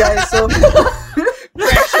 Okay guys, so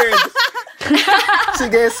Pressured.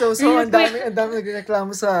 sige, so ang dami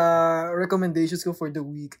nagreklamo sa recommendations ko for the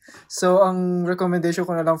week. So ang recommendation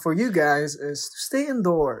ko na lang for you guys is to stay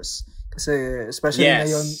indoors. Kasi especially Yes.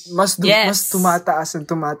 ngayon, mas Yes. tumataas and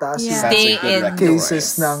tumataas Yeah. yung That's a Stay good indoors.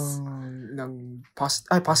 cases ng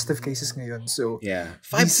positive cases ngayon. So Yeah.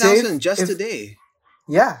 Be safe 5,000 just if- today.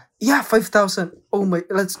 yeah, 5,000. Oh my,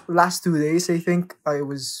 last 2 days I think I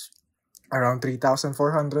was around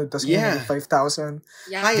 3,400. Tas Yeah. ngayon 5,000.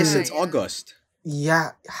 Yeah, Highest yeah, since yeah. August. Yeah,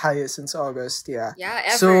 highest since August. Yeah.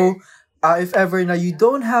 Yeah, ever. So, if ever na you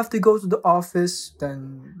don't have to go to the office,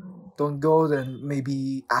 then don't go. Then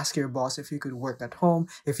maybe ask your boss if you could work at home.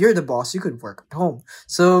 If you're the boss, you could work at home.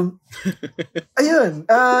 So, ayun.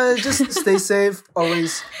 Just stay safe.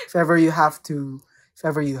 Always, if ever if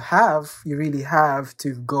ever you really have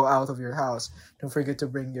to go out of your house, don't forget to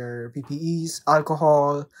bring your PPEs,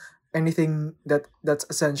 alcohol, anything that's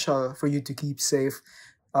essential for you to keep safe.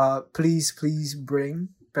 Please bring.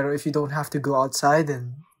 Pero if you don't have to go outside,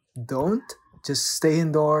 then don't. Just stay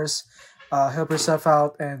indoors. Help yourself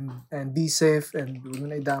out and be safe, and huwag mo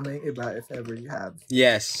na idama yung iba if ever you have.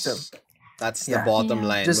 Yes. So, that's the yeah. bottom Yeah.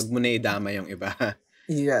 line. Just- Wag mo na idama yung iba.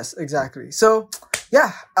 Yes, exactly. So,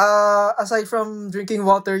 yeah, aside from drinking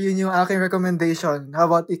water, yun yung aking recommendation. How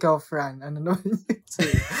about ikaw, Fran? Ano naman yun?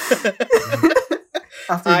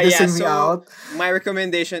 After dissing me out. My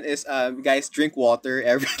recommendation is, guys, drink water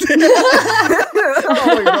every day.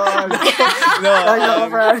 Oh my God. No, Ikaw,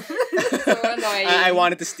 Fran. So annoying. I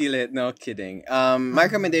wanted to steal it. No kidding. My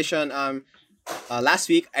recommendation. Last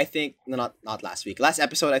week I think no, not last week. Last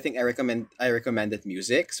episode I think I recommended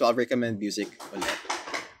music. So I'll recommend music ulit.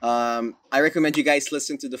 I recommend you guys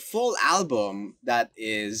listen to the full album that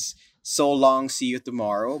is "So Long, See You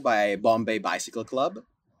Tomorrow" by Bombay Bicycle Club.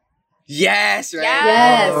 Yes, right.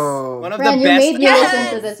 Yes. Oh. One of Fran, the you best. made me Yes. listen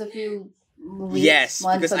to this a few weeks, Yes,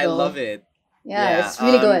 months because I ago. love it. Yeah, it's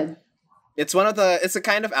really good. It's a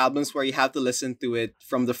kind of albums where you have to listen to it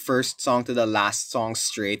from the first song to the last song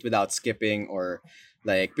straight without skipping or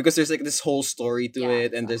like, because there's like this whole story to Yeah.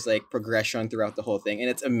 it and there's like progression throughout the whole thing and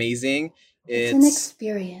it's amazing. It's an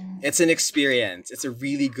experience. It's an experience. It's a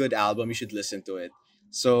really good album. You should listen to it.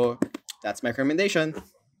 So that's my recommendation.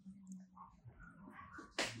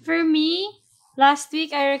 For me, last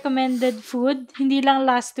week I recommended food. Hindi lang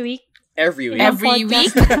last week. Every week. Ilang Every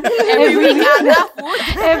week? podcast. Every week ata food?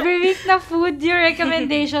 Every week na food yung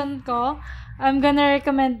recommendation ko. I'm gonna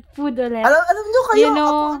recommend food ulit. Alam nyo kayo, You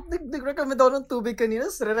know- ako, nag-recommend ako ng tubig kanina,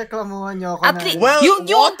 so reklamuhan nyo ako At na. least, Well, yung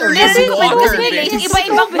water is meron naman water, kasi bitch. like,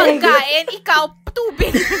 iba-ibang Tubig. pagkain, ikaw,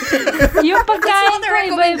 tubig. Yung pagkain ko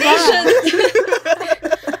iba-iba.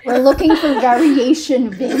 We're looking for variation,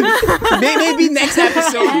 Vince. Maybe next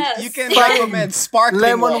episode Yes. you can recommend sparkling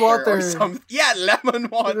Lemon water or water. something. Yeah, lemon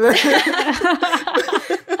water.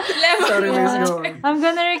 Sorry, let's Yeah. go. I'm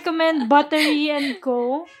gonna recommend Buttery and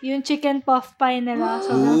Co. Yung chicken puff pie nila.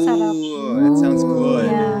 Sobrang sarap. Ooh, that sounds good.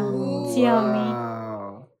 Yeah. It's yummy.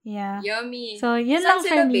 Wow. Yeah. Yummy. So, yun Saan lang for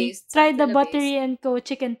sila me. based? Try Saan the sila Buttery and Co.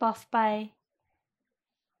 chicken puff pie.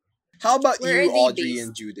 How about Where are you, they Audrey based? and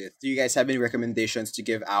Judith? Do you guys have any recommendations to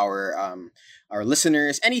give our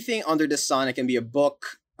listeners? Anything under the sun? It can be a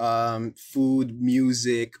book, food,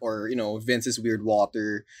 music, or Vince's weird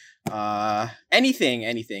water.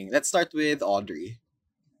 Anything. Let's start with Audrey.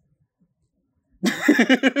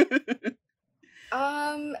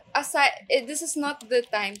 This is not the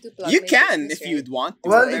time to plug. You my can business, if you'd want to.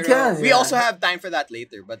 Well, you Pero can, We yeah. also have time for that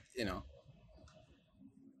later, but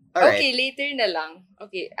All right. Okay, later na lang.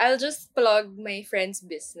 Okay, I'll just plug my friend's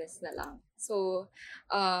business na lang. So,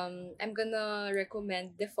 I'm gonna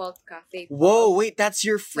recommend Default Cafe. Whoa, wait, that's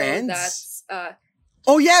your So friends? that's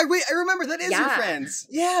Oh yeah, wait, I remember that is your Yeah. friends.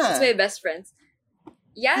 that's Yeah. my best friends.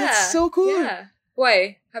 Yeah, That's so cool. Yeah.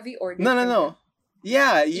 Why? Have you ordered? No. from them?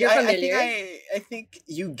 Yeah, You're I think familiar? I think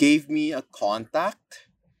you gave me a contact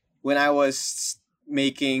when I was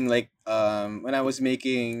making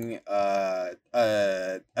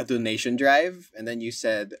a donation drive, and then you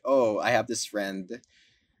said, "Oh, I have this friend."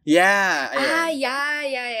 Yeah.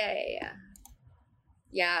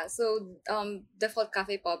 Yeah. So Default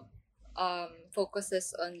Cafe Pub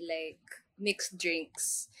focuses on like mixed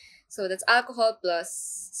drinks. So that's alcohol plus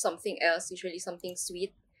something else, usually something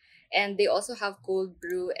sweet. And they also have cold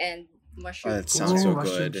brew and mushroom. Oh, that sounds so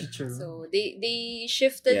mushroom good. chichu. So they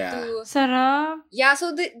shifted Yeah. to Sarap.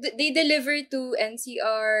 so they deliver to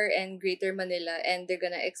NCR and Greater Manila, and they're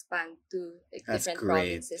gonna expand to like That's different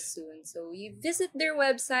great. provinces soon. So you visit their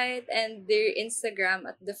website and their Instagram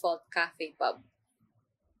at Default Cafe Pub.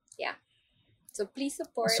 Yeah. So please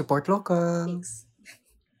support. Support local. Thanks.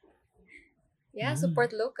 Yeah,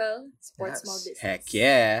 support local, support small Yes. business. Heck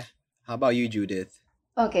yeah. How about you, Judith?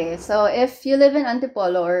 Okay, so if you live in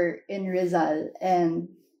Antipolo or in Rizal and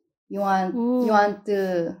you want Ooh.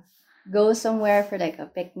 to go somewhere for like a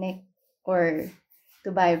picnic or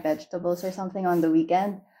to buy vegetables or something on the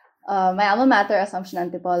weekend, my alma mater, Assumption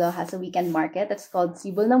Antipolo, has a weekend market. It's called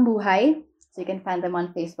Sibol ng Buhay. So you can find them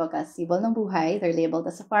on Facebook as Sibol ng Buhay. They're labeled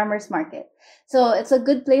as a farmer's market. So it's a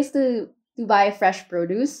good place to buy fresh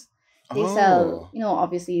produce. They sell,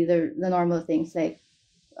 obviously the normal things like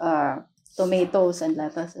tomatoes and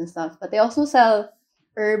lettuce and stuff. But they also sell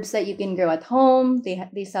herbs that you can grow at home. They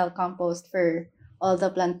sell compost for all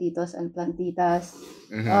the plantitos and plantitas.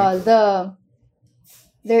 Mhm.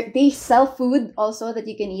 They sell food also that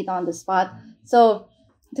you can eat on the spot. So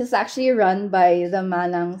this is actually run by the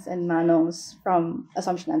Manangs and Manongs from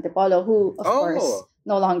Assumption Antipolo, who, of course, Oh,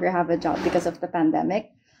 no longer have a job because of the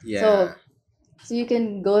pandemic. yeah. So you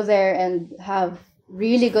can go there and have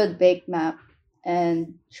really good baked map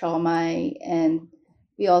and shawmai, and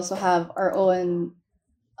we also have our own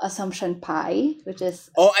Assumption pie, which is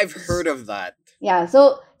Oh, I've heard of that. yeah.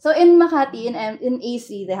 So in Makati in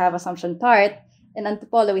AC they have Assumption tart. In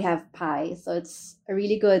Antipolo we have pie, so it's a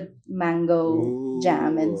really good mango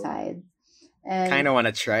jam Ooh. inside. And Kind of want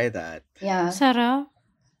to try that. yeah, Sarah?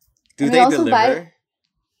 Do And we they also deliver?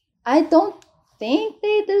 I don't think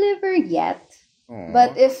they deliver yet, Aw.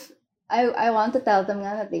 but if I want to tell them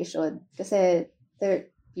nga that they should, because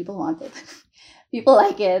people want it, people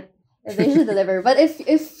like it. They should deliver. But if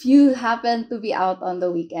you happen to be out on the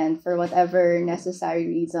weekend for whatever necessary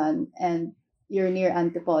reason and you're near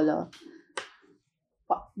Antipolo,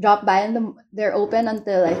 drop by they're open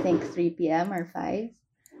until I think 3 p.m. or 5.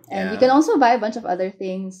 And you Yeah. can also buy a bunch of other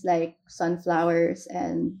things like sunflowers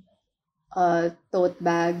and tote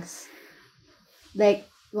bags. Like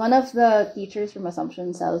one of the teachers from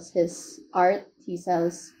Assumption sells his art. He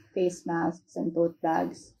sells face masks and tote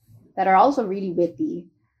bags that are also really witty.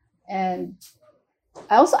 And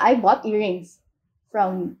I bought earrings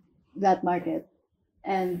from that market.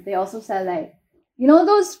 And they also sell like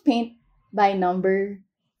those paint by number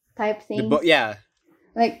type things. Yeah.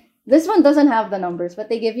 Like this one doesn't have the numbers, but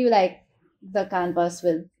they give you like the canvas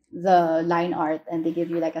with the line art, and they give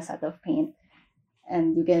you like a set of paint,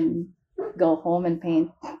 and you can go home and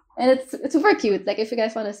paint. And it's super cute. Like if you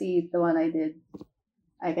guys want to see the one I did,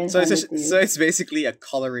 I can So send it's it to you. so it's basically a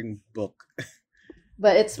coloring book,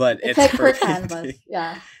 But it's it's like for per canvas. painting.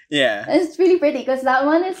 Yeah. Yeah. And it's really pretty because that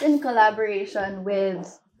one is in collaboration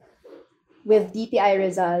with DTI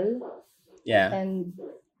Rizal Yeah. and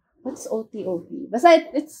what's OTOP?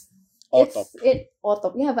 Besides Otop.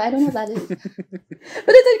 Otop. Yeah, but I don't know what that is.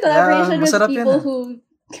 But it's in collaboration with masarap yan, people ah. who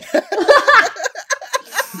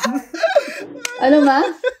ano ma?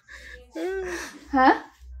 Ha?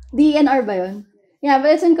 DENR ba yun? Yeah,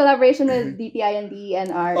 but it's in collaboration with DTI and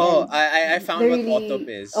DENR. Oh, and I found they're what really- Otop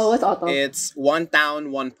is. Oh, what's Otop? It's one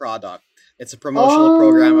town, one product. It's a promotional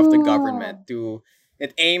program of the Oh. government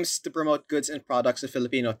it aims to promote goods and products of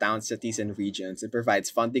Filipino towns, cities, and regions. It provides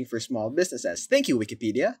funding for small businesses. Thank you,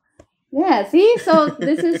 Wikipedia. Yeah, see? So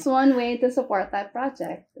this is one way to support that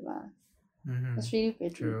project. Diba? Mhm. It's really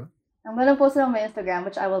pretty. True. I'm gonna post it on my Instagram,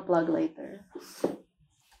 which I will plug later.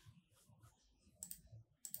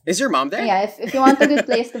 Is your mom there? Yeah, if you want a good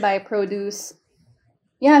place to buy produce,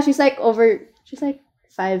 yeah, she's like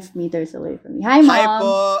 5 meters away from me. Hi, mom. Hi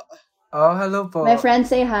po. Oh, hello po. My friends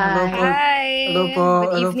say hi. Hello po. Hi. Hello po.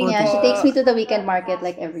 Good Hello evening po, Yeah, she tita. takes me to the weekend market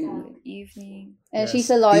like every week. Evening. And Yes. she's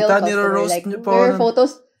a loyal Tita, customer. niro-roast Like, niyo po there are ng-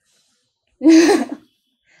 photos.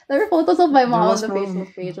 There are photos of my mom on was the po-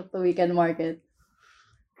 Facebook page of the weekend market.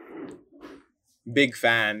 Big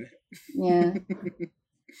fan. Yeah.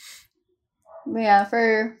 But yeah,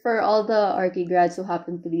 for all the Archie grads who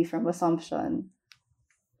happen to be from Assumption,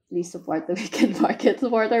 please support the weekend market.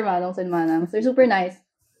 Support our manongs and manangs. They're super nice.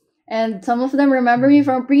 And some of them remember me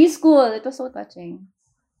from preschool. It was so touching.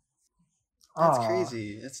 That's Aw.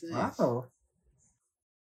 crazy. That's nice. Wow.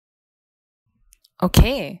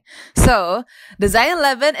 Okay. So, Design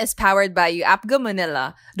 11 is powered by UAPGA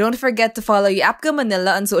Manila. Don't forget to follow UAPGA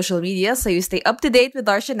Manila on social media so you stay up to date with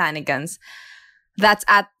our shenanigans. That's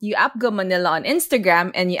at UAPGA Manila on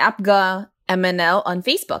Instagram and UAPGA MNL on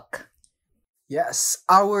Facebook. Yes,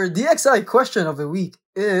 our DXI question of the week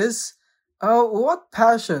is, what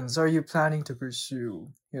passions are you planning to pursue?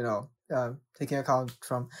 Taking account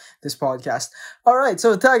from this podcast. All right,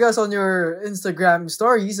 so tag us on your Instagram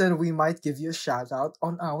stories and we might give you a shout out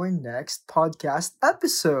on our next podcast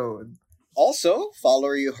episode. Also,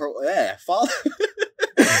 follow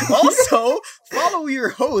also follow your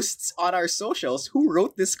hosts on our socials who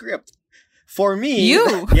wrote this script. For me,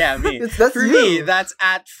 You. yeah, me. That's For you. me, that's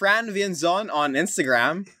at Fran Vienzon on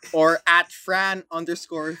Instagram or at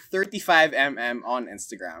Fran_35mm on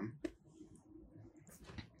Instagram.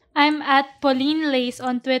 I'm at Pauline Lace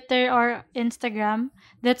on Twitter or Instagram.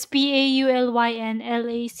 That's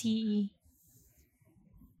PAULYNLACE.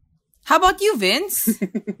 How about you, Vince?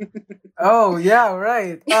 Oh yeah,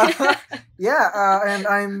 right. And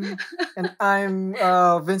I'm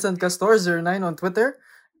Vincent Castor09 on Twitter,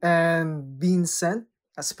 and Beansent,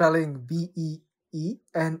 spelling BEENSENT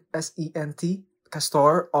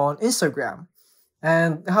Castor on Instagram.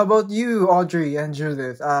 And how about you, Audrey and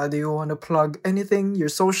Judith? Do you want to plug anything, your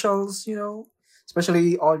socials,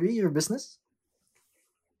 especially Audrey, your business?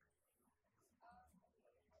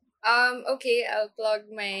 Okay, I'll plug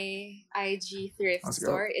my IG thrift Let's go.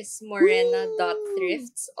 store. It's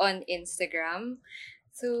morena.thrifts on Instagram.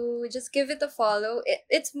 So just give it a follow.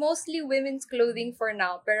 It's mostly women's clothing for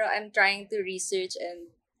now, pero I'm trying to research and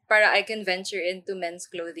para I can venture into men's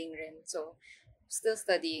clothing rin. So still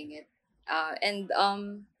studying it. And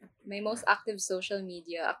my most active social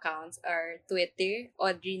media accounts are Twitter,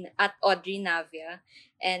 Audrey Navia,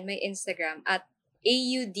 and my Instagram at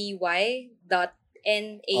audy.nav.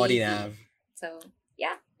 Audinav. So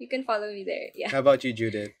yeah, you can follow me there. Yeah. How about you,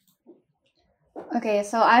 Judith? Okay,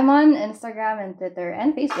 so I'm on Instagram and Twitter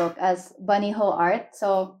and Facebook as Bunny Ho Art.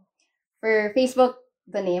 So for Facebook,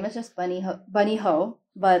 the name is just Bunny Ho,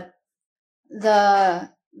 but the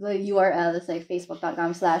URL is like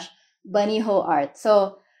facebook.com/Bunny Ho Art.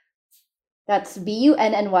 So that's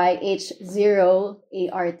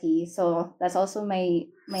BUNNYH0ART. So that's also my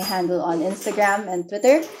handle on Instagram and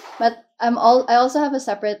Twitter. But I also have a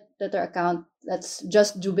separate Twitter account that's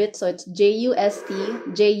just Jubit. So it's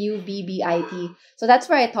JUSTJUBBIT. So that's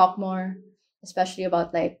where I talk more, especially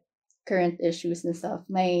about like current issues and stuff.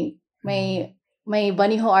 My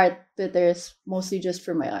Bunny Ho Art Twitter is mostly just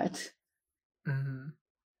for my art. Mhm.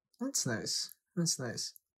 That's nice. That's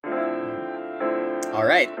nice. All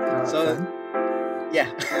right. So, Fun?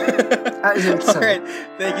 yeah. I think so. All right.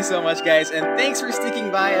 Thank you so much, guys. And thanks for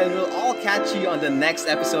sticking by. And we'll all catch you on the next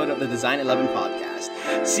episode of the Design 11 podcast.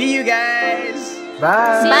 See you guys.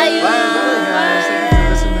 Bye. See Bye. you. Bye, guys. Thank you for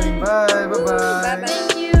listening. Bye. Bye. Bye.